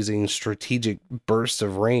 using strategic bursts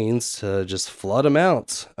of rains to just flood them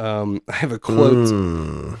out. I have a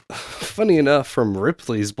quote, funny enough, from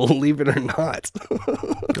Ripley's Believe It or Not.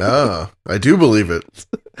 I do believe it.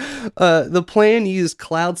 The plan used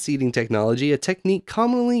cloud seeding technology, a technique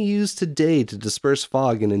commonly used today to disperse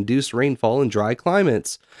fog and induce rainfall in dry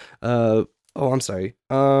climates.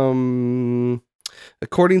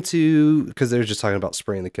 According to, because they're just talking about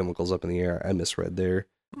spraying the chemicals up in the air. I misread there.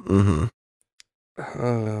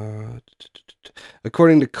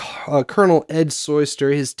 According to Colonel Ed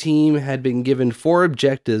Soyster, his team had been given 4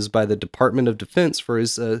 objectives by the Department of Defense for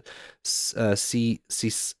his CCIA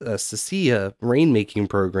rainmaking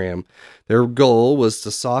program. Their goal was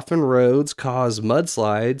to soften roads, cause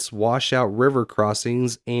mudslides, wash out river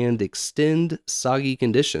crossings, and extend soggy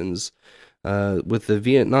conditions. With the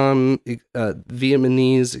Vietnamese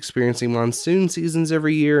experiencing monsoon seasons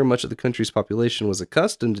every year, much of the country's population was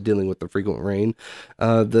accustomed to dealing with the frequent rain.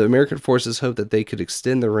 The American forces hoped that they could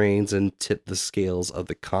extend the rains and tip the scales of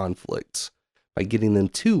the conflict by getting them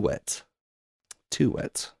too wet.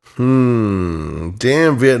 Damn,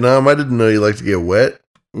 Vietnam, I didn't know you like to get wet.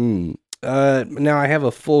 Now I have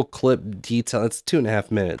a full clip detail. It's 2.5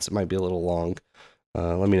 minutes. It might be a little long.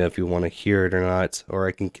 Let me know if you want to hear it or not, or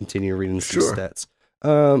I can continue reading some stats.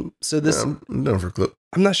 I'm done for clip.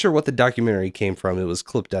 I'm not sure what the documentary came from. It was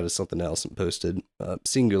clipped out of something else and posted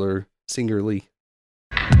singularly.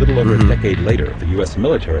 A little over a decade later, the U.S.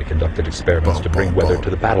 military conducted experiments to bring weather to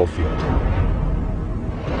the battlefield.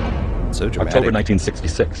 So dramatic. October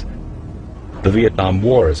 1966. The Vietnam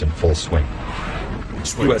War is in full swing.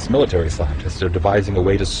 U.S. military scientists are devising a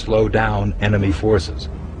way to slow down enemy forces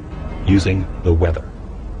using the weather.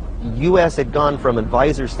 U.S. had gone from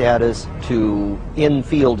advisor status to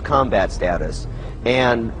in-field combat status,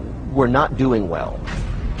 and were not doing well.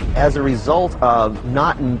 As a result of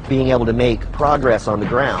not being able to make progress on the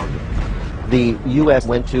ground, the U.S.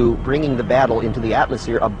 went to bringing the battle into the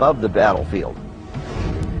atmosphere above the battlefield.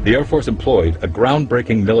 The Air Force employed a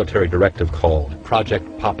groundbreaking military directive called Project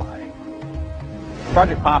Popeye.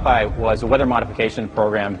 Project Popeye was a weather modification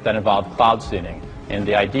program that involved cloud seeding. And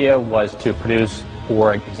the idea was to produce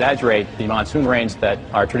or exaggerate the monsoon rains that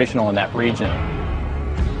are traditional in that region.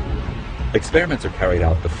 Experiments are carried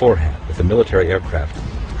out beforehand with a military aircraft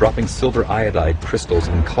dropping silver iodide crystals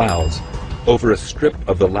in clouds over a strip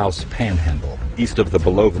of the Laos Panhandle, east of the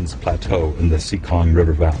Belovans Plateau in the Sekong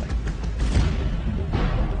River Valley.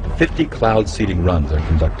 50 cloud seeding runs are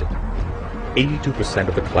conducted. 82%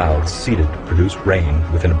 of the clouds seeded produce rain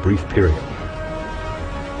within a brief period.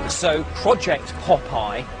 So Project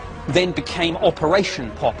Popeye then became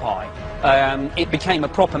Operation Popeye. It became a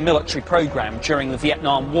proper military program during the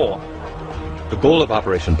Vietnam War. The goal of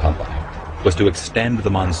Operation Popeye was to extend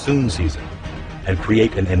the monsoon season and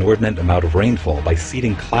create an inordinate amount of rainfall by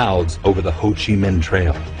seeding clouds over the Ho Chi Minh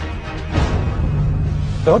Trail.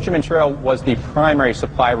 The Ho Chi Minh Trail was the primary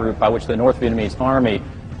supply route by which the North Vietnamese Army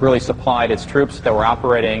really supplied its troops that were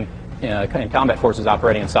operating in combat forces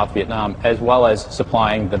operating in South Vietnam, as well as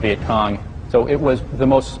supplying the Viet Cong. So it was the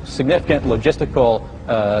most significant logistical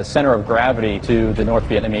center of gravity to the North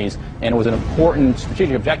Vietnamese, and it was an important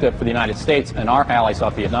strategic objective for the United States and our ally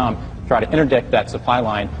South Vietnam to try to interdict that supply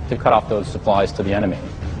line to cut off those supplies to the enemy.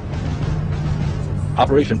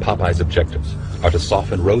 Operation Popeye's objectives are to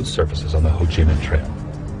soften road surfaces on the Ho Chi Minh Trail,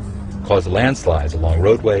 cause landslides along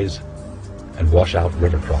roadways, and wash out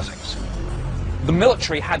river crossings. The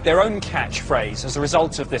military had their own catchphrase as a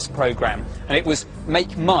result of this program, and it was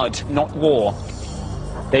 "Make mud, not war."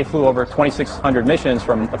 They flew over 2,600 missions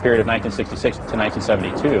from a period of 1966 to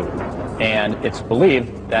 1972, and it's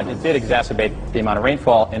believed that it did exacerbate the amount of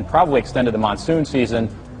rainfall and probably extended the monsoon season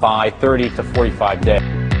by 30 to 45 days.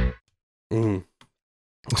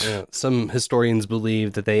 Yeah, some historians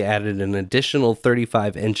believe that they added an additional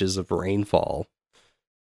 35 inches of rainfall.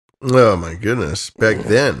 Oh my goodness, back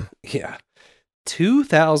then. Yeah.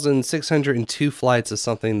 2,602 flights is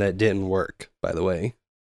something that didn't work, by the way.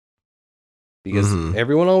 Because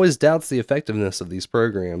everyone always doubts the effectiveness of these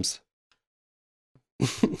programs.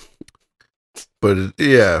 But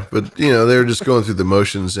you know, they were just going through the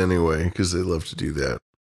motions anyway, because they love to do that.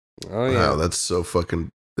 Oh yeah. Wow, that's so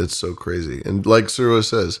crazy. And like Suro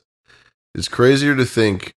says, it's crazier to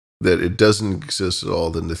think that it doesn't exist at all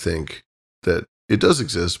than to think that it does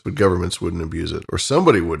exist, but governments wouldn't abuse it, or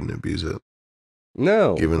somebody wouldn't abuse it.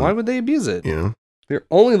 No, why would they abuse it? You know, they're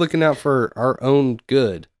only looking out for our own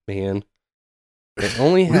good, man. They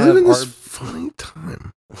only have we live in this funny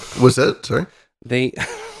time. What's that? Sorry, they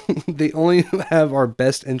only have our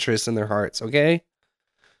best interests in their hearts. Okay,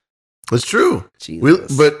 that's true.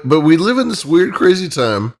 Jesus. But we live in this weird, crazy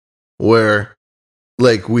time where,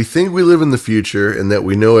 like, we think we live in the future and that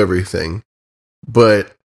we know everything,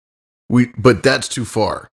 but that's too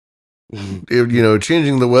far. You know,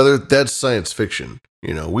 changing the weather, that's science fiction.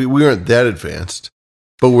 You know, we aren't that advanced,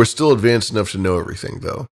 but we're still advanced enough to know everything,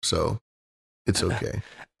 though. So it's okay.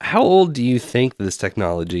 How old do you think this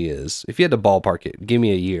technology is? If you had to ballpark it, give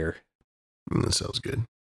me a year. That sounds good.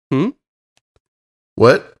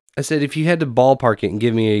 What? I said, if you had to ballpark it and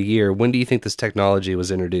give me a year, when do you think this technology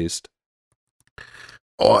was introduced?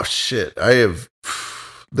 Oh, shit. That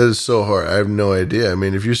is so hard. I have no idea. I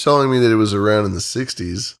mean, if you're telling me that it was around in the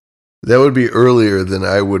 60s, that would be earlier than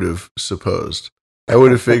I would have supposed. I would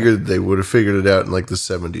have figured they would have figured it out in like the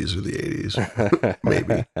 70s or the 80s.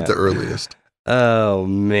 Maybe the earliest. Oh,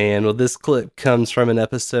 man. Well, this clip comes from an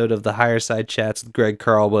episode of the Higher Side Chats with Greg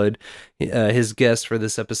Carlwood. His guest for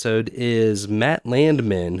this episode is Matt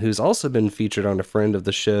Landman, who's also been featured on a friend of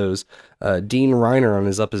the show's, Dean Reiner, on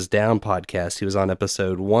his Up Is Down podcast. He was on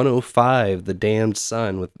episode 105, The Damned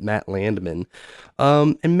Son, with Matt Landman.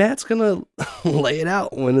 And Matt's going to lay it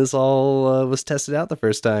out when this all was tested out the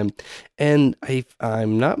first time. And if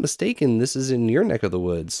I'm not mistaken, this is in your neck of the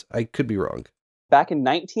woods. I could be wrong. Back in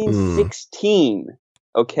 1916,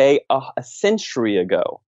 okay, a century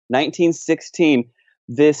ago, 1916,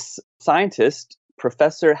 this scientist,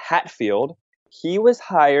 Professor Hatfield, he was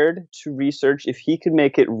hired to research if he could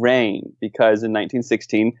make it rain, because in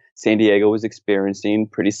 1916, San Diego was experiencing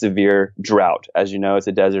pretty severe drought. As you know, it's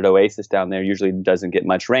a desert oasis down there, usually doesn't get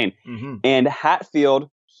much rain. And Hatfield,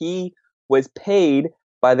 he was paid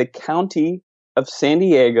by the county of San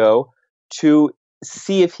Diego to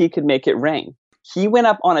see if he could make it rain. He went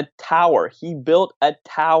up on a tower. He built a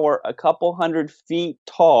tower a couple 100 feet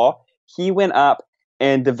tall. He went up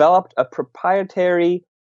and developed a proprietary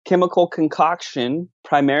chemical concoction,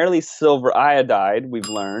 primarily silver iodide, we've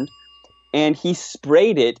learned, and he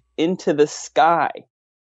sprayed it into the sky.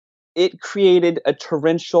 It created a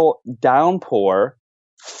torrential downpour,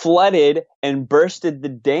 flooded and bursted the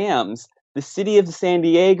dams. The city of San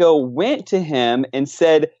Diego went to him and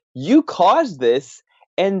said, "You caused this."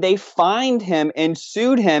 And they fined him and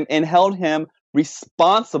sued him and held him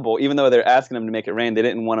responsible, even though they're asking him to make it rain. They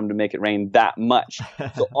didn't want him to make it rain that much.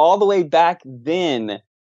 So all the way back then,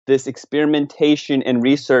 this experimentation and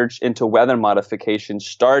research into weather modification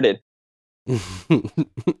started.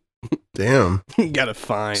 Damn. You gotta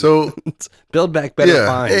find. So Build Back Better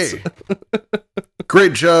finds. Hey,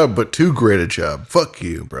 great job, but too great a job. Fuck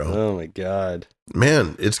you, bro. Oh my God.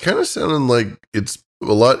 Man, it's kind of sounding like it's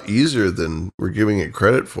a lot easier than we're giving it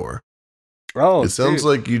credit for. Oh, it sounds dude.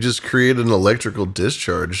 like you just create an electrical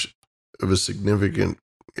discharge of a significant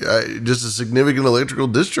electrical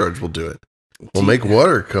discharge will do it. We'll make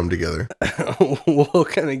water come together. We'll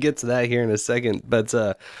kind of get to that here in a second. But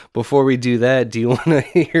before we do that, do you want to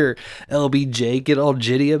hear LBJ get all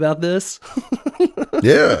jitty about this?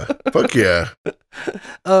 Yeah. Fuck yeah.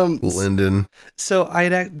 Lyndon. So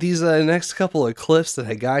these next couple of clips that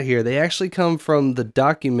I got here, they actually come from the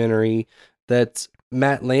documentary that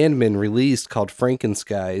Matt Landman released called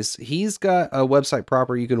Frankenskies. He's got a website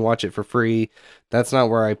proper. You can watch it for free. That's not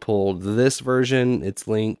where I pulled this version. It's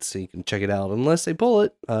linked so you can check it out unless they pull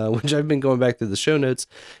it, which I've been going back through the show notes,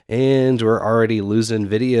 and we're already losing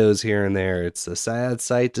videos here and there. It's a sad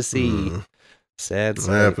sight to see. Sad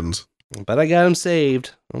sight. What happens? But I got them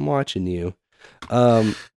saved. I'm watching you.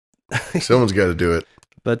 Someone's got to do it.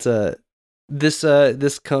 But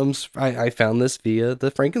this comes. I found this via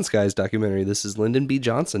the Frankenskies documentary. This is Lyndon B.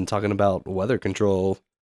 Johnson talking about weather control.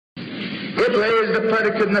 It lays the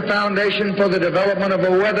predicate and the foundation for the development of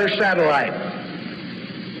a weather satellite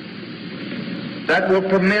that will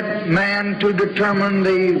permit man to determine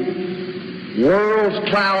the world's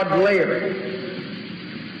cloud layer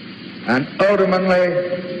and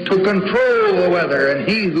ultimately to control the weather, and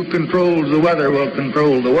he who controls the weather will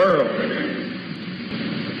control the world.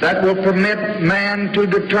 That will permit man to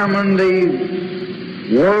determine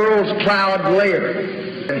the world's cloud layer,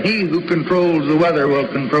 and he who controls the weather will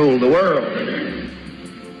control the world.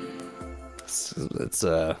 It's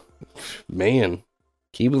man,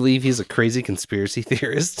 can you believe he's a crazy conspiracy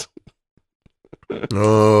theorist?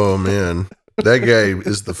 Oh man, that guy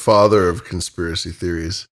is the father of conspiracy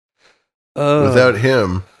theories. Without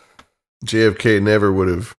him, JFK never would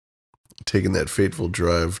have taken that fateful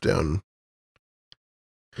drive down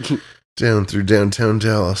through downtown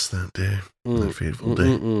Dallas that day. That fateful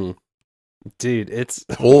day. Dude, it's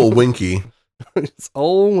old Winky. It's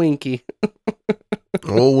old Winky.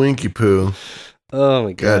 Old Winky Poo. Oh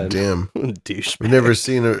my god. God damn. Douchebag.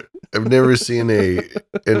 I've never seen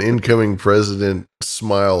an incoming president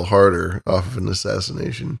smile harder off of an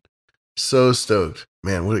assassination. So stoked.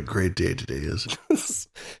 Man, what a great day today is.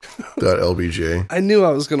 .lbj. I knew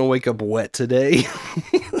I was going to wake up wet today.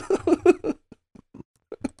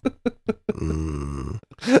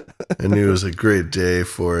 I knew it was a great day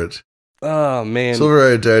for it. Oh, man.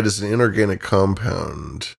 Silver iodide is an inorganic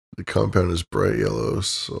compound. The compound is bright yellow,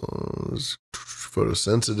 so it's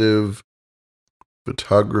photosensitive,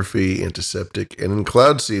 photography, antiseptic, and in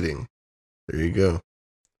cloud seeding. There you go.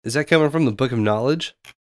 Is that coming from the Book of Knowledge?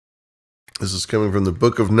 This is coming from the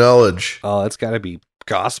Book of Knowledge. Oh, that's got to be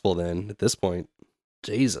gospel then at this point.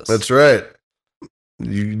 Jesus. That's right.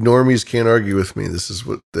 You normies can't argue with me. This is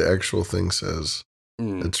what the actual thing says.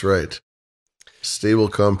 That's right. Stable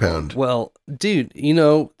compound. Well, dude,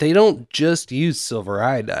 they don't just use silver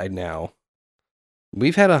iodide now.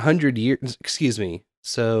 We've had 100 years,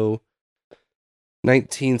 so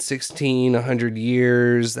 1916, 100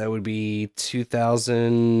 years, that would be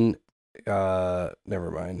 2000, never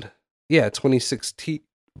mind. Yeah, 2016,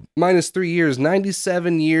 minus 3 years,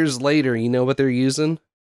 97 years later, you know what they're using?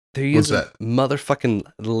 They're using motherfucking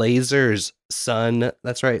lasers, son.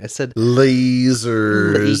 That's right. I said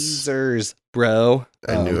lasers. Lasers, bro.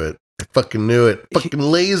 I knew it. I fucking knew it. Fucking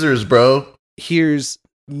lasers, bro. Here's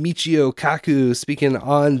Michio Kaku speaking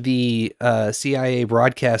on the CIA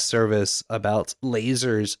broadcast service about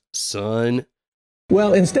lasers, son.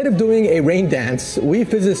 Well, instead of doing a rain dance, we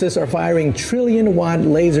physicists are firing trillion-watt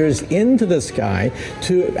lasers into the sky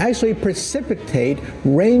to actually precipitate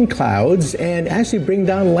rain clouds and actually bring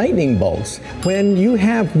down lightning bolts. When you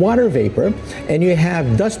have water vapor and you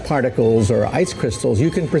have dust particles or ice crystals, you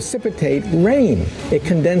can precipitate rain. It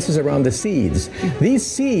condenses around the seeds. These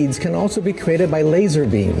seeds can also be created by laser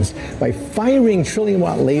beams. By firing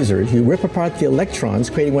trillion-watt lasers, you rip apart the electrons,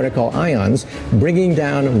 creating what are called ions, bringing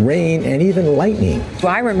down rain and even lightning.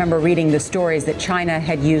 I remember reading the stories that China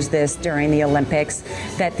had used this during the Olympics,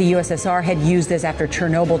 that the USSR had used this after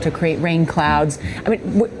Chernobyl to create rain clouds. I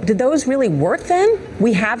mean, did those really work then?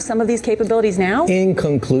 We have some of these capabilities now?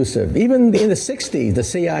 Inconclusive. Even in the 60s, the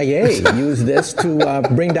CIA used this to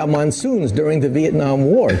bring down monsoons during the Vietnam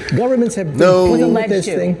War. Governments have been playing with this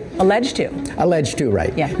thing. Alleged to. Alleged to,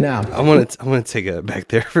 right. Yeah. Now, I want to take it back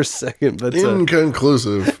there for a second. But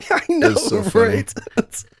inconclusive. I know, it's so funny. right?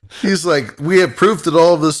 He's like, we have proof that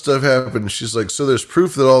all this stuff happened. She's like, so there's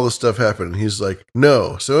proof that all this stuff happened. And he's like,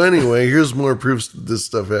 no. So anyway, here's more proofs that this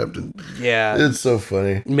stuff happened. Yeah. It's so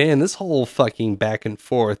funny. Man, this whole fucking back and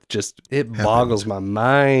forth it boggles my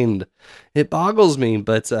mind. It boggles me.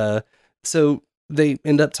 But so they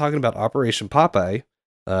end up talking about Operation Popeye,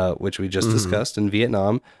 which we just discussed in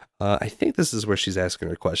Vietnam. I think this is where she's asking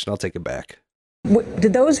her question. I'll take it back.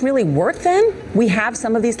 Did those really work then? We have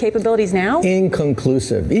some of these capabilities now?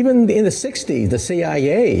 Inconclusive. Even in the 60s, the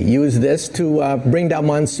CIA used this to bring down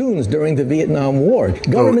monsoons during the Vietnam War.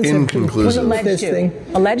 Governments inconclusive. Alleged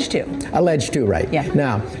to. Alleged to, right. Yeah.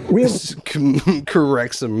 Now,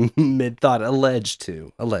 correct some mid-thought.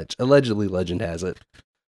 Allegedly, legend has it.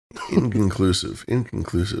 Inconclusive.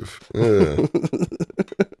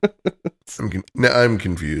 I'm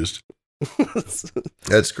confused.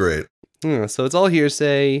 That's great. Yeah, so it's all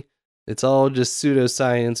hearsay. It's all just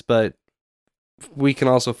pseudoscience, but we can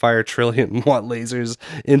also fire trillion-watt lasers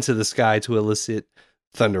into the sky to elicit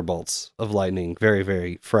thunderbolts of lightning. Very,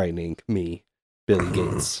 very frightening. Me, Billy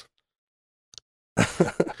Gates.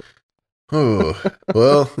 Oh,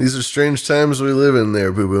 well, these are strange times we live in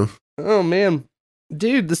there, boo-boo. Oh, man.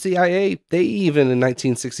 Dude, the CIA, they even in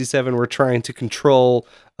 1967 were trying to control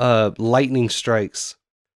lightning strikes.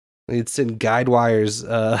 They'd send guide wires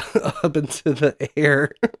up into the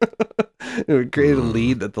air. It would create a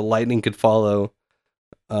lead that the lightning could follow.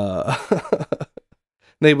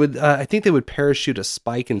 They would, I think they would parachute a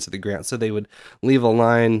spike into the ground. So they would leave a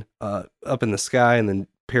line up in the sky and then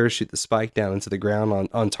parachute the spike down into the ground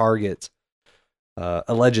on target.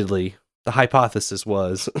 Allegedly, the hypothesis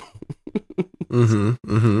was. And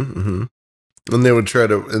they would try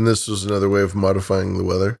to, and this was another way of modifying the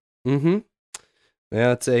weather.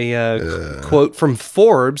 Yeah, it's a quote from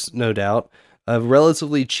Forbes, no doubt. A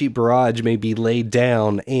relatively cheap barrage may be laid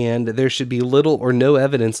down, and there should be little or no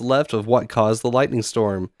evidence left of what caused the lightning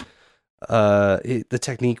storm. The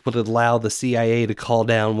technique would allow the CIA to call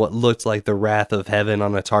down what looked like the wrath of heaven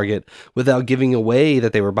on a target without giving away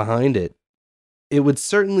that they were behind it. It would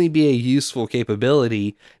certainly be a useful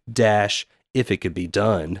capability, if it could be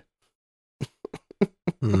done.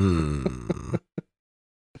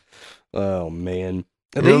 Oh, man.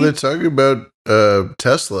 They're talking about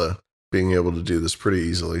Tesla being able to do this pretty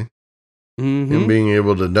easily. And being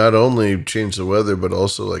able to not only change the weather, but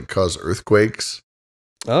also like cause earthquakes.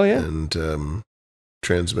 Oh, yeah. And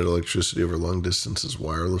transmit electricity over long distances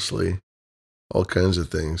wirelessly. All kinds of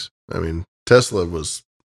things. I mean, Tesla is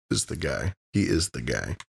the guy. He is the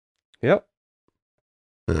guy. Yep.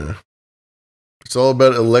 It's all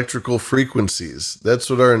about electrical frequencies. That's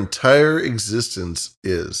what our entire existence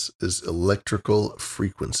is electrical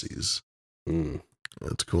frequencies.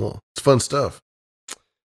 That's cool. It's fun stuff.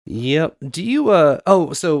 Yep. Do you,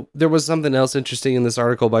 so there was something else interesting in this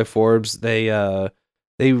article by Forbes. They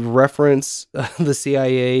reference the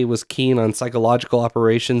CIA was keen on psychological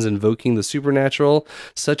operations invoking the supernatural,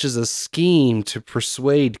 such as a scheme to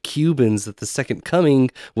persuade Cubans that the Second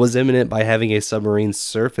Coming was imminent by having a submarine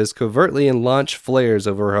surface covertly and launch flares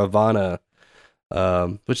over Havana,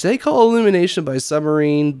 which they call illumination by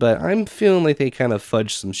submarine, but I'm feeling like they kind of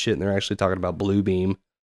fudged some shit and they're actually talking about blue beam.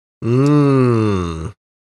 They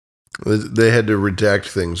had to redact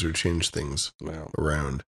things or change things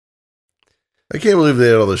around. I can't believe they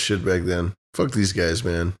had all this shit back then. Fuck these guys,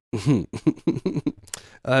 man.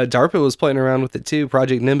 DARPA was playing around with it too,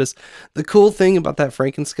 Project Nimbus. The cool thing about that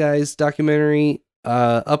Frankenskies documentary,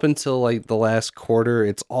 up until like the last quarter,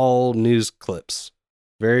 it's all news clips.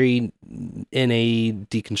 Very NA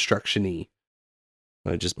deconstruction-y.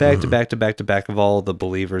 Just back to back to back to back of all the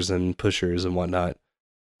believers and pushers and whatnot.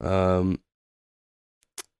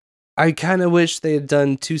 I kind of wish they had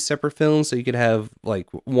done two separate films so you could have like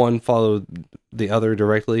one follow the other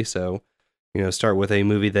directly. So, start with a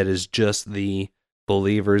movie that is just the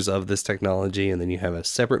believers of this technology, and then you have a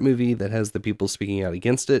separate movie that has the people speaking out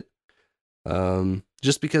against it.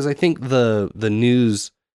 Just because I think the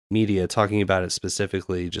news media talking about it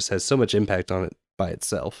specifically just has so much impact on it by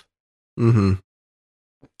itself.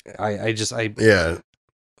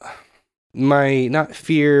 My not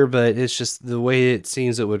fear, but it's just the way it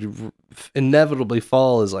seems it would inevitably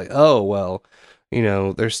fall is like, oh, well,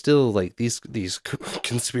 there's still like these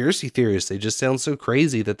conspiracy theorists. They just sound so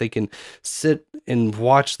crazy that they can sit and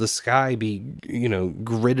watch the sky be,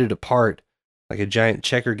 gridded apart like a giant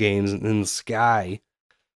checker games in the sky.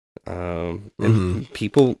 And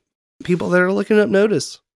people that are looking up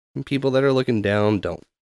notice, and people that are looking down don't.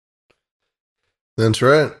 That's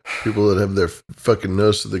right. People that have their fucking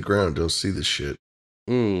nose to the ground don't see the shit.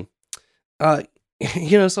 Someone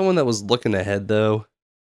that was looking ahead, though,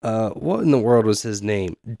 what in the world was his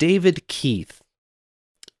name? David Keith.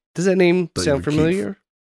 Does that name sound familiar?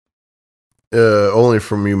 Only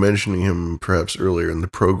from you mentioning him perhaps earlier in the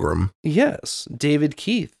program. Yes, David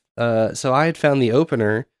Keith. So I had found the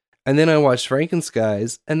opener, and then I watched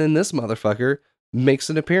Frankenskies, and then this motherfucker makes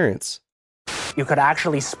an appearance. You could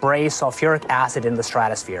actually spray sulfuric acid in the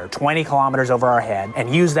stratosphere 20 kilometers over our head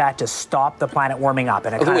and use that to stop the planet warming up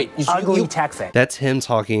in a ugly tech fix. That's him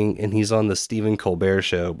talking, and he's on the Stephen Colbert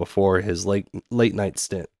show before his late night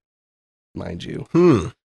stint, mind you.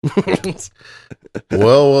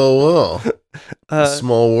 Well.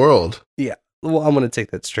 Small world. Yeah. Well, I'm going to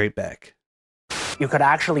take that straight back. You could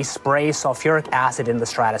actually spray sulfuric acid in the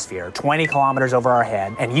stratosphere 20 kilometers over our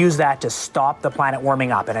head and use that to stop the planet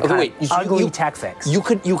warming up in a ugly tech fix. You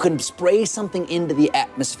can spray something into the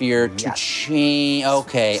atmosphere to change.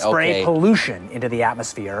 Spray pollution into the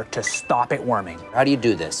atmosphere to stop it warming. How do you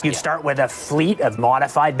do this? You'd start with a fleet of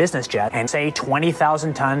modified business jets and say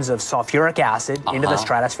 20,000 tons of sulfuric acid into the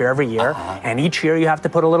stratosphere every year. And each year you have to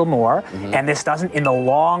put a little more. And this doesn't, in the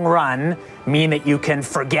long run, mean that you can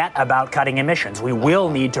forget about cutting emissions. We will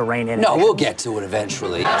need to rein in emissions. No, we'll get to it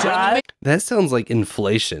eventually. That sounds like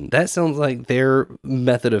inflation. That sounds like their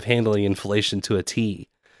method of handling inflation to a T.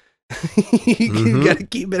 You got to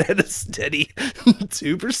keep it at a steady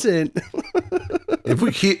 2%.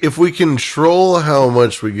 If we control how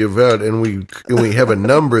much we give out, and we have a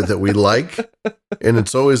number that we like, and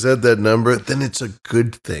it's always at that number, then it's a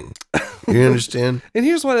good thing. You understand? And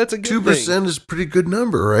here's why that's a good 2% thing. is a pretty good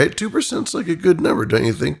number, right? 2% is like a good number, don't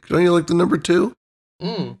you think? Don't you like the number 2?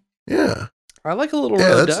 Yeah. I like a little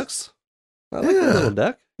row of ducks. I like a little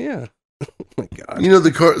duck. Yeah. Oh my God. You know,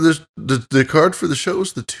 the card. The card for the show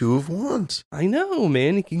is the 2 of Wands. I know,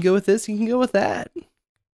 man. You can go with this. You can go with that.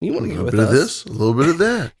 You want to go with a little bit of this, a little bit of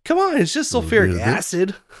that. Come on, it's just sulfuric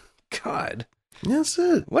acid. God. That's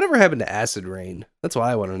it. Whatever happened to acid rain? That's what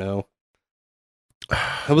I want to know.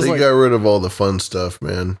 They got rid of all the fun stuff,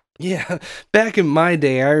 man. Yeah, back in my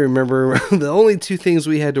day, I remember the only 2 things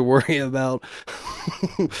we had to worry about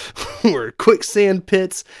were quicksand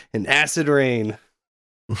pits and acid rain.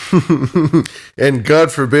 And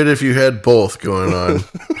God forbid if you had both going on.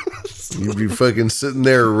 You'd be fucking sitting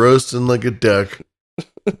there roasting like a duck,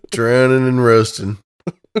 drowning and roasting.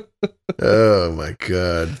 Oh my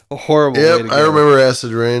God. A horrible way to go. I remember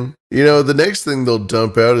acid rain. You know, the next thing they'll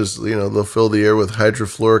dump out is, you know, they'll fill the air with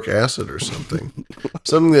hydrofluoric acid or something.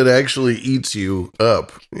 Something that actually eats you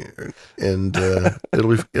up. And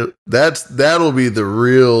that'll be the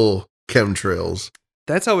real chemtrails.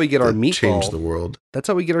 That's how we get our meatball. Change the world. That's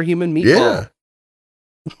how we get our human meatball. Yeah.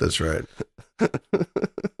 That's right.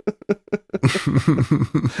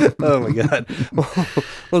 Oh my God.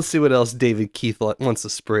 Let's see what else David Keith wants to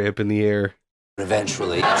spray up in the air.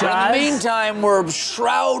 Eventually. In the meantime, we're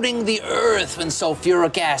shrouding the earth in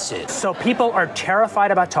sulfuric acid. So people are terrified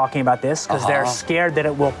about talking about this because they're scared that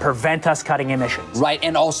it will prevent us cutting emissions. Right,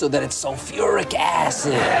 and also that it's sulfuric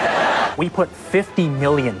acid. We put 50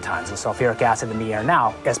 million tons of sulfuric acid in the air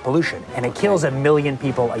now as pollution, and it kills 1 million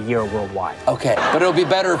people a year worldwide. Okay, but it'll be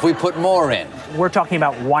better if we put more in. We're talking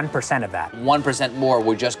about 1% of that. 1% more,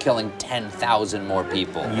 we're just killing 10,000 more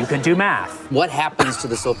people. You can do math. What happens to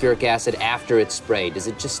the sulfuric acid after it's sprayed? Does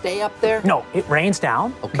it just stay up there? No, it rains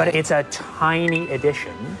down, but it's a tiny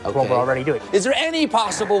addition to what we're already doing. Is there any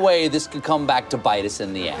possible way this could come back to bite us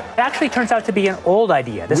in the end? It actually turns out to be an old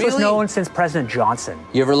idea. This was known since President Johnson.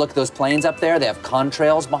 You ever look at those planes up there? They have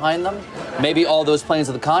contrails behind them. Maybe all those planes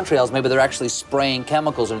are the contrails. Maybe they're actually spraying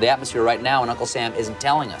chemicals into the atmosphere right now, and Uncle Sam isn't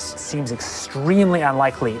telling us. It seems extremely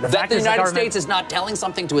unlikely. That the United States is not telling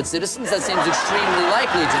something to its citizens? That seems extremely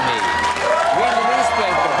likely to me. Read the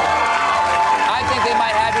newspaper. I think they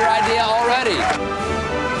might have your idea already.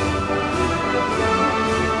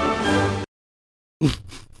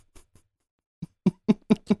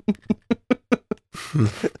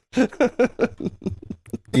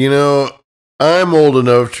 You know, I'm old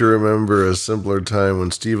enough to remember a simpler time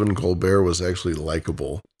when Stephen Colbert was actually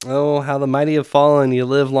likable. Oh, how the mighty have fallen. You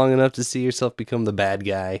live long enough to see yourself become the bad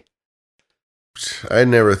guy. I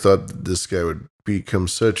never thought that this guy would become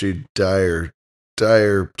such a dire,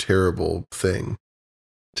 terrible thing.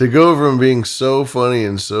 To go from being so funny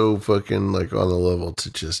and so fucking like on the level to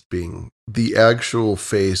just being the actual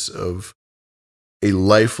face of a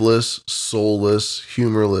lifeless, soulless,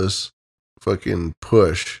 humorless fucking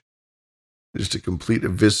push. Just a complete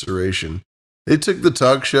evisceration. They took the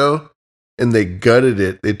talk show and they gutted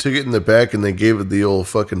it. They took it in the back and they gave it the old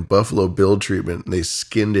fucking Buffalo Bill treatment, and they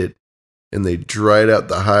skinned it and they dried out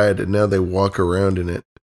the hide, and now they walk around in it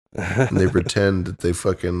and they pretend that they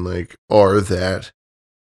fucking like are that.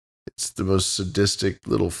 It's the most sadistic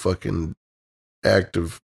little fucking act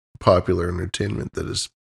of popular entertainment that has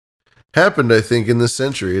happened, I think, in this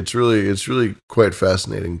century. It's really quite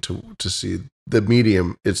fascinating to see the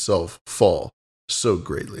medium itself fall so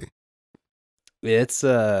greatly. It's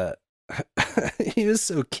he was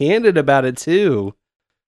so candid about it too.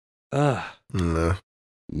 No.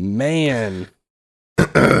 Man.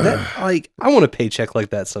 I want a paycheck like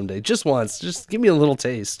that someday. Just once. Just give me a little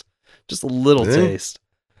taste. Just a little taste.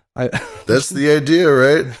 That's the idea,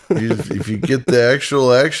 right? If you get the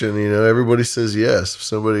actual action, everybody says yes. If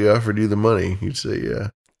somebody offered you the money, you'd say yeah.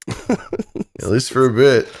 At least for a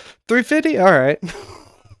bit. $350? All right.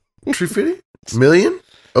 $350? Million?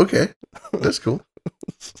 Okay. That's cool.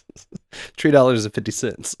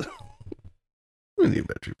 $3.50. We need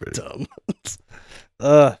about $350. Dumb.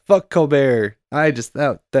 Fuck Colbert.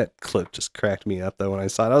 That clip just cracked me up though when I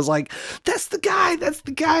saw it. I was like, that's the guy.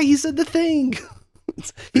 He said the thing.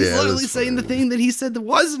 He's literally saying the thing that he said that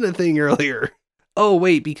wasn't a thing earlier. Oh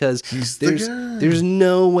wait, because there's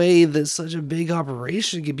no way that such a big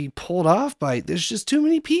operation could be pulled off by. There's just too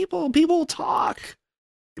many people. People talk.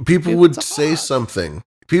 People would say something.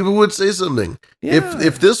 People would say something. Yeah.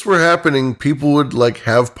 If this were happening, people would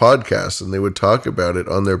have podcasts and they would talk about it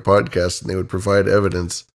on their podcast and they would provide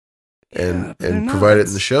evidence and provide it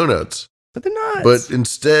in the show notes. But they're not. But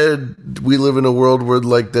instead, we live in a world where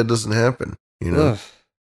that doesn't happen. Because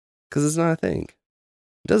it's not a thing.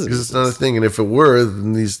 It doesn't. Because it's not a thing, and if it were,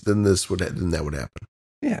 then that would happen.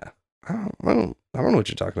 Yeah, I don't know what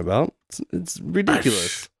you're talking about. It's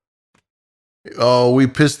ridiculous. Oh, we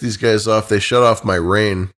pissed these guys off. They shut off my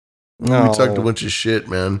rain. No. We talked a bunch of shit,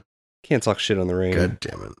 man. Can't talk shit on the rain. God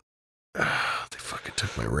damn it! They fucking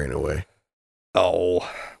took my rain away. Oh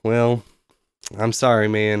well, I'm sorry,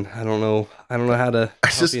 man. I don't know how to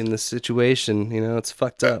help you in this situation. It's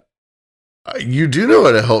fucked up. You do know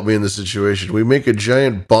how to help me in this situation. We make a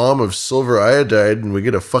giant bomb of silver iodide and we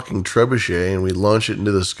get a fucking trebuchet and we launch it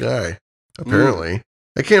into the sky. Apparently.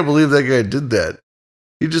 I can't believe that guy did that.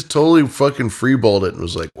 He just totally fucking freeballed it and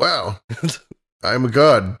was like, wow, I'm a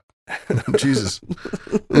god. Jesus.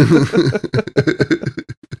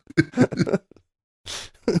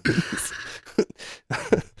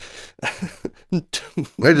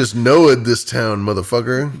 I just knowed this town,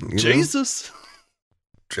 motherfucker. Jesus.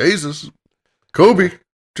 Kobe.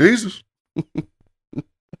 Jesus.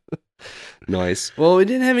 Nice. Well, we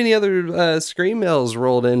didn't have any other Scream mails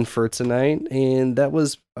rolled in for tonight, and that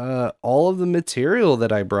was all of the material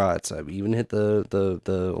that I brought. I even hit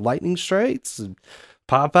the lightning strikes,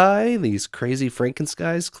 Popeye, these crazy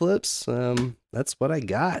Frankenskies clips. That's what I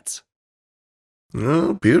got.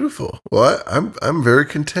 Oh, beautiful. Well, I'm very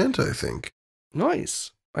content, I think.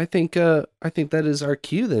 Nice. I think that is our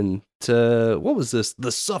cue then to, what was this?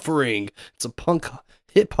 The Suffering. It's a punk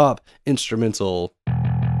hip hop instrumental.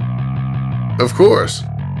 Of course.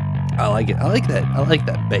 I like it. I like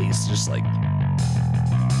that bass. Just like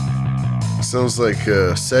sounds like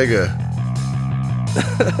Sega.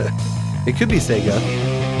 It could be Sega.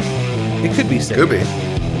 It could be Sega. Could be.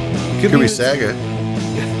 It could be Sega.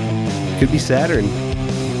 Could be Saturn.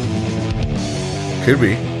 Could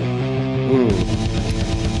be.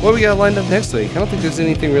 What we got lined up next week? I don't think there's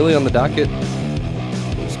anything really on the docket.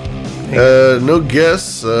 No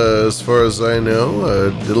guests, as far as I know.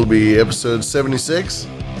 It'll be episode 76.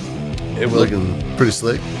 It will. Looking pretty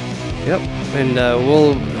slick. Yep. And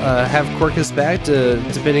we'll have Quirkus back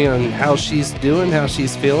depending on how she's doing, how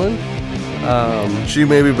she's feeling. She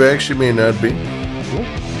may be back, she may not be. Cool.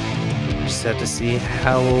 Just have to see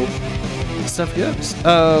how stuff goes.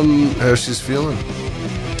 How she's feeling.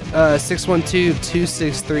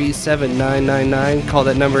 612-263-7999. Call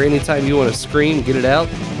that number anytime you want to scream, get it out.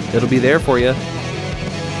 It'll be there for you.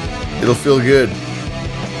 It'll feel good.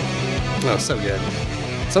 Oh, so good.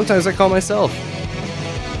 Sometimes I call myself.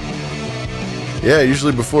 Yeah,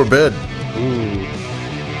 usually before bed.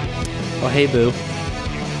 Well, hey, boo.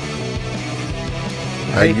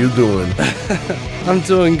 How you doing? I'm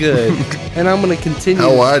doing good. And I'm going to continue.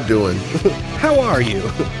 How I doing? How are you?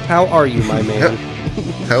 How are you, my man?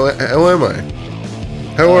 How am I?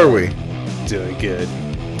 How are we? Doing good.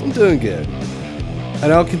 I'm doing good.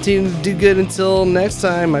 And I'll continue to do good until next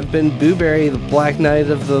time. I've been Booberry, the Black Knight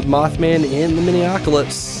of the Mothman in the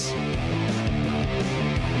Minneapolis.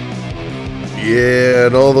 Yeah,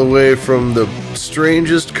 and all the way from the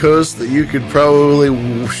strangest coast that you could probably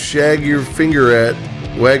wag your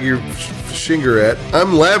shinger at,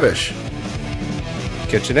 I'm Lavish.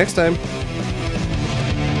 Catch you next time.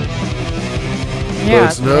 Yeah,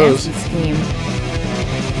 it's nose. Scheme.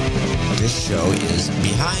 This show is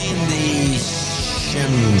behind the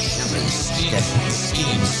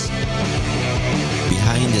schemes.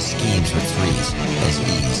 Behind the schemes with threes as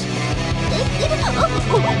e's.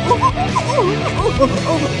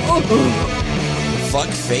 Fuck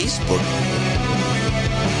Facebook.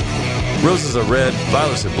 Roses are red,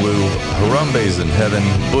 violets are blue, Harambe's in heaven,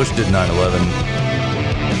 Bush did 9/11.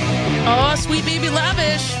 Oh, Sweet Baby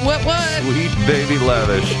Lavish. What? Sweet Baby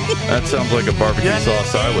Lavish. That sounds like a barbecue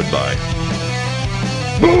sauce I would buy.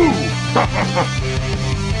 Boo!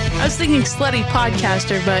 I was thinking slutty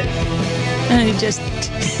podcaster, but I just...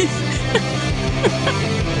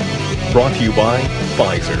 Brought to you by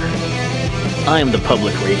Pfizer. I am the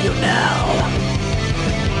public radio now.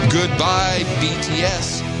 Goodbye,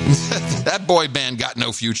 BTS. That boy band got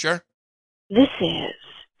no future. This is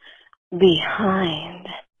Behind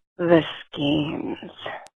the Schemes.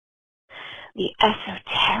 The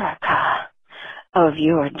esoterica of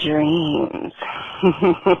your dreams.